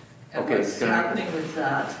 And Okay, what's happening with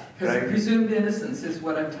that. Because presumed innocence is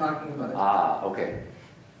what I'm talking about. Ah, okay.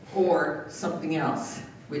 Or something else,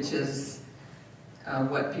 which is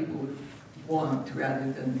what people would want rather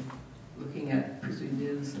than looking at presumed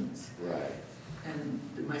innocence. Right. And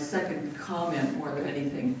my second comment, more than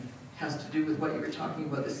anything, has to do with what you were talking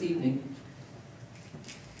about this evening.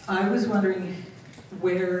 I was wondering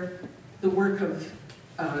where the work of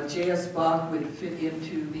J.S. Bach would fit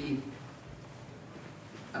into the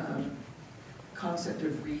concept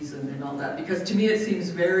of reason and all that, because to me it seems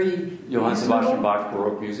very Johann reasonable. Sebastian Bach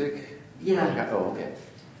Baroque music? Yeah. Oh, okay.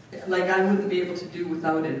 Like I wouldn't be able to do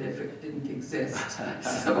without it if it didn't exist.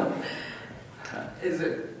 So, is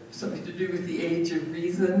it something to do with the age of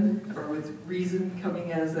reason, or with reason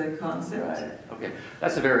coming as a concept? Right. Okay.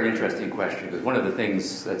 That's a very interesting question, because one of the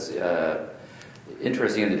things that's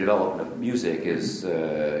interesting in the development of music is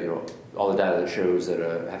all the data that shows that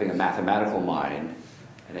having a mathematical mind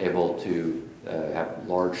and able to have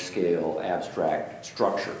large-scale abstract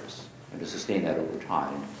structures and to sustain that over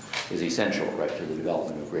time is essential, right, to the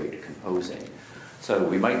development of great composing. So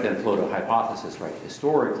we might then float a hypothesis, right,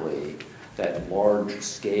 historically, that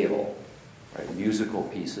large-scale, right, musical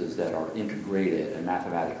pieces that are integrated and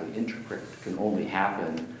mathematically intricate can only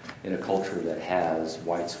happen in a culture that has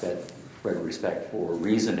widespread respect for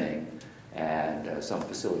reasoning and some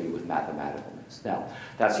facility with mathematicalness. Now,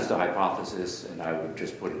 that's just a hypothesis, and I would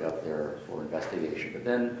just put it up there for investigation. But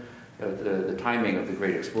then the timing of the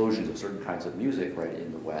great explosions of certain kinds of music, right,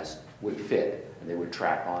 in the West would fit, and they would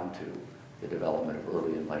track onto the development of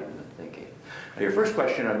early Enlightenment thinking. Now, your first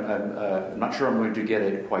question, I'm not sure I'm going to get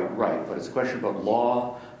it quite right, but it's a question about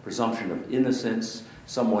law, presumption of innocence.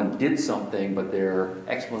 Someone did something, but their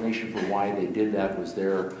explanation for why they did that was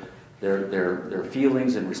their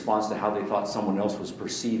feelings in response to how they thought someone else was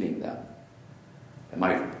perceiving them. Am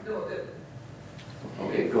I? No,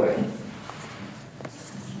 okay, go ahead.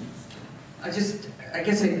 I guess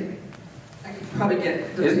I could probably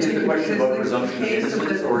get the Is the question about the presumption of case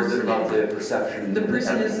innocence, or is it about the perception? The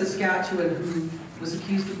person in Saskatchewan who was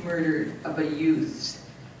accused of murder of a youth,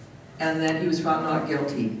 and then he was found not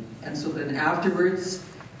guilty. And so then afterwards,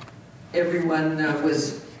 everyone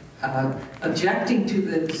was objecting to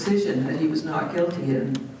the decision that he was not guilty,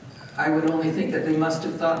 and I would only think that they must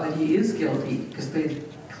have thought that he is guilty because they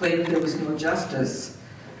claimed there was no justice.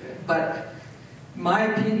 But my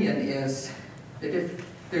opinion is that if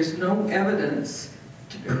there's no evidence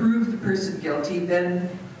to prove the person guilty, then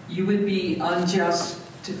you would be unjust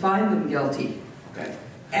to find them guilty. Okay.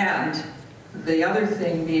 And the other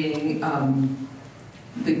thing being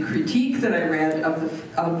the critique that I read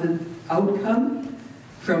of the outcome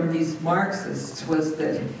from these Marxists was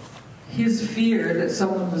that his fear that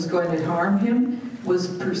someone was going to harm him was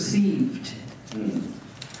perceived.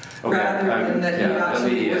 Okay. Rather than that he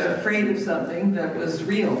actually was afraid of something that was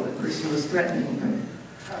real, the person was threatening him.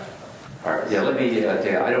 All right, yeah, let me tell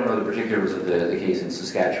you, I don't know the particulars of the case in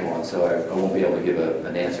Saskatchewan, so I won't be able to give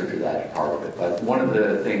an answer to that part of it. But one of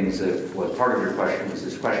the things that was part of your question was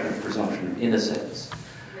this question of presumption of innocence.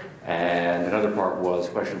 And another part was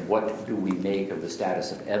the question of what do we make of the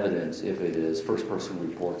status of evidence if it is first-person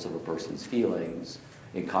reports of a person's feelings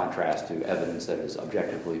in contrast to evidence that is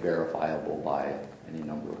objectively verifiable by any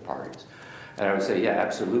number of parties. And I would say, yeah,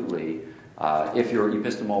 absolutely. If your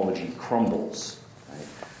epistemology crumbles,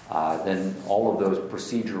 right, then all of those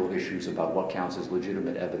procedural issues about what counts as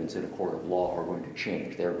legitimate evidence in a court of law are going to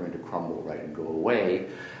change. They're going to crumble, right, and go away.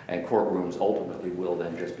 And courtrooms ultimately will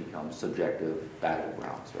then just become subjective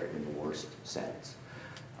battlegrounds, right, in the worst sense.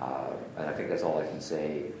 And I think that's all I can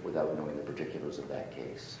say without knowing the particulars of that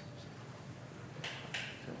case.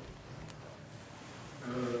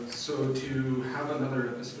 So to have another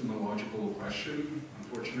epistemological question,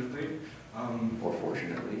 unfortunately. Or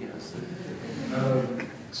fortunately, yes.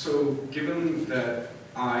 So given that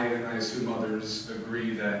I, and I assume others,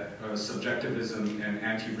 agree that subjectivism and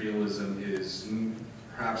anti-realism is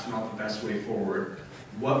perhaps not the best way forward,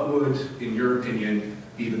 what would, in your opinion,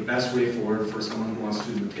 be the best way forward for someone who wants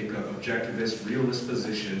to take an objectivist, realist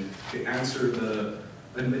position to answer the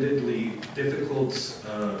admittedly difficult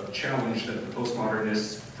challenge that the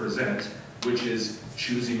postmodernists present, which is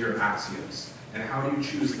choosing your axioms? And how do you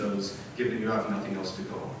choose those, given you have nothing else to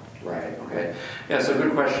go on? Right, okay. Yeah, so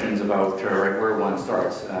good questions about right, where one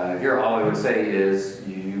starts. Here, all I would say is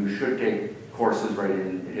you should take courses right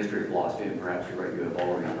in history of philosophy, and perhaps you're right, you have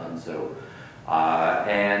already done so.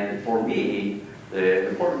 And for me, the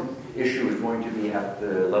important issue is going to be at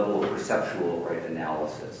the level of perceptual, right,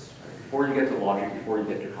 analysis. Right? Before you get to logic, before you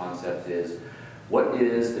get to concepts, is what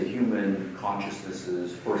is the human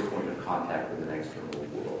consciousness's first point of contact with an external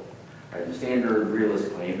world? Right, the standard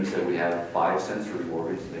realist claim is that we have 5 sensory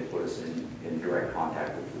organs and they put us in direct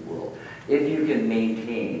contact with the world. If you can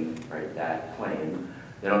maintain, right, that claim,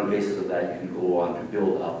 then on the basis of that you can go on to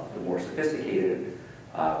build up the more sophisticated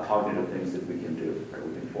cognitive things that we can do. Right?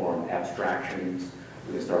 We can form abstractions,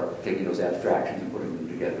 we can start taking those abstractions and putting them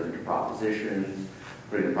together into propositions,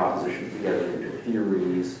 putting the propositions together into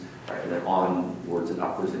theories, right, and then onwards and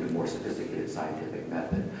upwards into more sophisticated scientific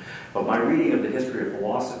method. But my reading of the history of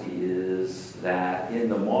philosophy is that in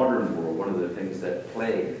the modern world, one of the things that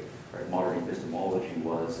plagued, right, modern epistemology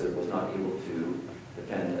was that it was not able to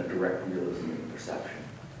defend a direct realism in perception.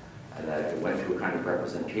 And that it went to a kind of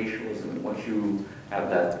representationalism, and once you have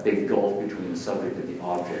that big gulf between the subject and the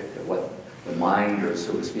object, that what the mind, or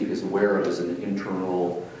so to speak, is aware of as an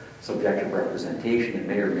internal subjective representation, it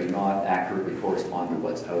may or may not accurately correspond to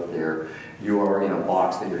what's out there. You are in a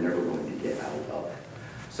box that you're never going to get out of.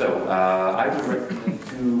 So I would recommend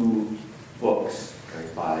 2 books,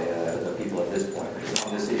 right, by the people at this point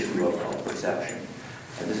on this issue of perception.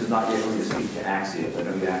 And this is not yet going to speak to axioms. I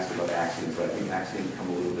know you asked about axioms, but I think axioms come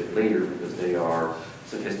a little bit later because they are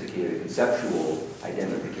sophisticated conceptual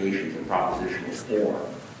identifications and propositional form.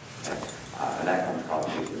 And that comes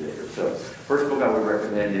probably later. So first book I would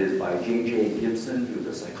recommend is by J.J. Gibson, who's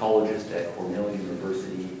a psychologist at Cornell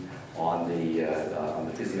University, on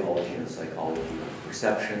the physiology and psychology of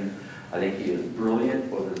perception. I think he is brilliant,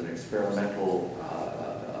 both as an experimental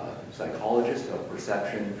psychologist of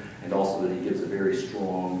perception, and also that he gives a very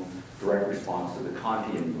strong direct response to the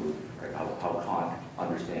Kantian movement, right? How Kant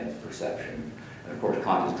understands perception. And of course,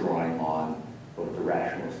 Kant is drawing on both the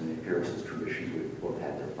rationalist and the empiricist traditions, which both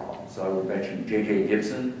had their problems. So I would mention J.J.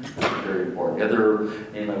 Gibson, very important. The other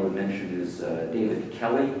name I would mention is David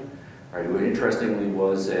Kelly, right, who interestingly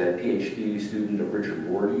was a PhD student of Richard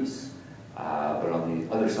Rorty's, but on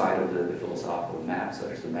the other side of the philosophical map, so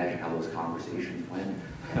just imagine how those conversations went.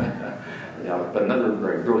 But another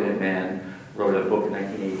very brilliant man wrote a book in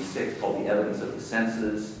 1986 called The Evidence of the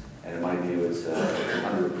Senses, and in my view it's an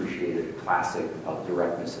underappreciated classic of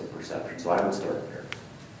directness of perception. So I would start there.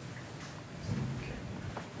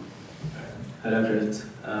 Hi, Dr. Hicks.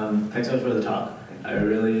 Thanks so much for the talk. I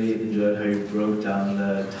really enjoyed how you broke down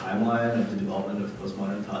the timeline of the development of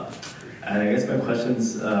postmodern thought. And I guess my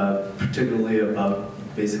question's particularly about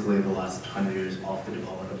basically the last 100 years of the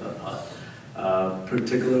development of that thought,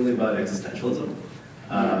 particularly about existentialism.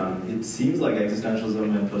 It seems like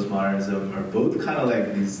existentialism and postmodernism are both kind of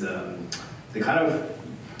like these, they kind of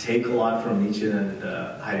take a lot from Nietzsche and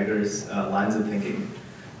Heidegger's lines of thinking,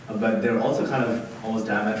 but they're also kind of almost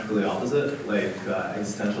diametrically opposite. Like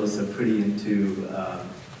existentialists are pretty into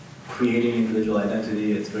creating individual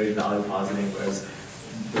identity, it's very value positing, whereas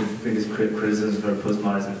the biggest criticism for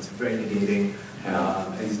postmodernism is very negating.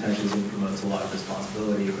 Existentialism promotes a lot of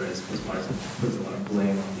responsibility, whereas postmodernism puts a lot of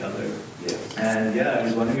blame on the other. Yes. And yeah, I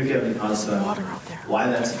was wondering if you have any thoughts on why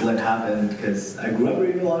that split happened, because I grew up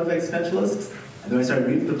reading a lot of existentialists, and then I started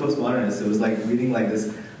reading the postmodernists. It was like reading like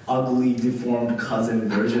this ugly, deformed cousin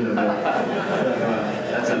version of it.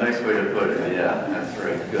 That's a nice way to put it, yeah, that's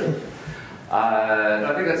very good.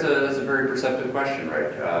 I think that's a very perceptive question,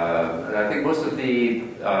 right? And I think most of the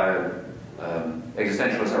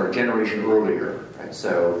existentialists are a generation earlier, right?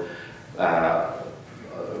 So,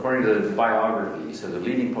 according to the biography, so the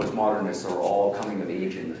leading postmodernists are all coming of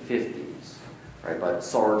age in the 50s, right? But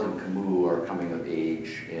Sartre and Camus are coming of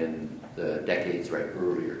age in the decades right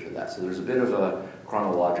earlier to that. So there's a bit of a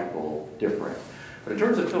chronological difference. But in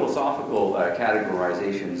terms of philosophical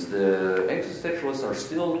categorizations, the existentialists are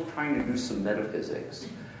still trying to do some metaphysics,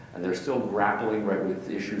 and they're still grappling right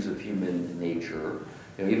with issues of human nature.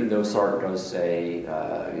 You know, even though Sartre does say,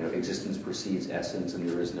 existence precedes essence, and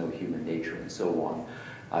there is no human nature, and so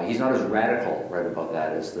on, he's not as radical right about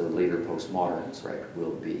that as the later postmoderns right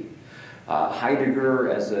will be. Heidegger,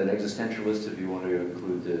 as an existentialist, if you want to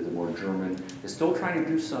include the more German, is still trying to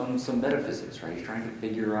do some metaphysics, right? He's trying to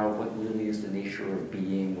figure out what really is the nature of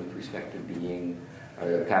being with respect to being,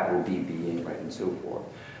 capital B being, right, and so forth.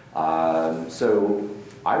 So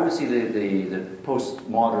I would see the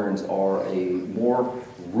postmoderns are a more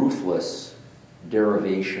ruthless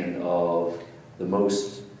derivation of the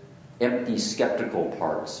most empty skeptical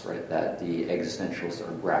parts, right, that the existentialists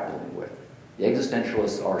are grappling with. The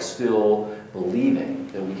existentialists are still believing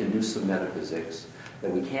that we can do some metaphysics,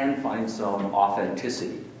 that we can find some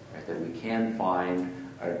authenticity, right? That we can find,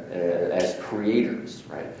 as creators,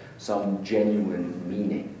 right, some genuine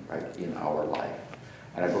meaning, right, in our life.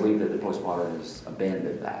 And I believe that the postmodernists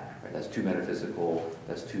abandoned that. Right? That's too metaphysical,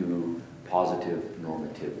 that's too positive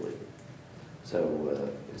normatively. So,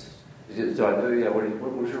 yeah,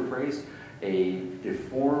 what was your phrase? A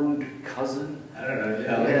deformed cousin? I don't know.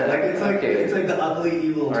 It's like the ugly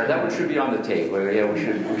evil. All right, that one should be on the tape. Well, yeah, we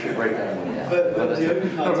should write that one down. But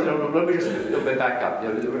let me just a bit back up.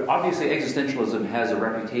 Obviously, existentialism has a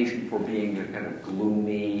reputation for being kind of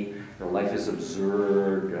gloomy. Life is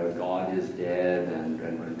absurd. God is dead, and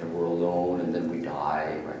we're alone, and then we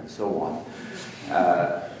die, right, and so on.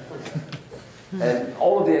 And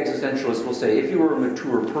all of the existentialists will say, if you were a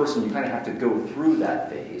mature person, you kind of have to go through that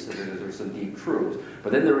phase. So there's some deep truths.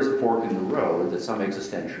 But then there is a fork in the road that some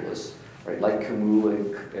existentialists, right, like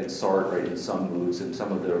Camus and Sartre, right, in some moods, and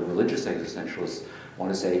some of the religious existentialists want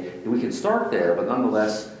to say, we can start there, but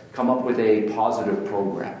nonetheless come up with a positive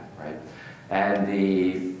program, right? And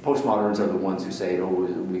the postmoderns are the ones who say, oh,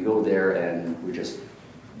 we go there and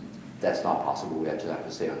that's not possible. We actually have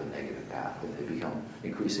to stay on the negative path, and they become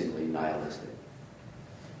increasingly nihilistic.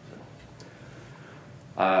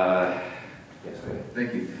 Yes, go ahead.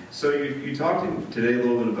 Thank you. So you talked today a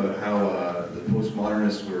little bit about how the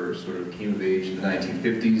postmodernists came of age in the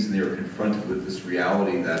 1950s, and they were confronted with this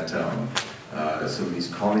reality that some of these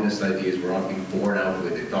communist ideas were not being borne out the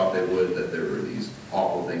way they thought they would, that there were these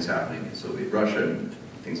awful things happening in Soviet Russia and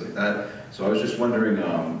things like that. So I was just wondering,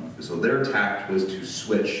 so their tact was to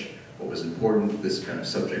switch what was important, this kind of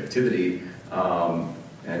subjectivity,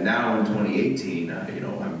 and now in 2018,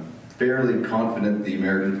 I'm fairly confident the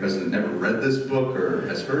American president never read this book or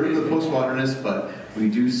has heard of the postmodernists, but we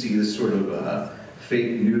do see this sort of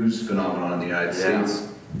fake news phenomenon in the United States.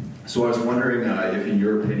 So I was wondering if, in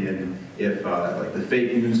your opinion, if like the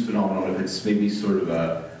fake news phenomenon, if it's maybe sort of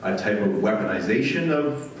a type of weaponization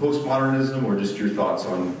of postmodernism, or just your thoughts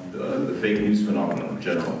on the fake news phenomenon in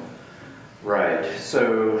general. Right.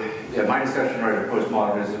 So, yeah, my discussion right of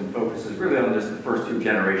postmodernism focuses really on just the first two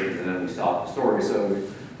generations, and then we stop the story. So,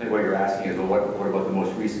 I think what you're asking is, well, what about the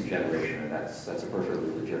most recent generation? And that's a perfectly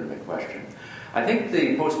legitimate question. I think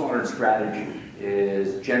the postmodern strategy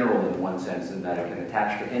is general in one sense, in that it can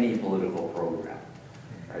attach to any political program.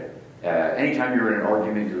 Right. Anytime you're in an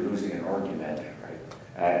argument, you're losing an argument. Right.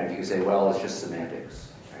 And you can say, well, it's just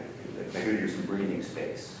semantics. Right. Maybe there's some breathing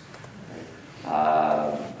space.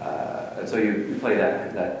 And so you play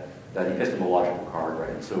that epistemological card,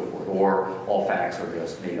 right, and so forth. Or all facts are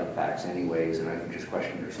just made-up facts anyways, and I can just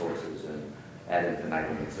question your sources and ad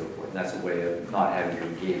infinitum and so forth. And that's a way of not having to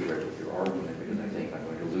engage right with your argument, because I think I'm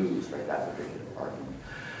going to lose right that particular argument.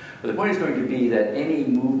 But the point is going to be that any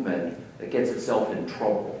movement that gets itself in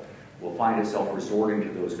trouble will find itself resorting to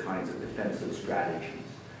those kinds of defensive strategies.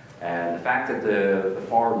 And the fact that the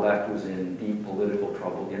far left was in deep political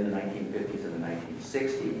trouble in the 1950s and the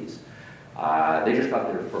 1960s, they just got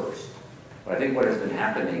there first. But I think what has been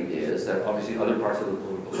happening is that obviously other parts of the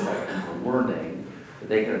political spectrum are learning that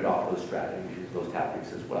they can adopt those strategies, those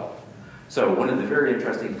tactics as well. So one of the very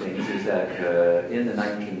interesting things is that in the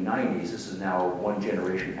 1990s, this is now one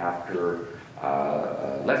generation after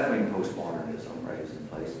left-wing postmodernism, right, is in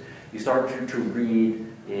place, you start to read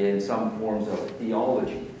in some forms of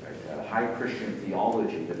theology, high Christian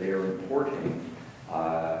theology, that they are importing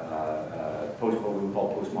what we would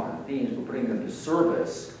call postmodern themes, but putting them to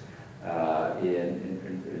service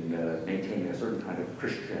in maintaining a certain kind of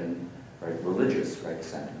Christian, right, religious, right,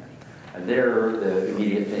 sentiment. And there, the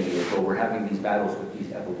immediate thing is, well, we're having these battles with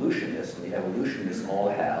these evolutionists, and the evolutionists all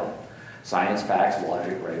have science, facts,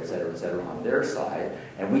 logic, right, et cetera, on their side,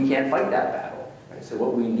 and we can't fight that battle. Right? So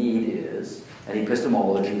what we need is an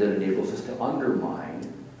epistemology that enables us to undermine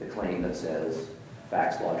the claim that says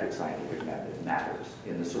facts, logic, scientific method matters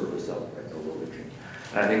in the service of the religion.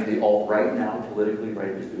 And I think the alt-right now, politically, right,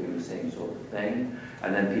 is doing the same sort of thing.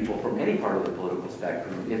 And then people from any part of the political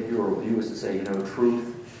spectrum, if your view is to say,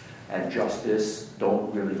 truth and justice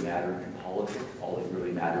don't really matter in politics, all that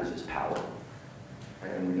really matters is power.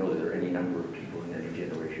 Right? And we know that there are any number of people in any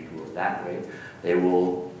generation who are that way. They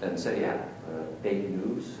will then say, fake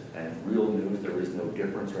news and real news, there is no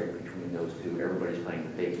difference right between those two. Everybody's playing the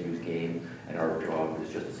fake news game, and our job is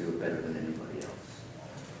just to do it better than anybody else.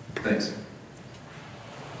 Thanks.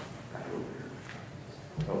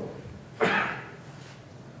 Oh.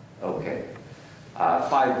 Okay.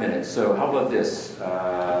 5 minutes. So how about this?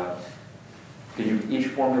 Can you each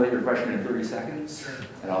formulate your question in 30 seconds? Sure.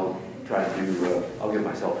 And I'll try to do, I'll give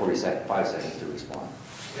myself 5 seconds to respond.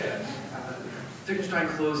 Yeah. Wittgenstein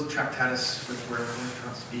closed Tractatus with where everyone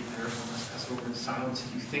cannot speak, and everyone must pass over in silence.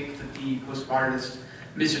 Do you think that the postmodernists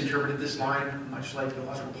misinterpreted this line, much like the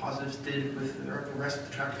logical positives did with the rest of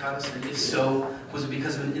the Tractatus? And if so, was it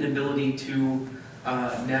because of an inability to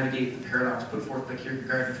navigate the paradox put forth by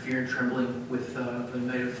Kierkegaard, fear and trembling with the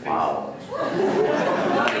night of faith? Wow.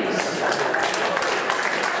 Nice.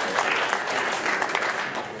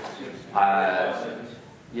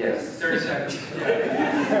 Yes. 30 seconds.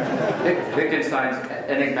 Wittgenstein's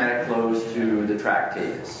enigmatic close to the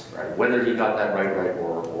Tractatus, right? Whether he got that right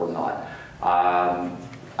or not.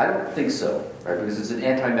 I don't think so, right? Because it's an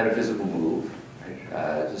anti-metaphysical move.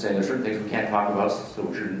 Right? So saying there's certain things we can't talk about, so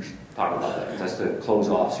we shouldn't talk about that. It has to close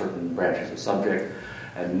off certain branches of subject.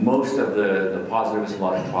 And most of the positivists and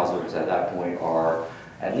logical positivists at that point are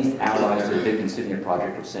at least allies to the Wittgensteinian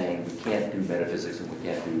project of saying we can't do metaphysics and we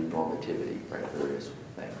can't do normativity, right? Various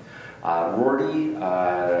things. Rorty,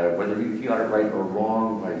 whether he got it right or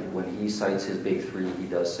wrong, right, when he cites his big three, he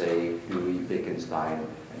does say Dewey, Wittgenstein,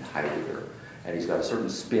 and Heidegger. And he's got a certain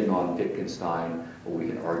spin on Wittgenstein, but we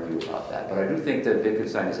can argue about that. But I do think that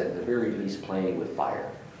Wittgenstein is at the very least playing with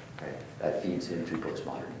fire. Right? That feeds into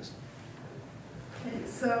postmodernism. Okay,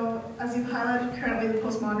 so as you've highlighted, currently the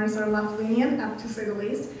postmodernists are left-leaning, to say the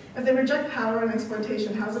least. If they reject power and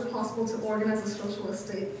exploitation, how is it possible to organize a socialist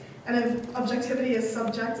state? And if objectivity is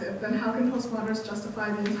subjective, then how can postmodernists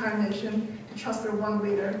justify the entire nation to trust their one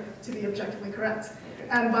leader to be objectively correct?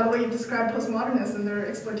 And by the way, you've described postmodernists and their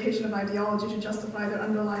exploitation of ideology to justify their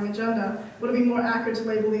underlying agenda. Would it be more accurate to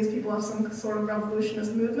label these people as some sort of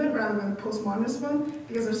revolutionist movement rather than a postmodernist one?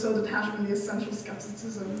 Because they're so detached from the essential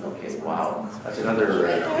skepticism of postmodernism. Wow, that's another,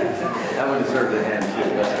 that one deserves a hand too.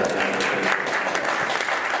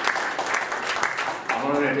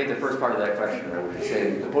 I'm going to take the first part of that question, which is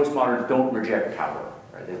say the postmoderns don't reject power.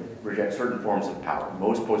 Right? They reject certain forms of power.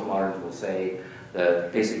 Most postmoderns will say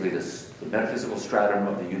that basically the metaphysical stratum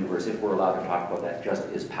of the universe, if we're allowed to talk about that, just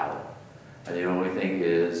is power. And the only thing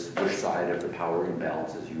is which side of the power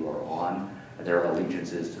imbalances you are on, and their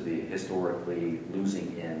allegiances to the historically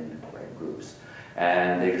losing in groups.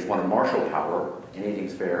 And they just want to marshal power,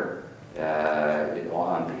 anything's fair,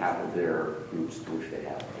 on behalf of their groups to which they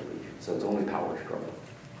have allegiance. So it's only power struggle.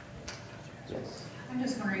 Yes. I'm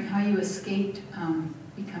just wondering how you escaped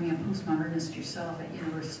becoming a postmodernist yourself at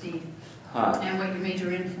university, and what your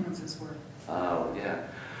major influences were. Oh, yeah.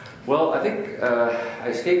 Well, I think I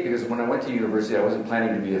escaped because when I went to university, I wasn't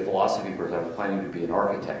planning to be a philosophy person. I was planning to be an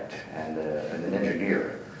architect and an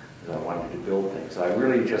engineer, because I wanted to build things. So I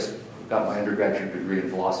really just got my undergraduate degree in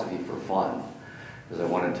philosophy for fun, because I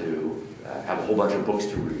wanted to have a whole bunch of books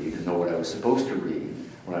to read and know what I was supposed to read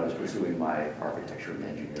when I was pursuing my architecture and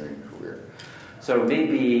engineering career. So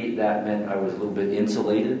maybe that meant I was a little bit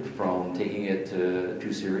insulated from taking it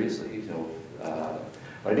too seriously.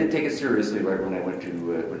 But I did take it seriously right when I went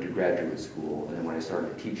to graduate school, and then when I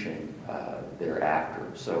started teaching thereafter.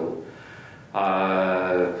 So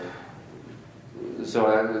I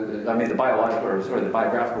mean, the biological or the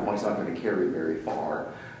biographical point's not going to carry very far.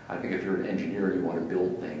 I think if you're an engineer and you want to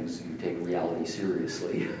build things, you take reality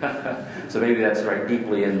seriously. So maybe that's right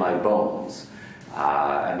deeply in my bones.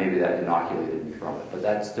 And maybe that inoculated me from it. But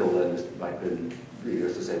that still then might have been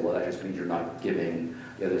readers to say, well, that just means you're not giving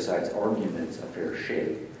the other side's arguments a fair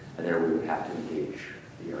shake, and there we would have to engage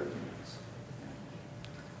the arguments.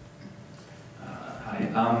 Hi.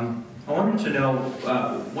 I wanted to know,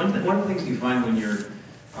 one of the things you find when you're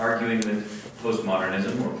arguing with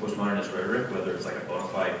postmodernism or postmodernist rhetoric, whether it's like a bona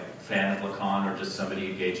fide fan of Lacan or just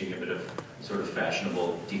somebody engaging a bit of sort of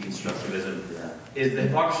fashionable deconstructivism, is the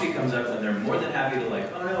hypocrisy comes up when they're more than happy to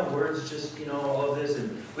like, oh no, words just, all of this,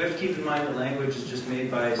 and we have to keep in mind that language is just made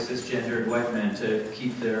by cisgendered white men to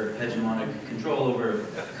keep their hegemonic control over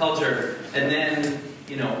culture, and then,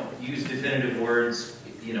 use definitive words,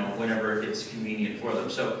 whenever it's convenient for them.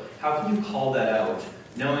 So how can you call that out,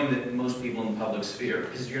 knowing that most people in the public sphere,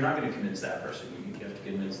 because you're not going to convince that person, you have to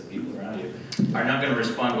convince the people around you, are not going to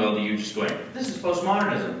respond well to you just going, this is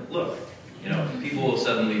postmodernism, look. People will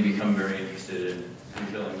suddenly become very interested in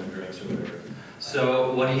refilling their drinks or whatever.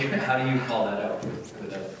 So how do you call that out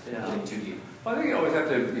without getting too deep? Well, I think you always have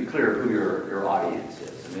to be clear who your audience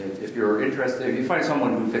is. I mean, if you're interested, if you find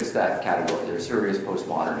someone who fits that category, they're serious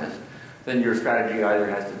postmodernists, then your strategy either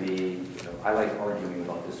has to be, I like arguing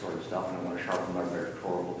about this sort of stuff and I want to sharpen my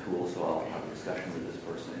rhetorical tools, so I'll have a discussion with this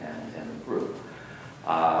person and the group.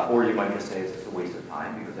 Or you might just say it's just a waste of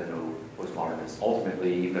time because I know postmodernists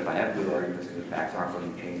ultimately, even if I have good arguments and good facts, aren't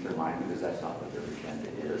going to change their mind because that's not what their agenda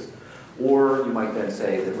is. Or you might then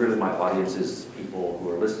say that really my audience is people who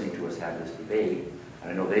are listening to us have this debate,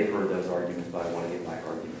 and I know they've heard those arguments, but I want to get my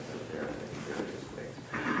arguments out there in various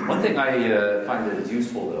ways. One thing I find that is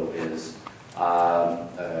useful, though, is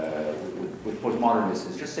with postmodernists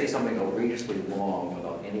is just say something outrageously wrong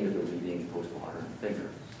about any of the leading postmodern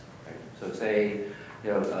thinkers. Right? So say,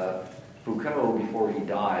 Foucault, before he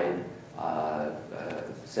died,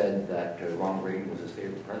 said that Ronald Reagan was his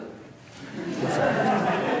favorite president.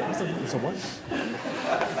 So what?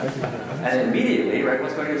 And immediately, right,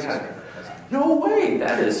 what's going to happen? no way,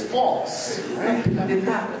 that is false. Right? That didn't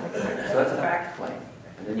happen. So that's a fact claim.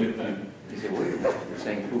 And then you say, wait a minute, you're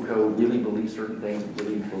saying Foucault really believed certain things,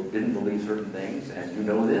 really didn't believe certain things, and you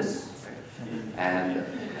know this? And they've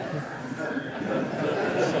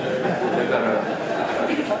got a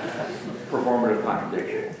performative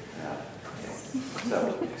contradiction.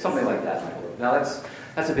 So something like that might work. Now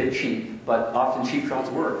that's a bit cheap, but often cheap shots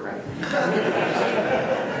work, right?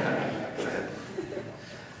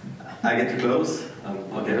 I get to close?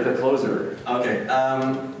 Okay. You're the closer. Okay.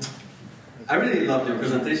 I really loved your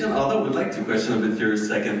presentation, although I would like to question a bit your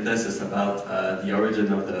second thesis about the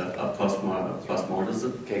origin of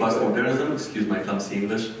postmodernism. Okay, Postmodernism, excuse my clumsy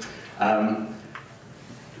English.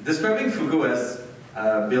 Describing Foucault as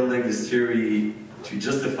building this theory to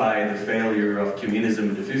justify the failure of communism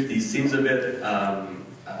in the 50s seems a bit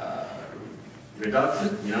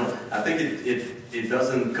reductive, you know? I think it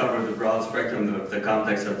doesn't cover the broad spectrum of the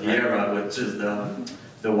context of the era, which is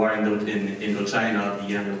the war in Indochina,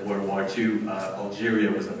 the end of World War II,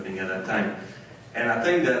 Algeria was happening at that time. And I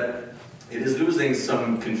think that it is losing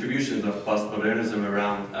some contributions of postmodernism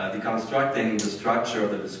around deconstructing the structure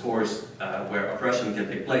of the discourse where oppression can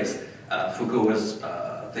take place. Foucault was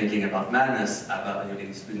thinking about madness,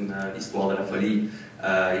 in Histoire de la Folie.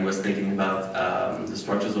 He was thinking about the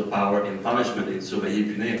structures of power in punishment, in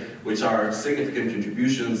surveiller punir, which are significant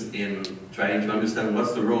contributions in trying to understand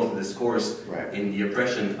what's the role of the discourse in the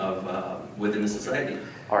oppression of within a society.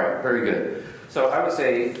 All right, very good. So I would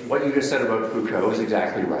say what you just said about Foucault is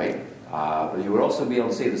exactly right. But you would also be able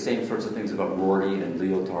to say the same sorts of things about Rorty and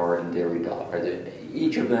Lyotard and Derrida. Right?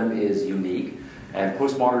 Each of them is unique. And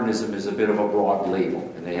postmodernism is a bit of a broad label,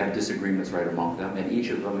 and they have disagreements right among them, and each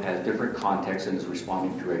of them has different contexts and is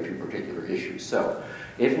responding to particular issues. So,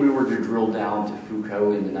 if we were to drill down to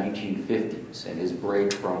Foucault in the 1950s and his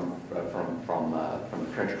break from the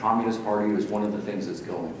French Communist Party was one of the things that's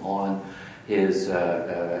going on. His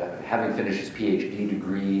having finished his PhD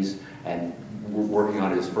degrees and working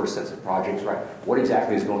on his first sets of projects, right? What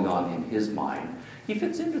exactly is going on in his mind? He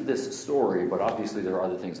fits into this story, but obviously there are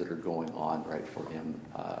other things that are going on, right, for him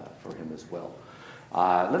as well.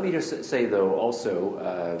 Let me just say, though, also,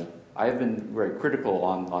 I have been very critical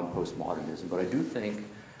on postmodernism, but I do think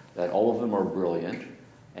that all of them are brilliant,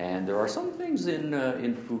 and there are some things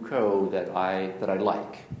in Foucault that I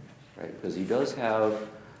like, right, because he does have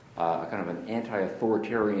kind of an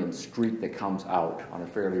anti-authoritarian streak that comes out on a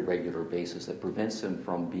fairly regular basis that prevents him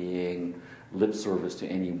from being lip service to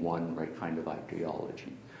any one kind of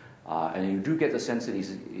ideology. And you do get the sense that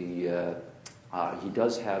he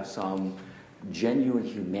does have some genuine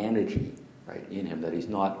humanity in him, that he's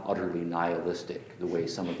not utterly nihilistic the way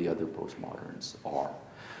some of the other postmoderns are.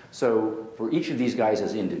 So for each of these guys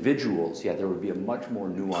as individuals, yeah, there would be a much more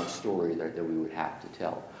nuanced story that we would have to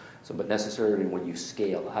tell. So, but necessarily when you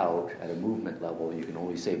scale out at a movement level, you can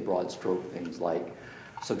only say broad stroke things like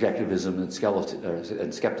subjectivism and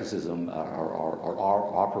skepticism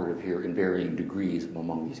are operative here in varying degrees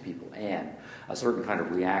among these people, and a certain kind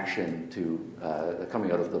of reaction to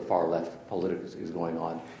coming out of the far left politics is going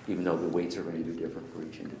on, even though the weights are going to be different for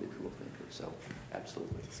each individual thinker. So,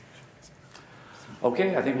 absolutely.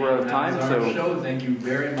 Okay, I think we're out of time. That was our show. Thank you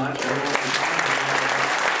very much, everyone.